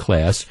chattering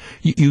class,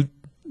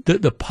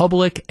 the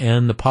public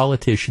and the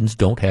politicians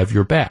don't have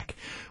your back.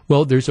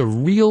 Well, there's a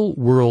real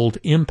world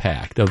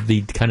impact of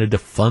the kind of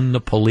defund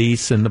the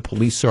police and the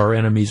police are our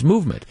enemies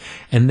movement.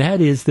 And that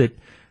is that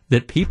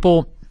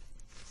people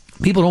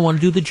don't want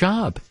to do the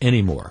job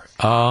anymore.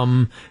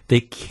 They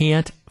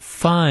can't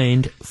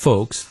find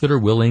folks that are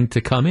willing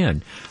to come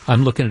in.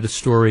 I'm looking at a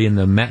story in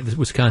the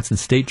Wisconsin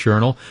State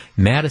Journal.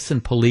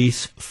 Madison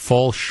police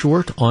fall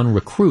short on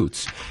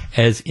recruits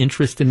as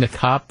interest in the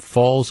cop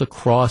falls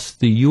across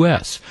the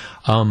U.S.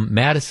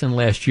 Madison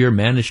last year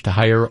managed to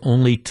hire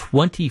only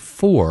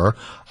 24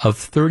 of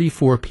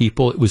 34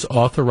 people it was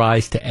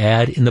authorized to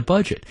add in the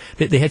budget.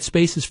 They had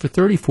spaces for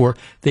 34.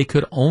 They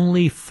could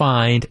only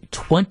find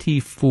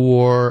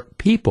 24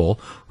 people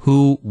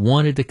who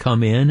wanted to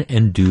come in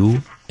and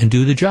do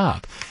the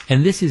job.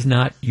 And this is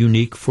not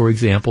unique, for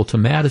example, to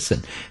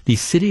Madison. The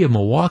city of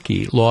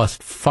Milwaukee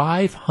lost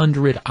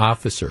 500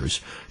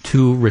 officers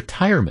to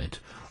retirement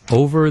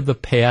over the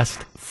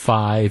past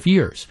 5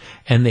 years,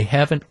 and they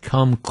haven't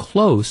come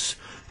close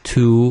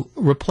to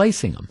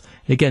replacing them.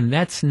 Again,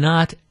 that's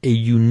not a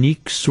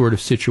unique sort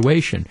of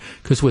situation,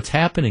 because what's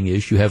happening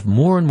is you have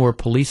more and more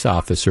police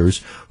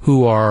officers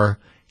who are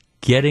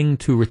getting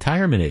to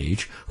retirement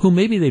age, who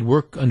maybe they'd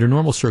work under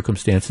normal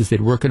circumstances,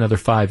 they'd work another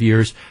 5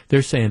 years.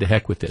 They're saying, to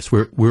heck with this.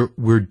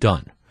 We're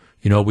done.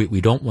 You know, we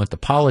don't want the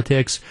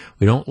politics.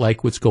 We don't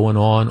like what's going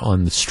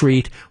on the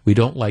street. We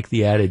don't like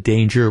the added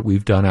danger.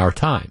 We've done our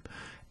time.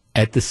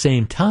 At the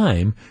same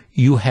time,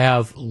 you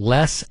have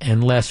less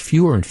and less,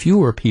 fewer and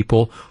fewer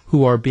people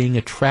who are being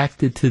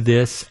attracted to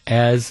this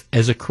as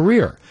a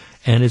career.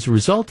 And as a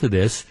result of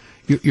this,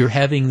 you're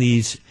having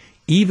these,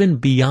 even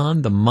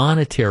beyond the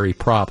monetary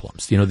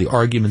problems, you know, the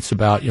arguments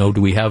about, you know,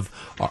 do we have,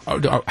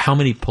 how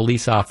many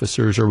police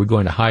officers are we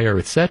going to hire,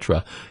 et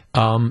cetera.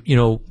 You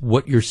know,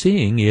 what you're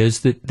seeing is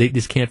that they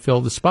just can't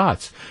fill the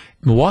spots.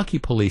 Milwaukee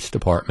Police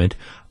Department,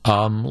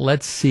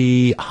 let's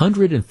see,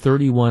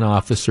 131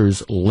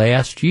 officers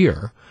last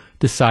year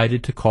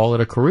decided to call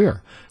it a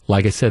career.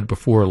 Like I said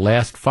before,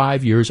 last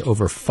 5 years,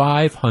 over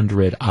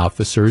 500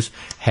 officers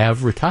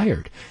have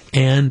retired.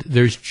 And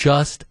there's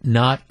just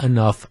not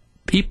enough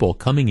people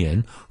coming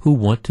in who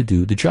want to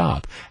do the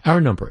job.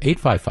 Our number,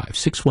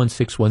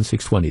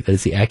 855-616-1620. That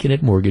is the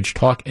AccuNet Mortgage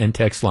talk and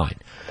text line.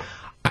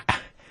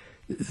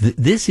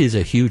 This is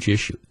a huge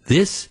issue.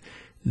 This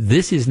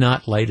is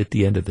not light at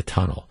the end of the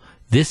tunnel.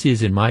 This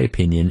is, in my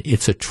opinion,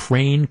 it's a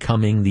train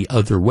coming the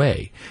other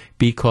way,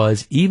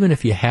 because even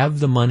if you have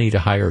the money to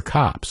hire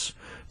cops,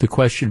 the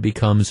question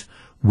becomes,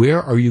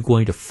 where are you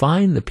going to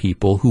find the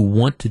people who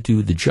want to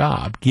do the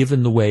job,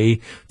 given the way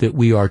that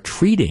we are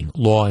treating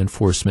law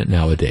enforcement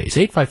nowadays?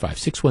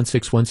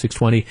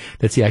 855-616-1620.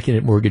 That's the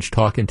AccuNet Mortgage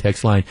talk and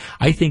text line.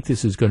 I think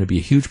this is going to be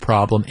a huge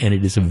problem, and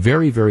it is a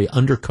very, very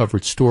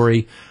undercovered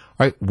story.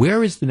 All right,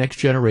 where is the next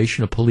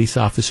generation of police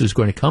officers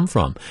going to come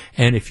from?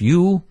 And if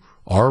you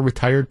are a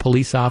retired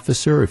police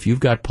officer, if you've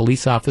got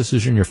police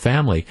officers in your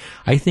family,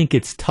 I think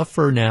it's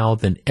tougher now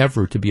than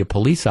ever to be a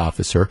police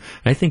officer.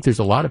 And I think there's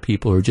a lot of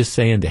people who are just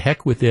saying, to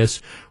heck with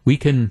this. We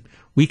can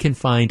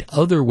find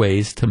other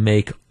ways to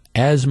make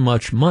as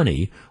much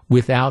money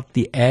without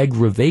the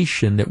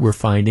aggravation that we're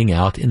finding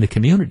out in the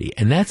community.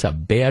 And that's a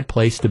bad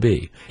place to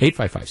be.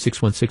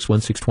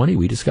 855-616-1620,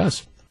 we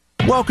discuss.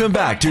 Welcome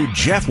back to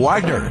Jeff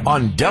Wagner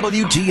on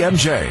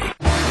WTMJ.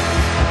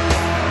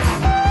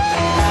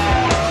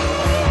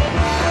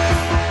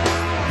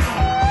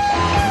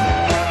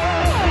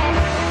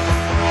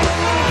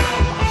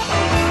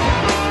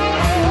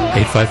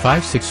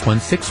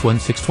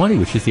 855-616-1620,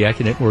 which is the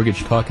AccuNet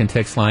Mortgage talk and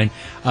text line.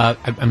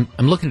 I'm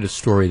looking at a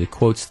story that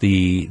quotes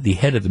the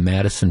head of the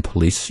Madison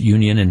Police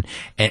Union,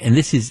 and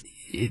this is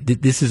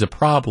a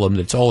problem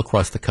that's all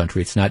across the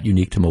country. It's not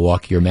unique to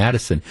Milwaukee or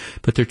Madison,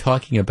 but they're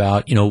talking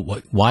about, you know,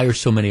 why are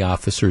so many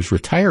officers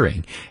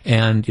retiring?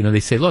 And, you know, they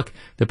say, look,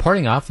 the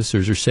departing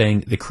officers are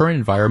saying the current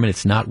environment,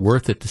 it's not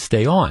worth it to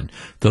stay on.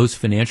 Those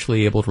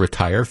financially able to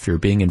retire fear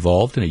being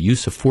involved in a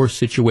use of force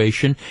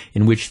situation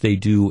in which they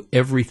do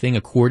everything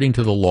according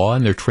to the law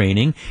in their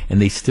training, and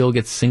they still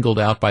get singled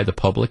out by the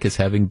public as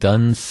having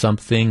done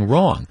something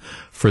wrong.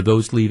 For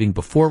those leaving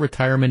before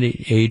retirement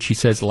age, he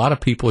says a lot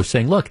of people are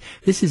saying, look,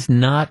 this is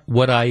not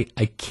what I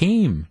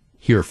came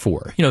here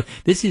for. You know,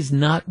 this is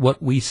not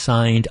what we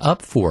signed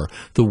up for.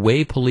 The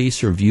way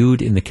police are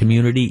viewed in the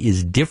community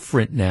is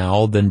different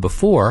now than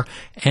before,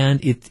 and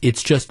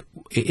it's just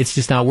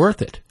not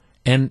worth it.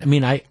 And I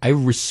mean, I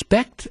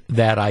respect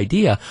that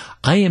idea.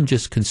 I am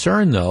just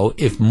concerned, though,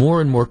 if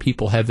more and more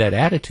people have that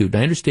attitude,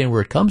 and I understand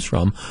where it comes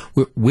from,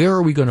 where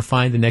are we going to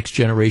find the next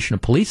generation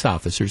of police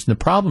officers? And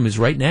the problem is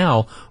right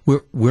now,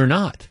 we're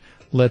not.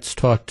 Let's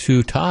talk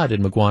to Todd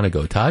in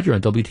McGuanago. Todd, you're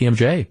on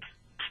WTMJ.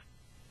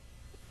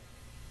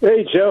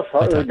 Hey, Jeff.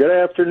 Hi, Todd. Good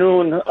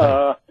afternoon.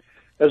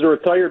 As a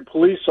retired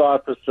police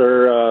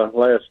officer,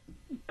 last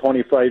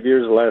 25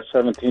 years, the last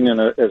 17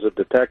 as a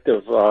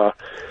detective,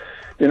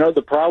 you know,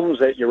 the problems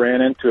that you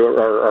ran into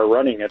are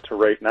running into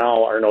right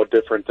now are no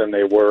different than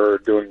they were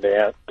during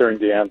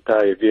the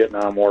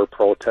anti-Vietnam War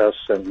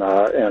protests and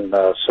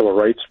civil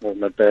rights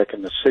movement back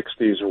in the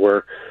 60s,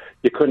 where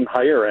you couldn't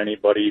hire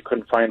anybody. You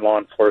couldn't find law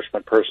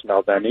enforcement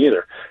personnel then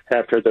either.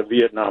 After the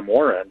Vietnam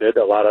War ended,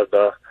 a lot of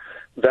the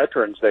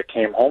veterans that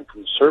came home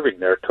from serving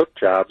there took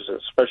jobs,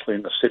 especially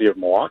in the city of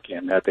Milwaukee,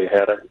 and that they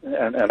had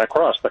and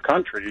across the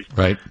country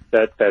right.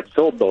 that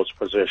filled those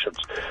positions.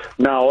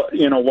 Now,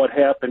 what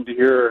happened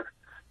here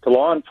to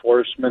law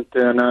enforcement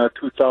in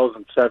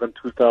 2007,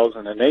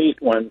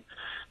 2008, when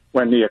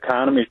the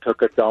economy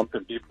took a dump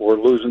and people were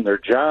losing their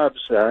jobs,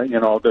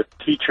 the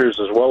teachers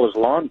as well as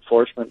law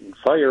enforcement and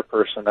fire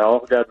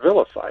personnel got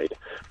vilified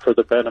for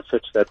the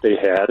benefits that they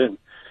had,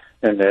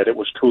 and that it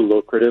was too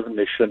lucrative and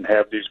they shouldn't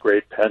have these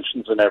great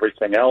pensions and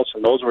everything else.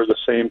 And those were the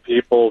same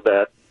people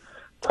that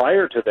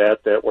prior to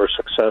that were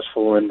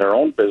successful in their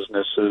own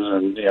businesses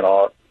and,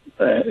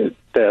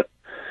 that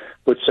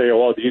would say,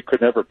 well, you could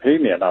never pay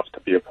me enough to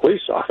be a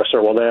police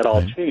officer. Well, that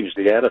all changed.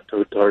 The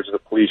attitude towards the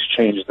police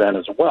changed then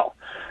as well.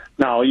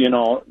 Now,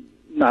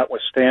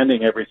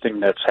 notwithstanding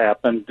everything that's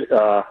happened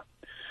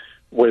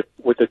with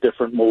the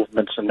different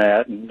movements and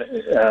that,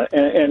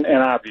 and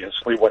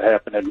obviously what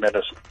happened in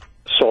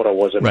Minnesota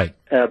was an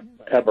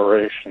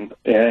aberration,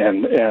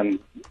 and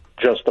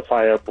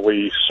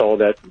justifiably so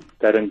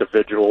that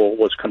individual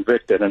was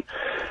convicted. And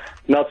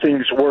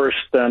nothing's worse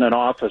than an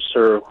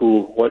officer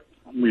who, what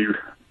we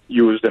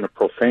used in a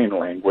profane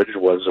language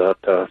was,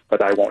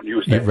 but I won't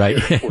use that. Right.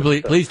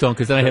 Please don't,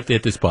 because then I have to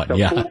hit this button.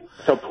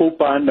 To poop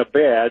on the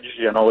badge,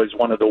 is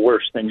one of the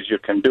worst things you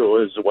can do,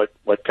 is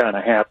what kind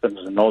of happens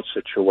in those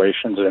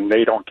situations, and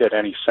they don't get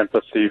any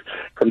sympathy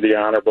from the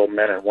honorable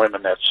men and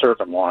women that serve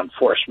in law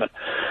enforcement.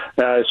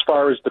 As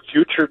far as the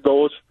future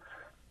goes,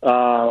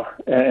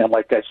 and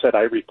like I said,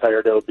 I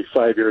retired, it'll be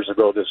 5 years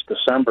ago this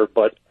December,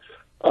 but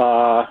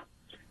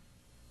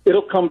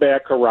it'll come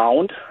back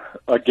around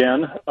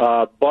again,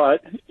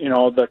 but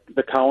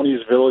the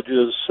counties,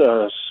 villages,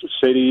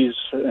 cities,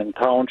 and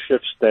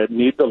townships that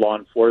need the law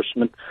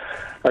enforcement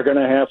are going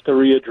to have to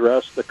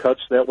readdress the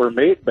cuts that were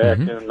made back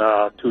in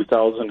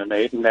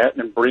 2008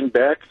 and bring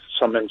back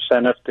some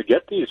incentive to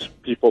get these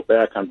people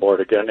back on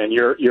board again. And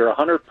you're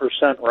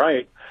 100%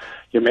 right.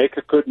 You make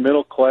a good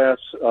middle class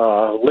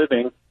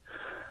living.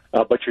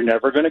 But you're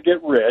never going to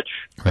get rich,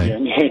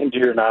 and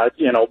you're not,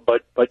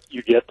 but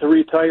you get to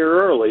retire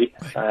early.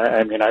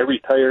 I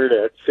retired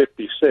at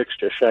 56,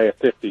 just shy of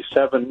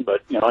 57,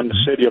 but, in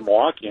the city of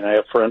Milwaukee, and I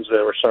have friends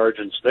that were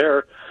sergeants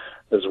there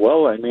as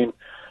well.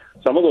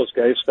 Some of those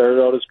guys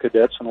started out as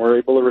cadets and were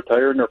able to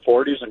retire in their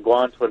 40s and go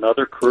on to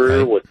another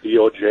career with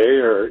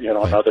DOJ or,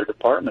 another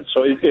department.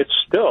 So it's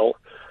still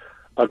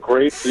a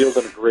great field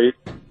and a great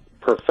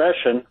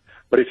profession.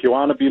 But if you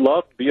want to be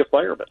loved, be a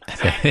fireman.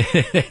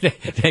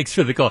 Thanks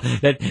for the call.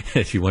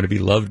 If you want to be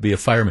loved, be a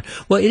fireman.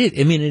 Well, it is.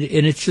 And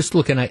it's just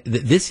looking at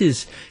this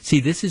is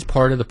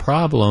part of the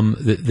problem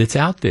that's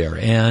out there,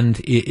 and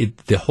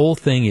the whole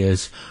thing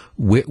is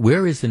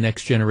where is the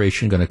next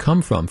generation going to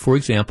come from? For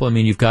example,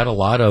 you've got a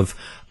lot of.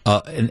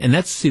 And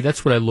that's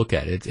what I look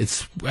at.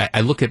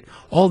 I look at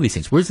all these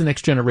things. Where's the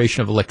next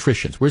generation of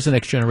electricians? Where's the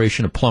next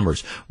generation of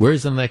plumbers?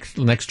 Where's the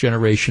next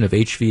generation of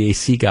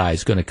HVAC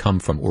guys going to come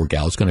from, or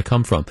gals going to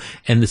come from?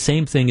 And the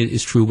same thing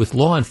is true with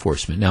law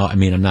enforcement. Now,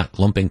 I'm not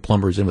lumping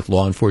plumbers in with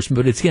law enforcement,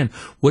 but it's, again,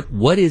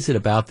 what is it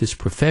about this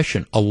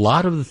profession? A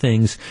lot of the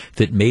things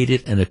that made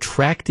it an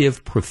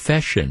attractive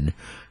profession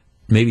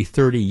maybe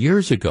 30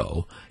 years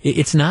ago,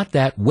 it's not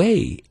that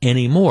way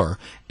anymore.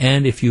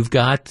 And if you've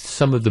got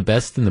some of the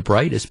best and the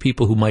brightest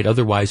people who might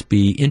otherwise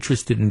be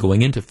interested in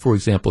going into, for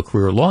example,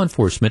 career law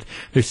enforcement,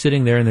 they're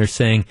sitting there and they're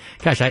saying,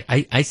 gosh,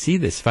 I see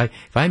this.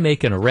 If I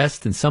make an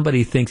arrest and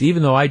somebody thinks,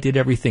 even though I did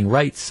everything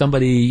right,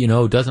 somebody,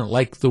 doesn't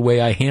like the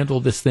way I handle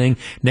this thing,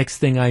 next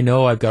thing I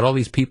know, I've got all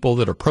these people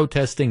that are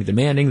protesting,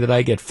 demanding that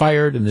I get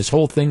fired, and this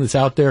whole thing that's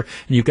out there,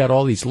 and you've got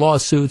all these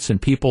lawsuits,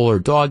 and people are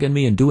dogging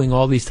me and doing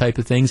all these type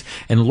of things,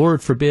 and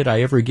Lord forbid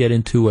I ever get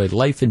into a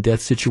life and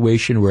death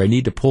situation where I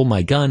need to pull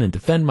my gun and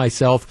defend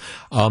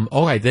myself.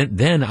 All right,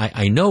 then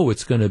I know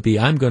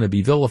I'm going to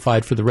be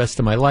vilified for the rest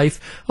of my life.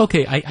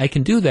 Okay, I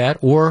can do that,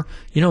 or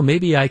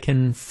maybe I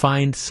can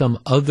find some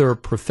other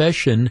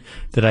profession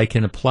that I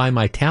can apply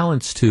my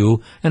talents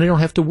to, and I don't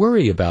have to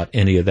worry about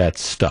any of that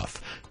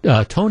stuff.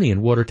 Tony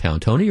in Watertown.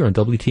 Tony, you're on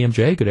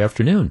WTMJ. Good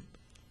afternoon.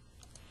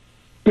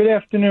 Good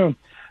afternoon.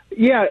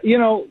 Yeah,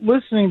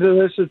 listening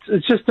to this,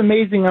 it's just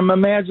amazing. I'm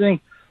imagining,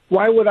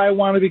 why would I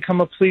want to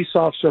become a police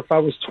officer if I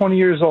was 20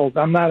 years old?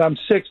 I'm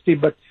 60,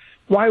 but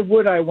why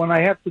would I when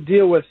I have to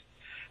deal with,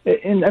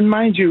 and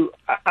mind you,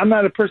 I'm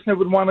not a person that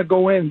would want to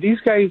go in. These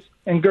guys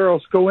and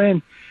girls go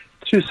in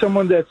to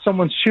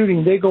someone's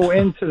shooting. They go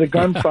into the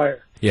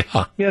gunfire.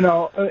 Yeah.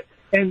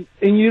 And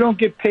you don't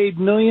get paid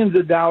millions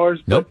of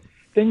dollars. Nope. But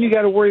then you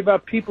got to worry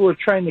about people who are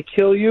trying to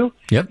kill you.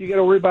 Yep. You got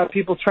to worry about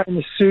people trying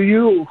to sue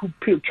you,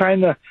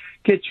 trying to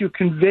get you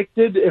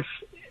convicted.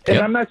 And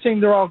I'm not saying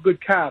they're all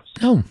good cops.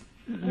 No.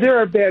 There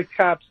are bad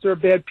cops. There are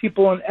bad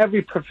people in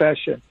every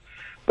profession.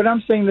 But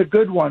I'm saying the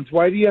good ones.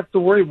 Why do you have to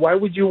worry? Why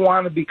would you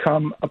want to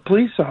become a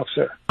police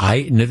officer?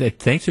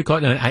 Thanks for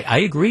calling. I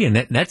agree, and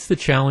that's the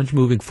challenge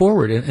moving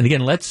forward. And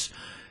again, let's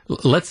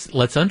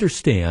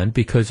understand,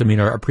 because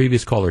our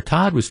previous caller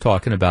Todd was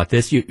talking about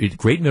this.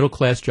 Great middle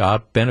class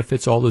job,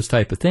 benefits, all those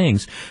type of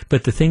things.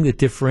 But the thing that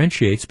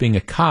differentiates being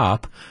a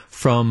cop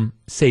from,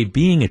 say,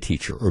 being a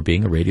teacher or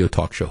being a radio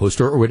talk show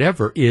host or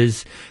whatever,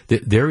 is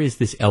that there is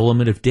this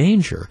element of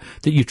danger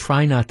that you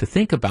try not to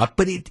think about,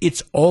 but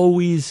it's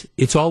always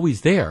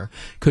there,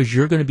 because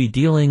you're going to be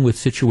dealing with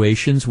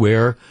situations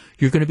where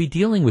you're going to be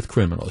dealing with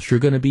criminals.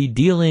 You're going to be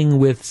dealing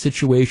with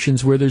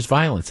situations where there's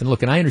violence. And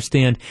look, and I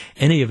understand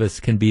any of us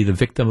can be the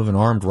victim of an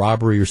armed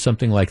robbery or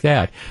something like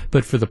that.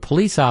 But for the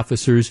police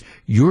officers,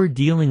 you're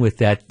dealing with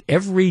that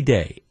every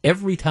day.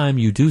 Every time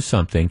you do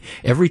something,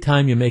 every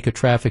time you make a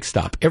traffic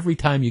stop, every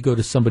time you go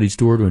to somebody's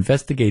door to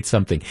investigate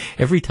something,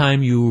 every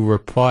time you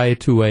reply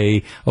to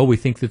we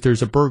think that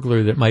there's a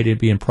burglar that might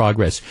be in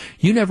progress,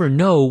 you never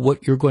know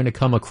what you're going to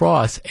come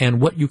across, and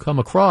what you come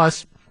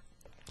across,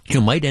 you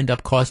might end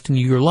up costing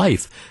you your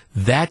life.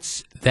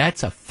 That's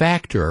a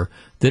factor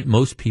that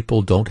most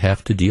people don't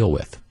have to deal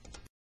with.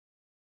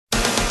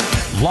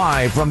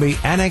 Live from the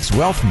Annex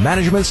Wealth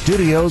Management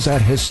Studios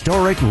at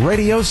historic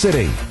Radio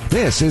City,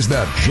 this is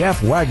the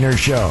Jeff Wagner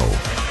Show.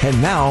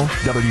 And now,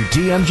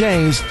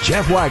 WTMJ's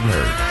Jeff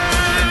Wagner.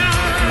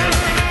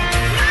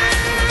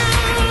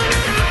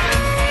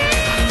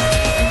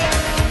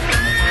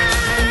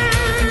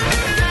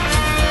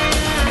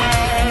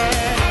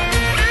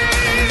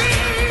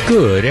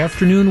 Good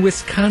afternoon,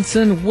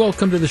 Wisconsin.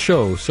 Welcome to the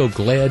show. So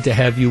glad to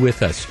have you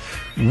with us.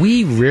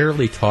 We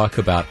rarely talk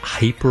about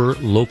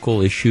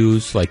hyper-local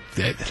issues like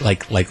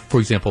for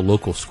example,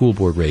 local school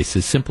board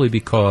races, simply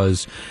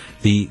because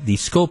the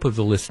scope of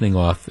the listening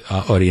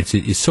audience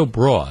is so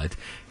broad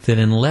that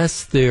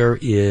unless there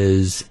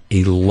is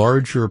a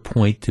larger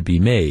point to be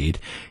made,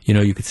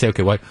 you could say,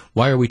 okay,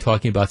 why are we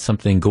talking about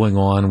something going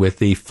on with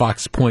the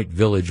Fox Point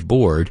Village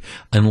Board,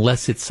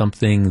 unless it's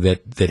something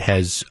that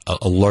has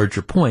a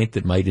larger point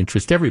that might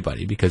interest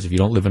everybody? Because if you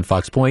don't live in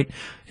Fox Point,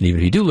 and even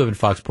if you do live in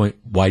Fox Point,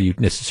 why do you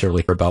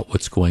necessarily care about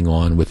what's going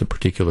on with a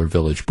particular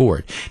village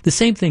board? The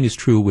same thing is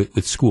true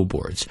with school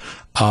boards.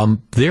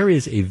 There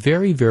is a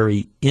very,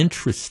 very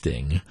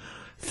interesting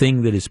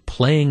thing that is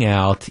playing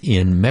out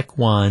in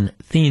Mequon,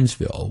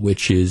 Thiensville,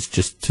 which is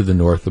just to the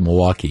north of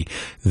Milwaukee.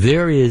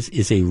 There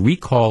is a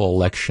recall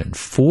election.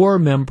 4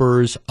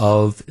 members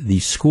of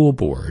the school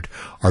board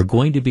are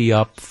going to be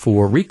up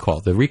for recall.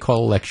 The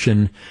recall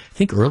election, I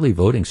think early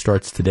voting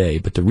starts today,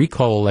 but the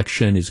recall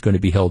election is going to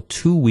be held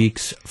 2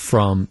 weeks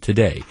from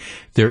today.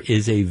 There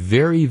is a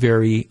very,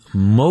 very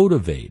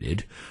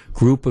motivated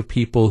group of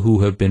people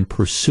who have been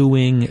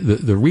pursuing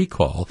the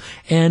recall,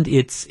 and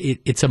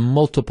it's a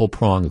multiple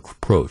prong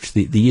approach.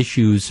 The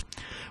issues,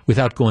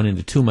 without going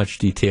into too much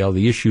detail,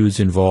 the issues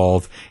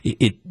involve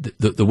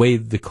the way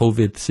the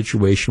COVID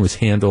situation was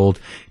handled,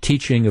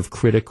 teaching of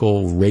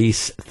critical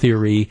race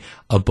theory,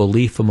 a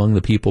belief among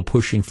the people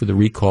pushing for the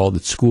recall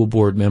that school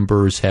board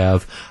members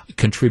have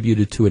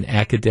contributed to an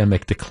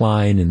academic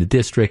decline in the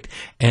district,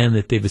 and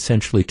that they've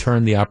essentially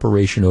turned the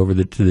operation over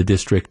to the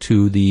district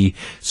to the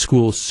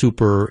school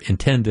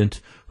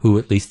superintendent, who,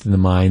 at least in the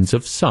minds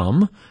of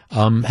some,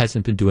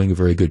 hasn't been doing a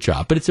very good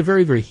job. But it's a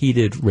very, very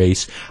heated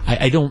race.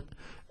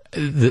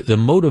 The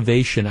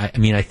motivation,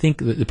 I think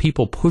the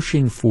people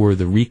pushing for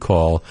the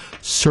recall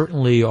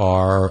certainly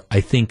are, I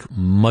think,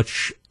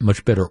 much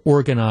better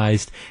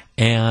organized,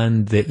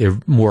 and they're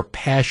more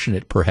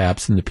passionate,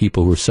 perhaps, than the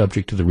people who are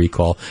subject to the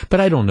recall. But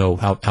I don't know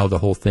how the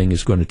whole thing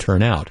is going to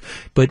turn out.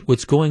 But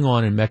what's going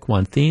on in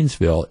Mequon,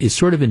 Thiensville is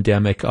sort of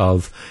endemic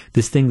of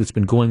this thing that's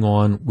been going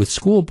on with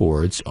school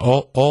boards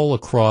all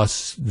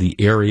across the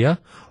area,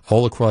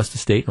 all across the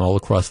state, and all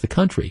across the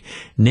country.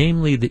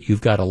 Namely, that you've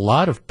got a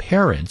lot of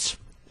parents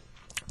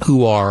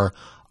who are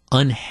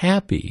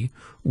unhappy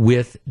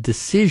with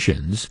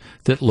decisions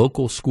that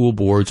local school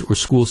boards or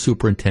school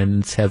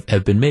superintendents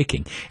have been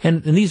making.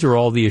 And these are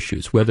all the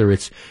issues, whether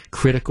it's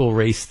critical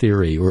race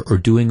theory or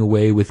doing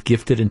away with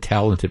gifted and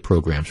talented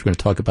programs. We're going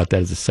to talk about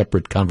that as a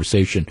separate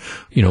conversation,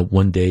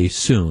 one day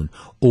soon.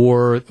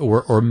 Or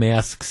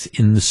masks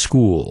in the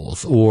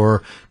schools,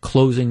 or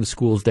closing the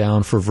schools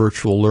down for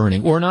virtual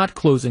learning, or not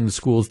closing the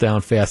schools down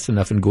fast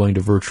enough and going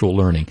to virtual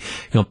learning.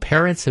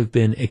 Parents have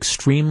been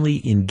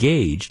extremely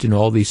engaged in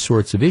all these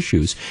sorts of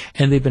issues,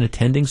 and they've been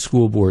attending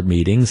school board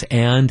meetings,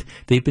 and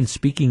they've been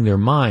speaking their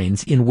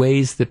minds in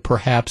ways that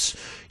perhaps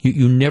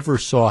you never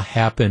saw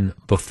happen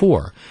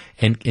before.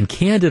 And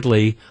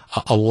candidly,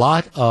 a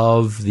lot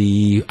of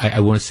the, I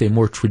want to say,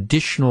 more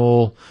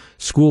traditional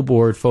school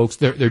board folks,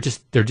 they're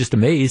just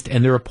amazed,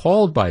 and they're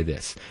appalled by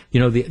this.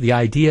 The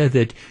idea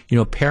that,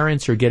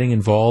 parents are getting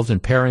involved,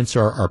 and parents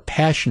are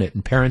passionate,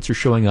 and parents are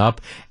showing up,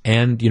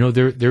 and,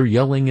 they're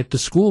yelling at the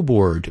school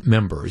board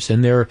members,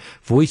 and they're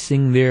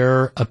voicing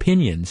their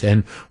opinions,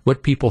 and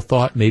what people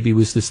thought maybe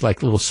was this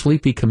like little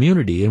sleepy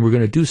community, and we're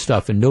going to do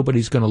stuff, and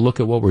nobody's going to look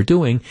at what we're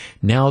doing.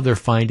 Now they're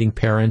finding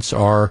parents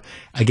are,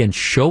 again,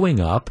 showing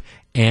up,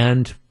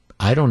 and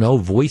I don't know,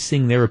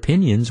 voicing their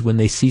opinions when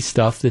they see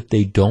stuff that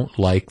they don't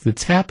like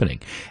that's happening.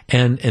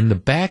 And the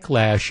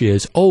backlash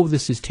is, oh,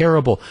 this is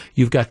terrible.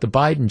 You've got the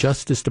Biden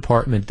Justice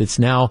Department that's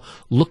now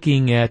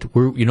looking at,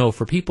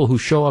 for people who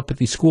show up at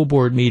these school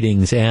board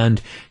meetings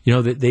and,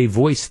 that they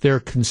voice their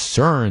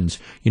concerns,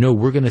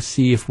 we're going to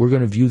see if we're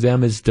going to view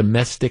them as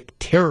domestic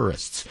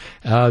terrorists.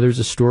 There's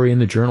a story in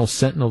the Journal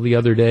Sentinel the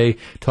other day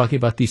talking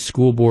about these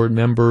school board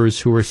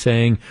members who are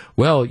saying,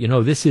 well,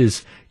 this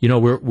is,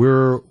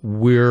 we're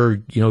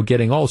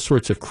getting all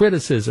sorts of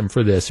criticism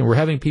for this, and we're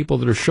having people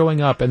that are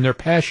showing up and they're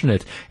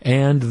passionate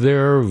and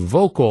they're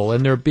vocal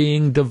and they're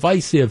being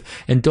divisive,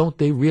 and don't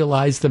they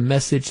realize the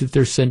message that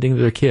they're sending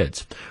to their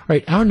kids? All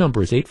right, our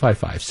number is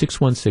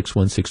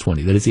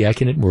 855-616-1620. That is the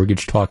Acunet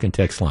Mortgage talk and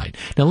text line.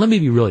 Now, let me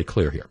be really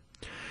clear here.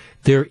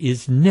 There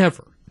is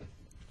never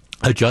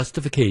a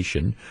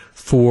justification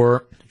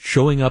for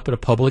showing up at a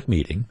public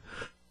meeting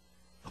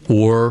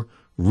or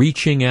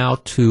reaching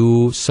out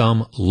to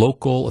some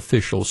local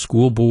official,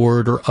 school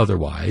board or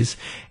otherwise,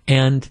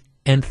 and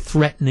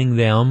threatening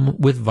them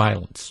with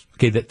violence.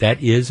 Okay,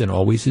 that is and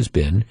always has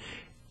been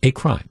a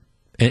crime.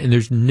 And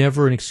there's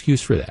never an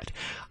excuse for that.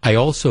 I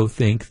also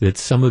think that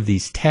some of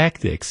these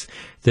tactics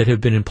that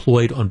have been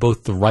employed on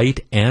both the right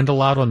and a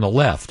lot on the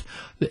left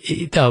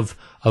of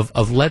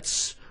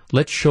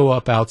let's show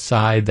up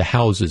outside the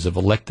houses of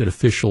elected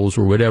officials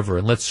or whatever,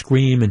 and let's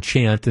scream and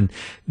chant, and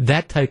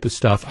that type of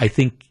stuff, I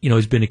think,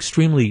 has been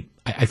extremely,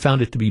 I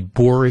found it to be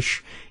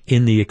boorish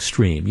in the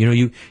extreme.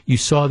 You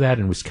saw that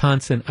in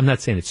Wisconsin. I'm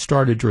not saying it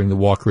started during the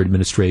Walker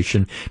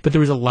administration, but there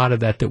was a lot of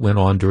that went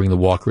on during the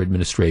Walker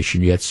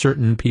administration. You had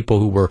certain people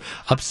who were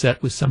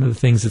upset with some of the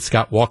things that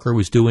Scott Walker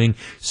was doing,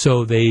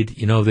 so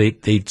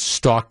they'd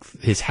stalk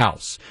his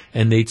house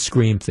and they'd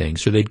scream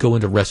things, or they'd go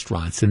into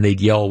restaurants and they'd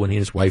yell when he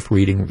and his wife were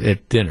eating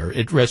at dinner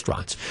at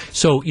restaurants.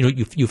 So,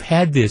 you've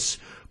had this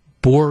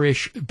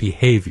boorish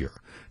behavior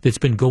that's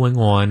been going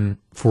on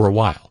for a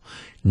while.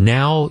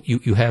 Now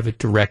you have it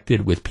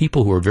directed with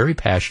people who are very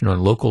passionate on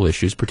local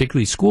issues,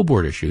 particularly school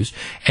board issues,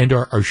 and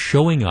are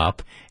showing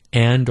up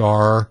and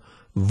are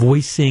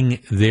voicing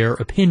their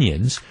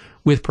opinions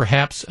with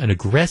perhaps an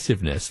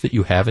aggressiveness that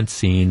you haven't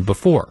seen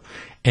before.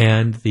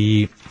 And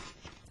the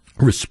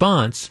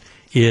response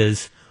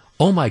is,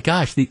 oh my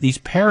gosh, these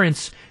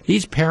parents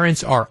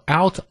are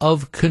out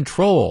of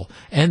control,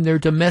 and they're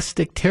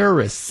domestic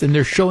terrorists, and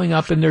they're showing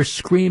up and they're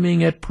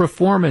screaming at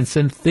performance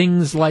and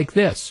things like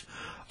this.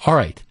 All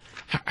right.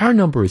 Our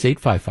number is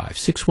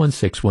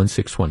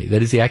 855-616-1620.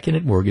 That is the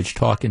Acunet Mortgage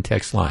talk and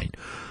text line.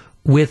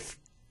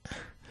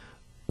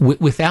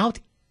 Without,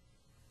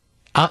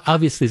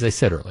 obviously, as I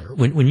said earlier,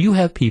 when you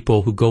have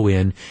people who go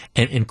in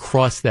and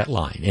cross that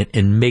line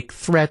and make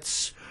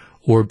threats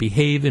or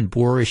behave in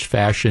boorish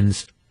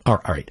fashions,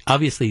 all right,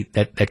 obviously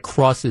that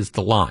crosses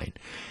the line.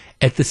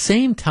 At the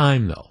same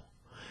time, though,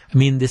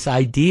 this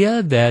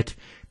idea that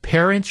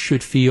parents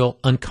should feel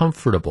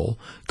uncomfortable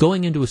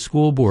going into a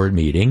school board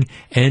meeting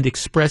and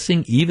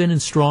expressing, even in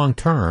strong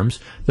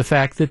terms, the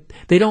fact that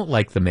they don't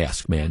like the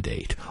mask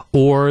mandate,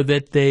 or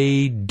that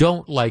they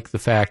don't like the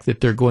fact that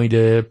they're going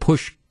to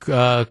push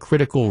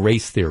critical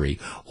race theory,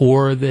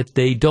 or that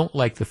they don't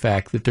like the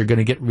fact that they're going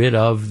to get rid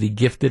of the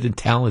gifted and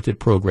talented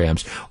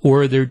programs,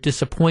 or they're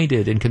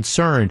disappointed and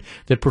concerned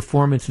that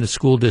performance in a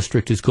school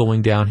district is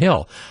going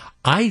downhill.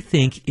 I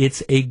think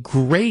it's a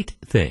great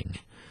thing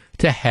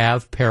to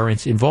have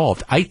parents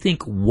involved. I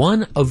think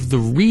one of the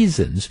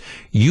reasons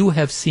you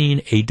have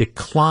seen a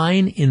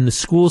decline in the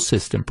school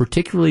system,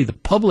 particularly the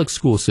public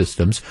school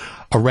systems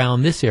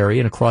around this area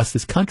and across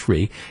this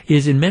country,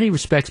 is in many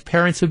respects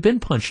parents have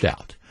been punched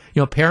out.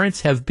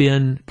 Parents have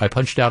been, by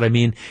punched out, I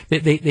mean,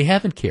 they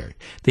haven't cared.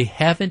 They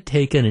haven't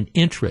taken an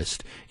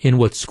interest in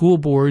what school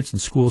boards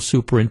and school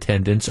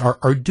superintendents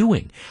are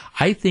doing.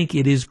 I think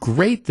it is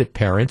great that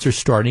parents are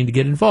starting to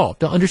get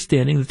involved,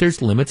 understanding that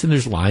there's limits and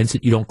there's lines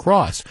that you don't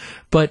cross.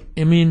 But,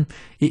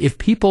 if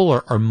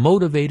people are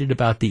motivated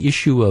about the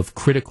issue of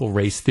critical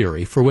race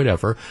theory, for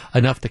whatever,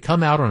 enough to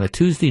come out on a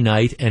Tuesday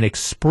night and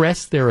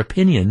express their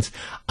opinions,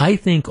 I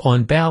think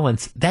on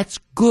balance, that's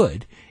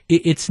good.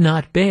 It's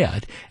not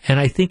bad. And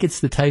I think it's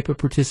the type of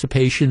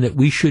participation that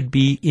we should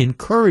be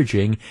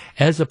encouraging,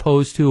 as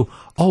opposed to,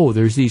 oh,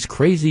 there's these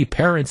crazy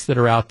parents that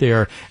are out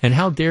there, and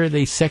how dare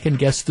they second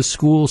guess the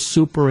school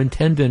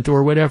superintendent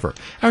or whatever.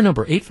 Our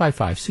number,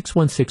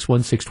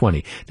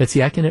 855-616-1620. That's the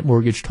Acunet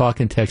Mortgage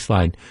talk and text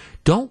line.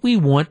 Don't we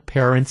want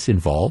parents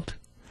involved?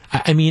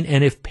 And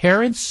if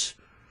parents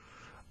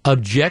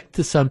object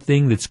to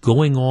something that's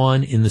going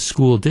on in the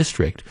school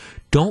district,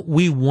 don't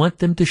we want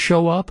them to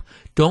show up?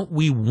 Don't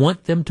we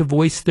want them to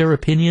voice their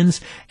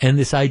opinions? And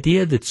this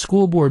idea that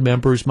school board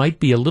members might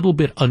be a little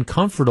bit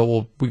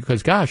uncomfortable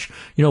because, gosh,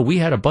 we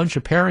had a bunch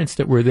of parents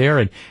that were there,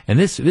 and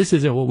this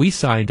isn't what we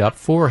signed up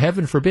for.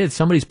 Heaven forbid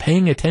somebody's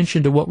paying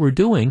attention to what we're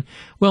doing.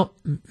 Well,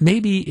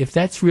 maybe if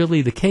that's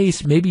really the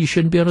case, maybe you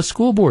shouldn't be on a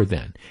school board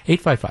then.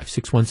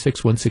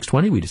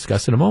 855-616-1620. We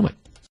discuss in a moment.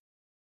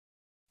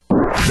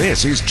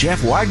 This is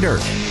Jeff Wagner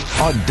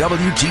on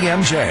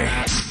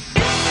WTMJ.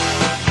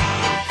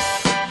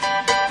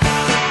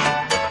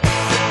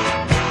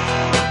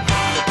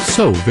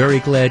 So very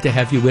glad to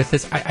have you with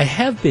us. I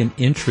have been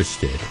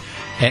interested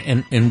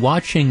in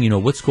watching,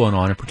 what's going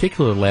on, in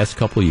particular the last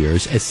couple of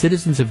years, as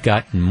citizens have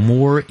gotten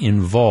more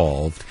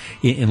involved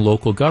in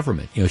local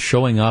government,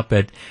 showing up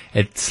at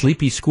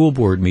sleepy school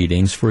board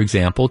meetings, for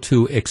example,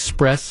 to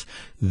express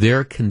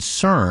their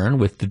concern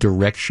with the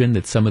direction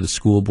that some of the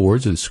school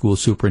boards or the school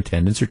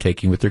superintendents are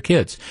taking with their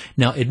kids.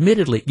 Now,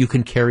 admittedly, you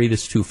can carry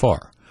this too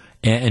far.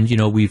 And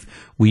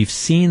we've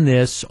seen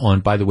this on,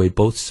 by the way,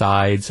 both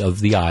sides of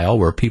the aisle,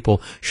 where people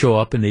show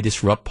up and they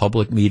disrupt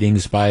public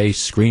meetings by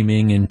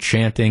screaming and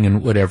chanting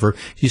and whatever.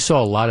 You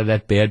saw a lot of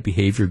that bad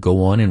behavior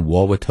go on in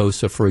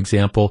Wauwatosa, for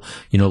example,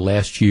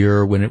 last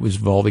year when it was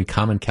involving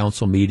common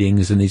council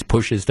meetings and these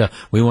pushes to,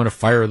 we want to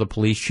fire the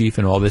police chief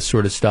and all this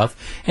sort of stuff.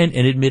 And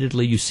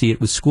admittedly, you see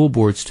it with school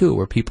boards too,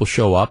 where people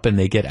show up and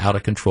they get out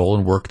of control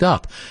and worked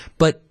up.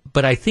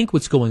 But I think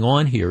what's going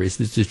on here is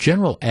this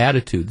general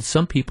attitude that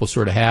some people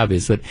sort of have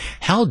is that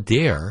how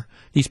dare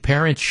these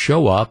parents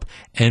show up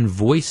and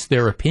voice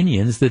their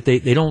opinions that they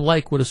don't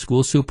like what a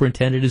school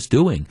superintendent is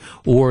doing,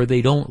 or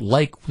they don't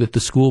like that what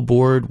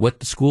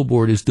the school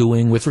board is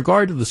doing with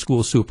regard to the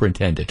school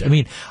superintendent. I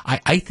mean,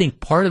 I think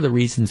part of the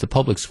reasons the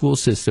public school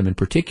system in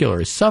particular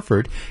has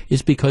suffered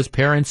is because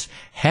parents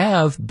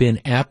have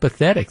been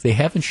apathetic. They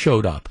haven't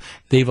showed up.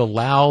 They've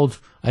allowed,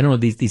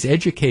 these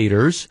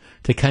educators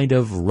to kind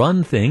of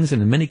run things,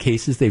 and in many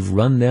cases they've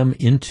run them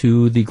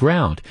into the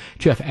ground.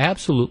 Jeff,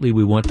 absolutely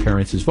we want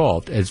parents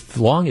involved. As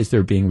long as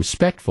they're being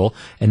respectful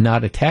and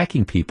not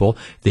attacking people,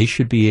 they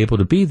should be able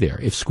to be there.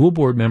 If school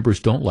board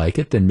members don't like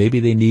it, then maybe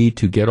they need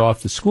to get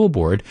off the school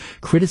board.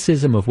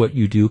 Criticism of what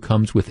you do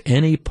comes with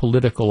any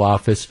political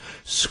office,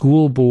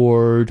 school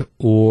board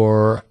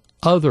or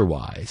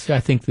otherwise. I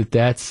think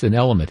that's an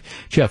element.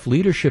 Jeff,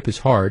 leadership is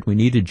hard. We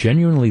need to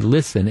genuinely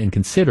listen and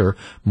consider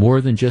more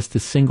than just a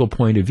single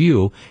point of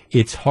view.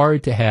 It's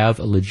hard to have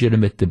a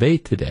legitimate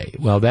debate today.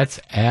 Well,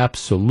 that's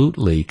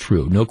absolutely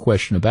true. No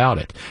question about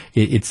it.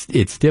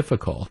 It's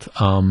difficult.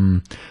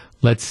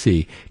 Let's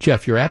see.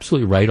 Jeff, you're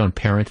absolutely right on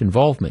parent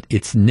involvement.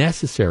 It's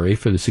necessary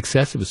for the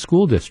success of a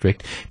school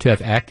district to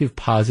have active,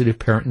 positive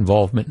parent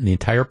involvement in the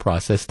entire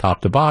process,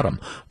 top to bottom.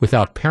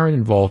 Without parent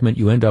involvement,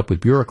 you end up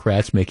with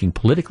bureaucrats making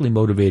politically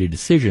motivated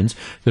decisions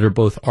that are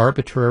both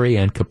arbitrary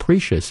and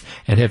capricious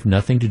and have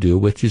nothing to do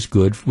with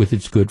what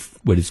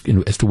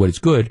is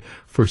good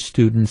for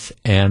students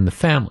and the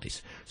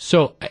families.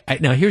 So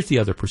now here's the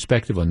other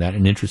perspective on that,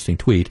 an interesting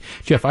tweet.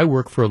 Jeff, I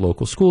work for a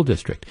local school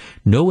district.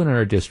 No one in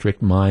our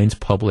district minds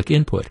public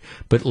input,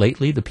 but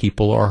lately the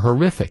people are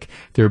horrific.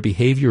 Their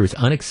behavior is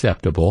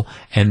unacceptable,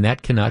 and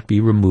that cannot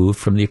be removed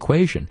from the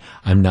equation.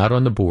 I'm not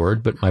on the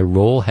board, but my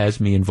role has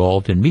me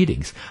involved in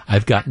meetings.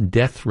 I've gotten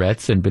death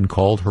threats and been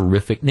called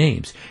horrific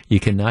names.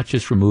 You cannot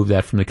just remove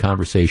that from the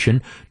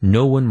conversation.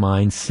 No one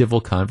minds civil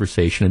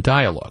conversation and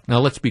dialogue. Now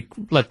let's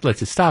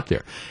just stop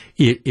there.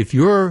 If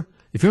you're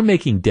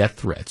making death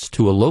threats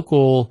to a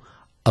local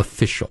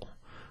official,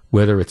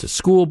 whether it's a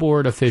school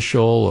board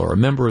official or a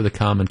member of the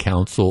Common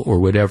Council or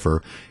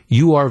whatever,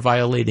 you are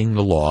violating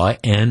the law,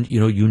 and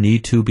you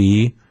need to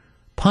be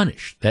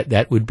punished.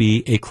 That would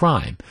be a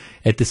crime.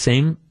 At the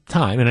same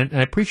time, and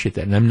I appreciate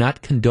that, and I'm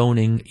not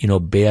condoning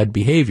bad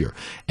behavior.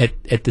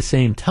 At the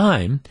same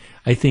time,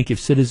 I think if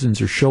citizens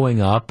are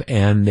showing up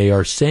and they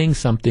are saying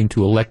something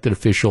to elected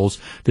officials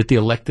that the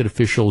elected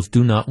officials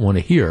do not want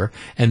to hear,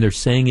 and they're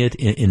saying it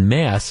in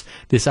mass,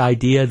 this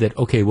idea that,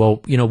 okay,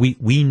 well,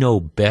 we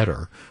know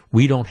better.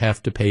 We don't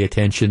have to pay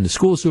attention. The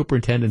school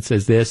superintendent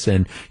says this,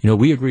 and,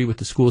 we agree with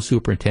the school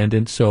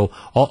superintendent. So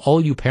all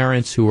you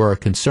parents who are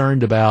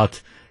concerned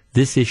about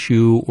this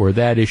issue or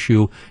that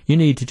issue, you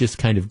need to just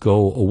kind of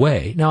go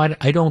away. Now,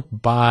 I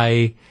don't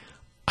buy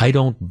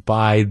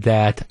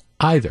that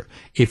either.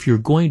 If you're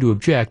going to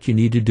object, you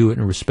need to do it in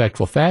a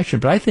respectful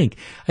fashion. But I think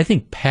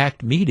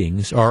packed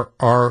meetings are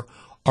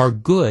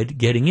good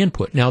getting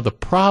input. Now, the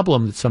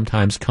problem that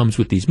sometimes comes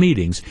with these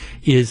meetings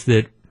is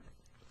that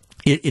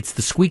it's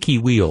the squeaky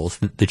wheels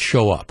that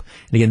show up.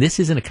 And again, this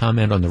isn't a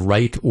comment on the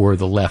right or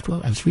the left.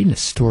 Well, I was reading a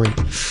story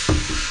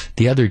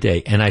the other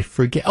day, and I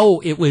forget.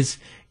 Oh, it was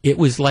a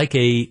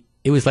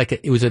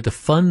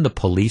defund the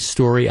police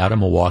story out of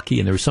Milwaukee,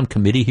 and there was some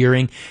committee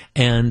hearing,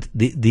 and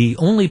the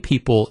only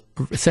people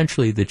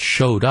essentially that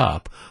showed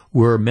up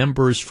were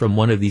members from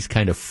one of these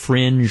kind of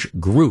fringe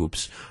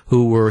groups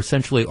who were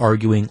essentially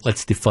arguing,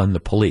 let's defund the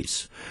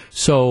police.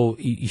 So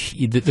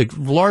the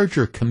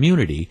larger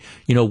community,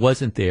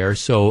 wasn't there.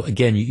 So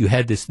again, you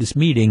had this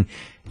meeting,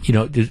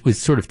 it was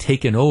sort of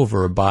taken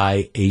over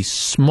by a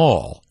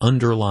small,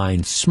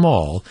 underlined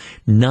small,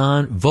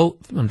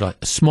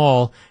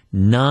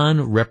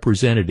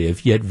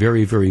 non-representative, yet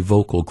very, very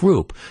vocal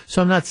group.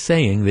 So I'm not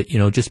saying that,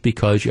 just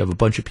because you have a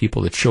bunch of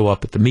people that show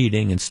up at the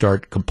meeting and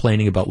start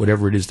complaining about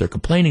whatever it is they're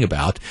complaining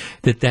about,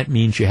 that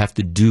means you have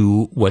to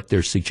do what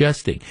they're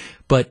suggesting.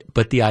 But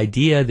the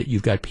idea that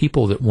you've got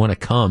people that want to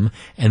come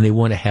and they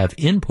want to have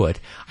input,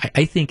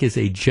 I think as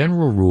a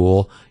general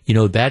rule,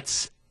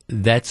 that's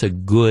a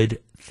good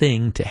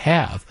thing to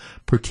have,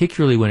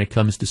 particularly when it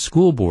comes to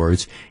school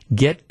boards.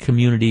 Get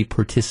community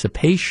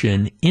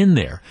participation in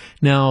there.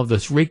 Now,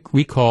 this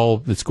recall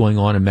that's going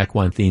on in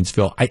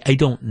Mequon-Thiensville, I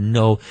don't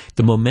know.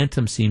 The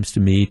momentum seems to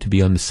me to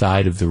be on the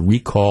side of the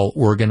recall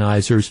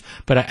organizers,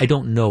 but I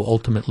don't know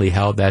ultimately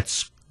how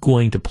that's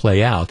going to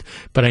play out.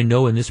 But I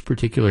know in this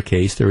particular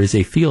case, there is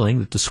a feeling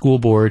that the school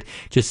board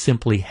just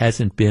simply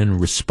hasn't been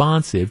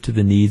responsive to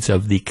the needs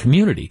of the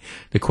community.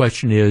 The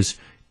question is,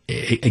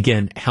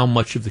 again, how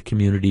much of the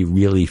community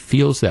really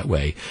feels that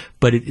way?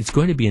 But it's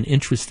going to be an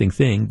interesting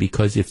thing,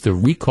 because if the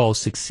recall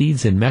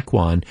succeeds in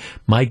Mequon,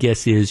 my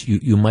guess is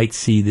you might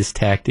see this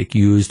tactic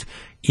used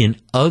in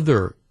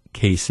other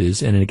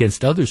cases and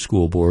against other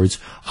school boards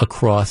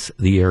across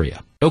the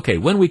area. Okay,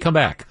 when we come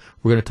back,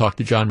 we're going to talk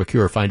to John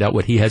McCure, find out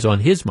what he has on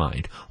his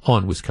mind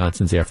on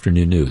Wisconsin's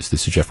Afternoon News.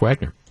 This is Jeff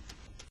Wagner.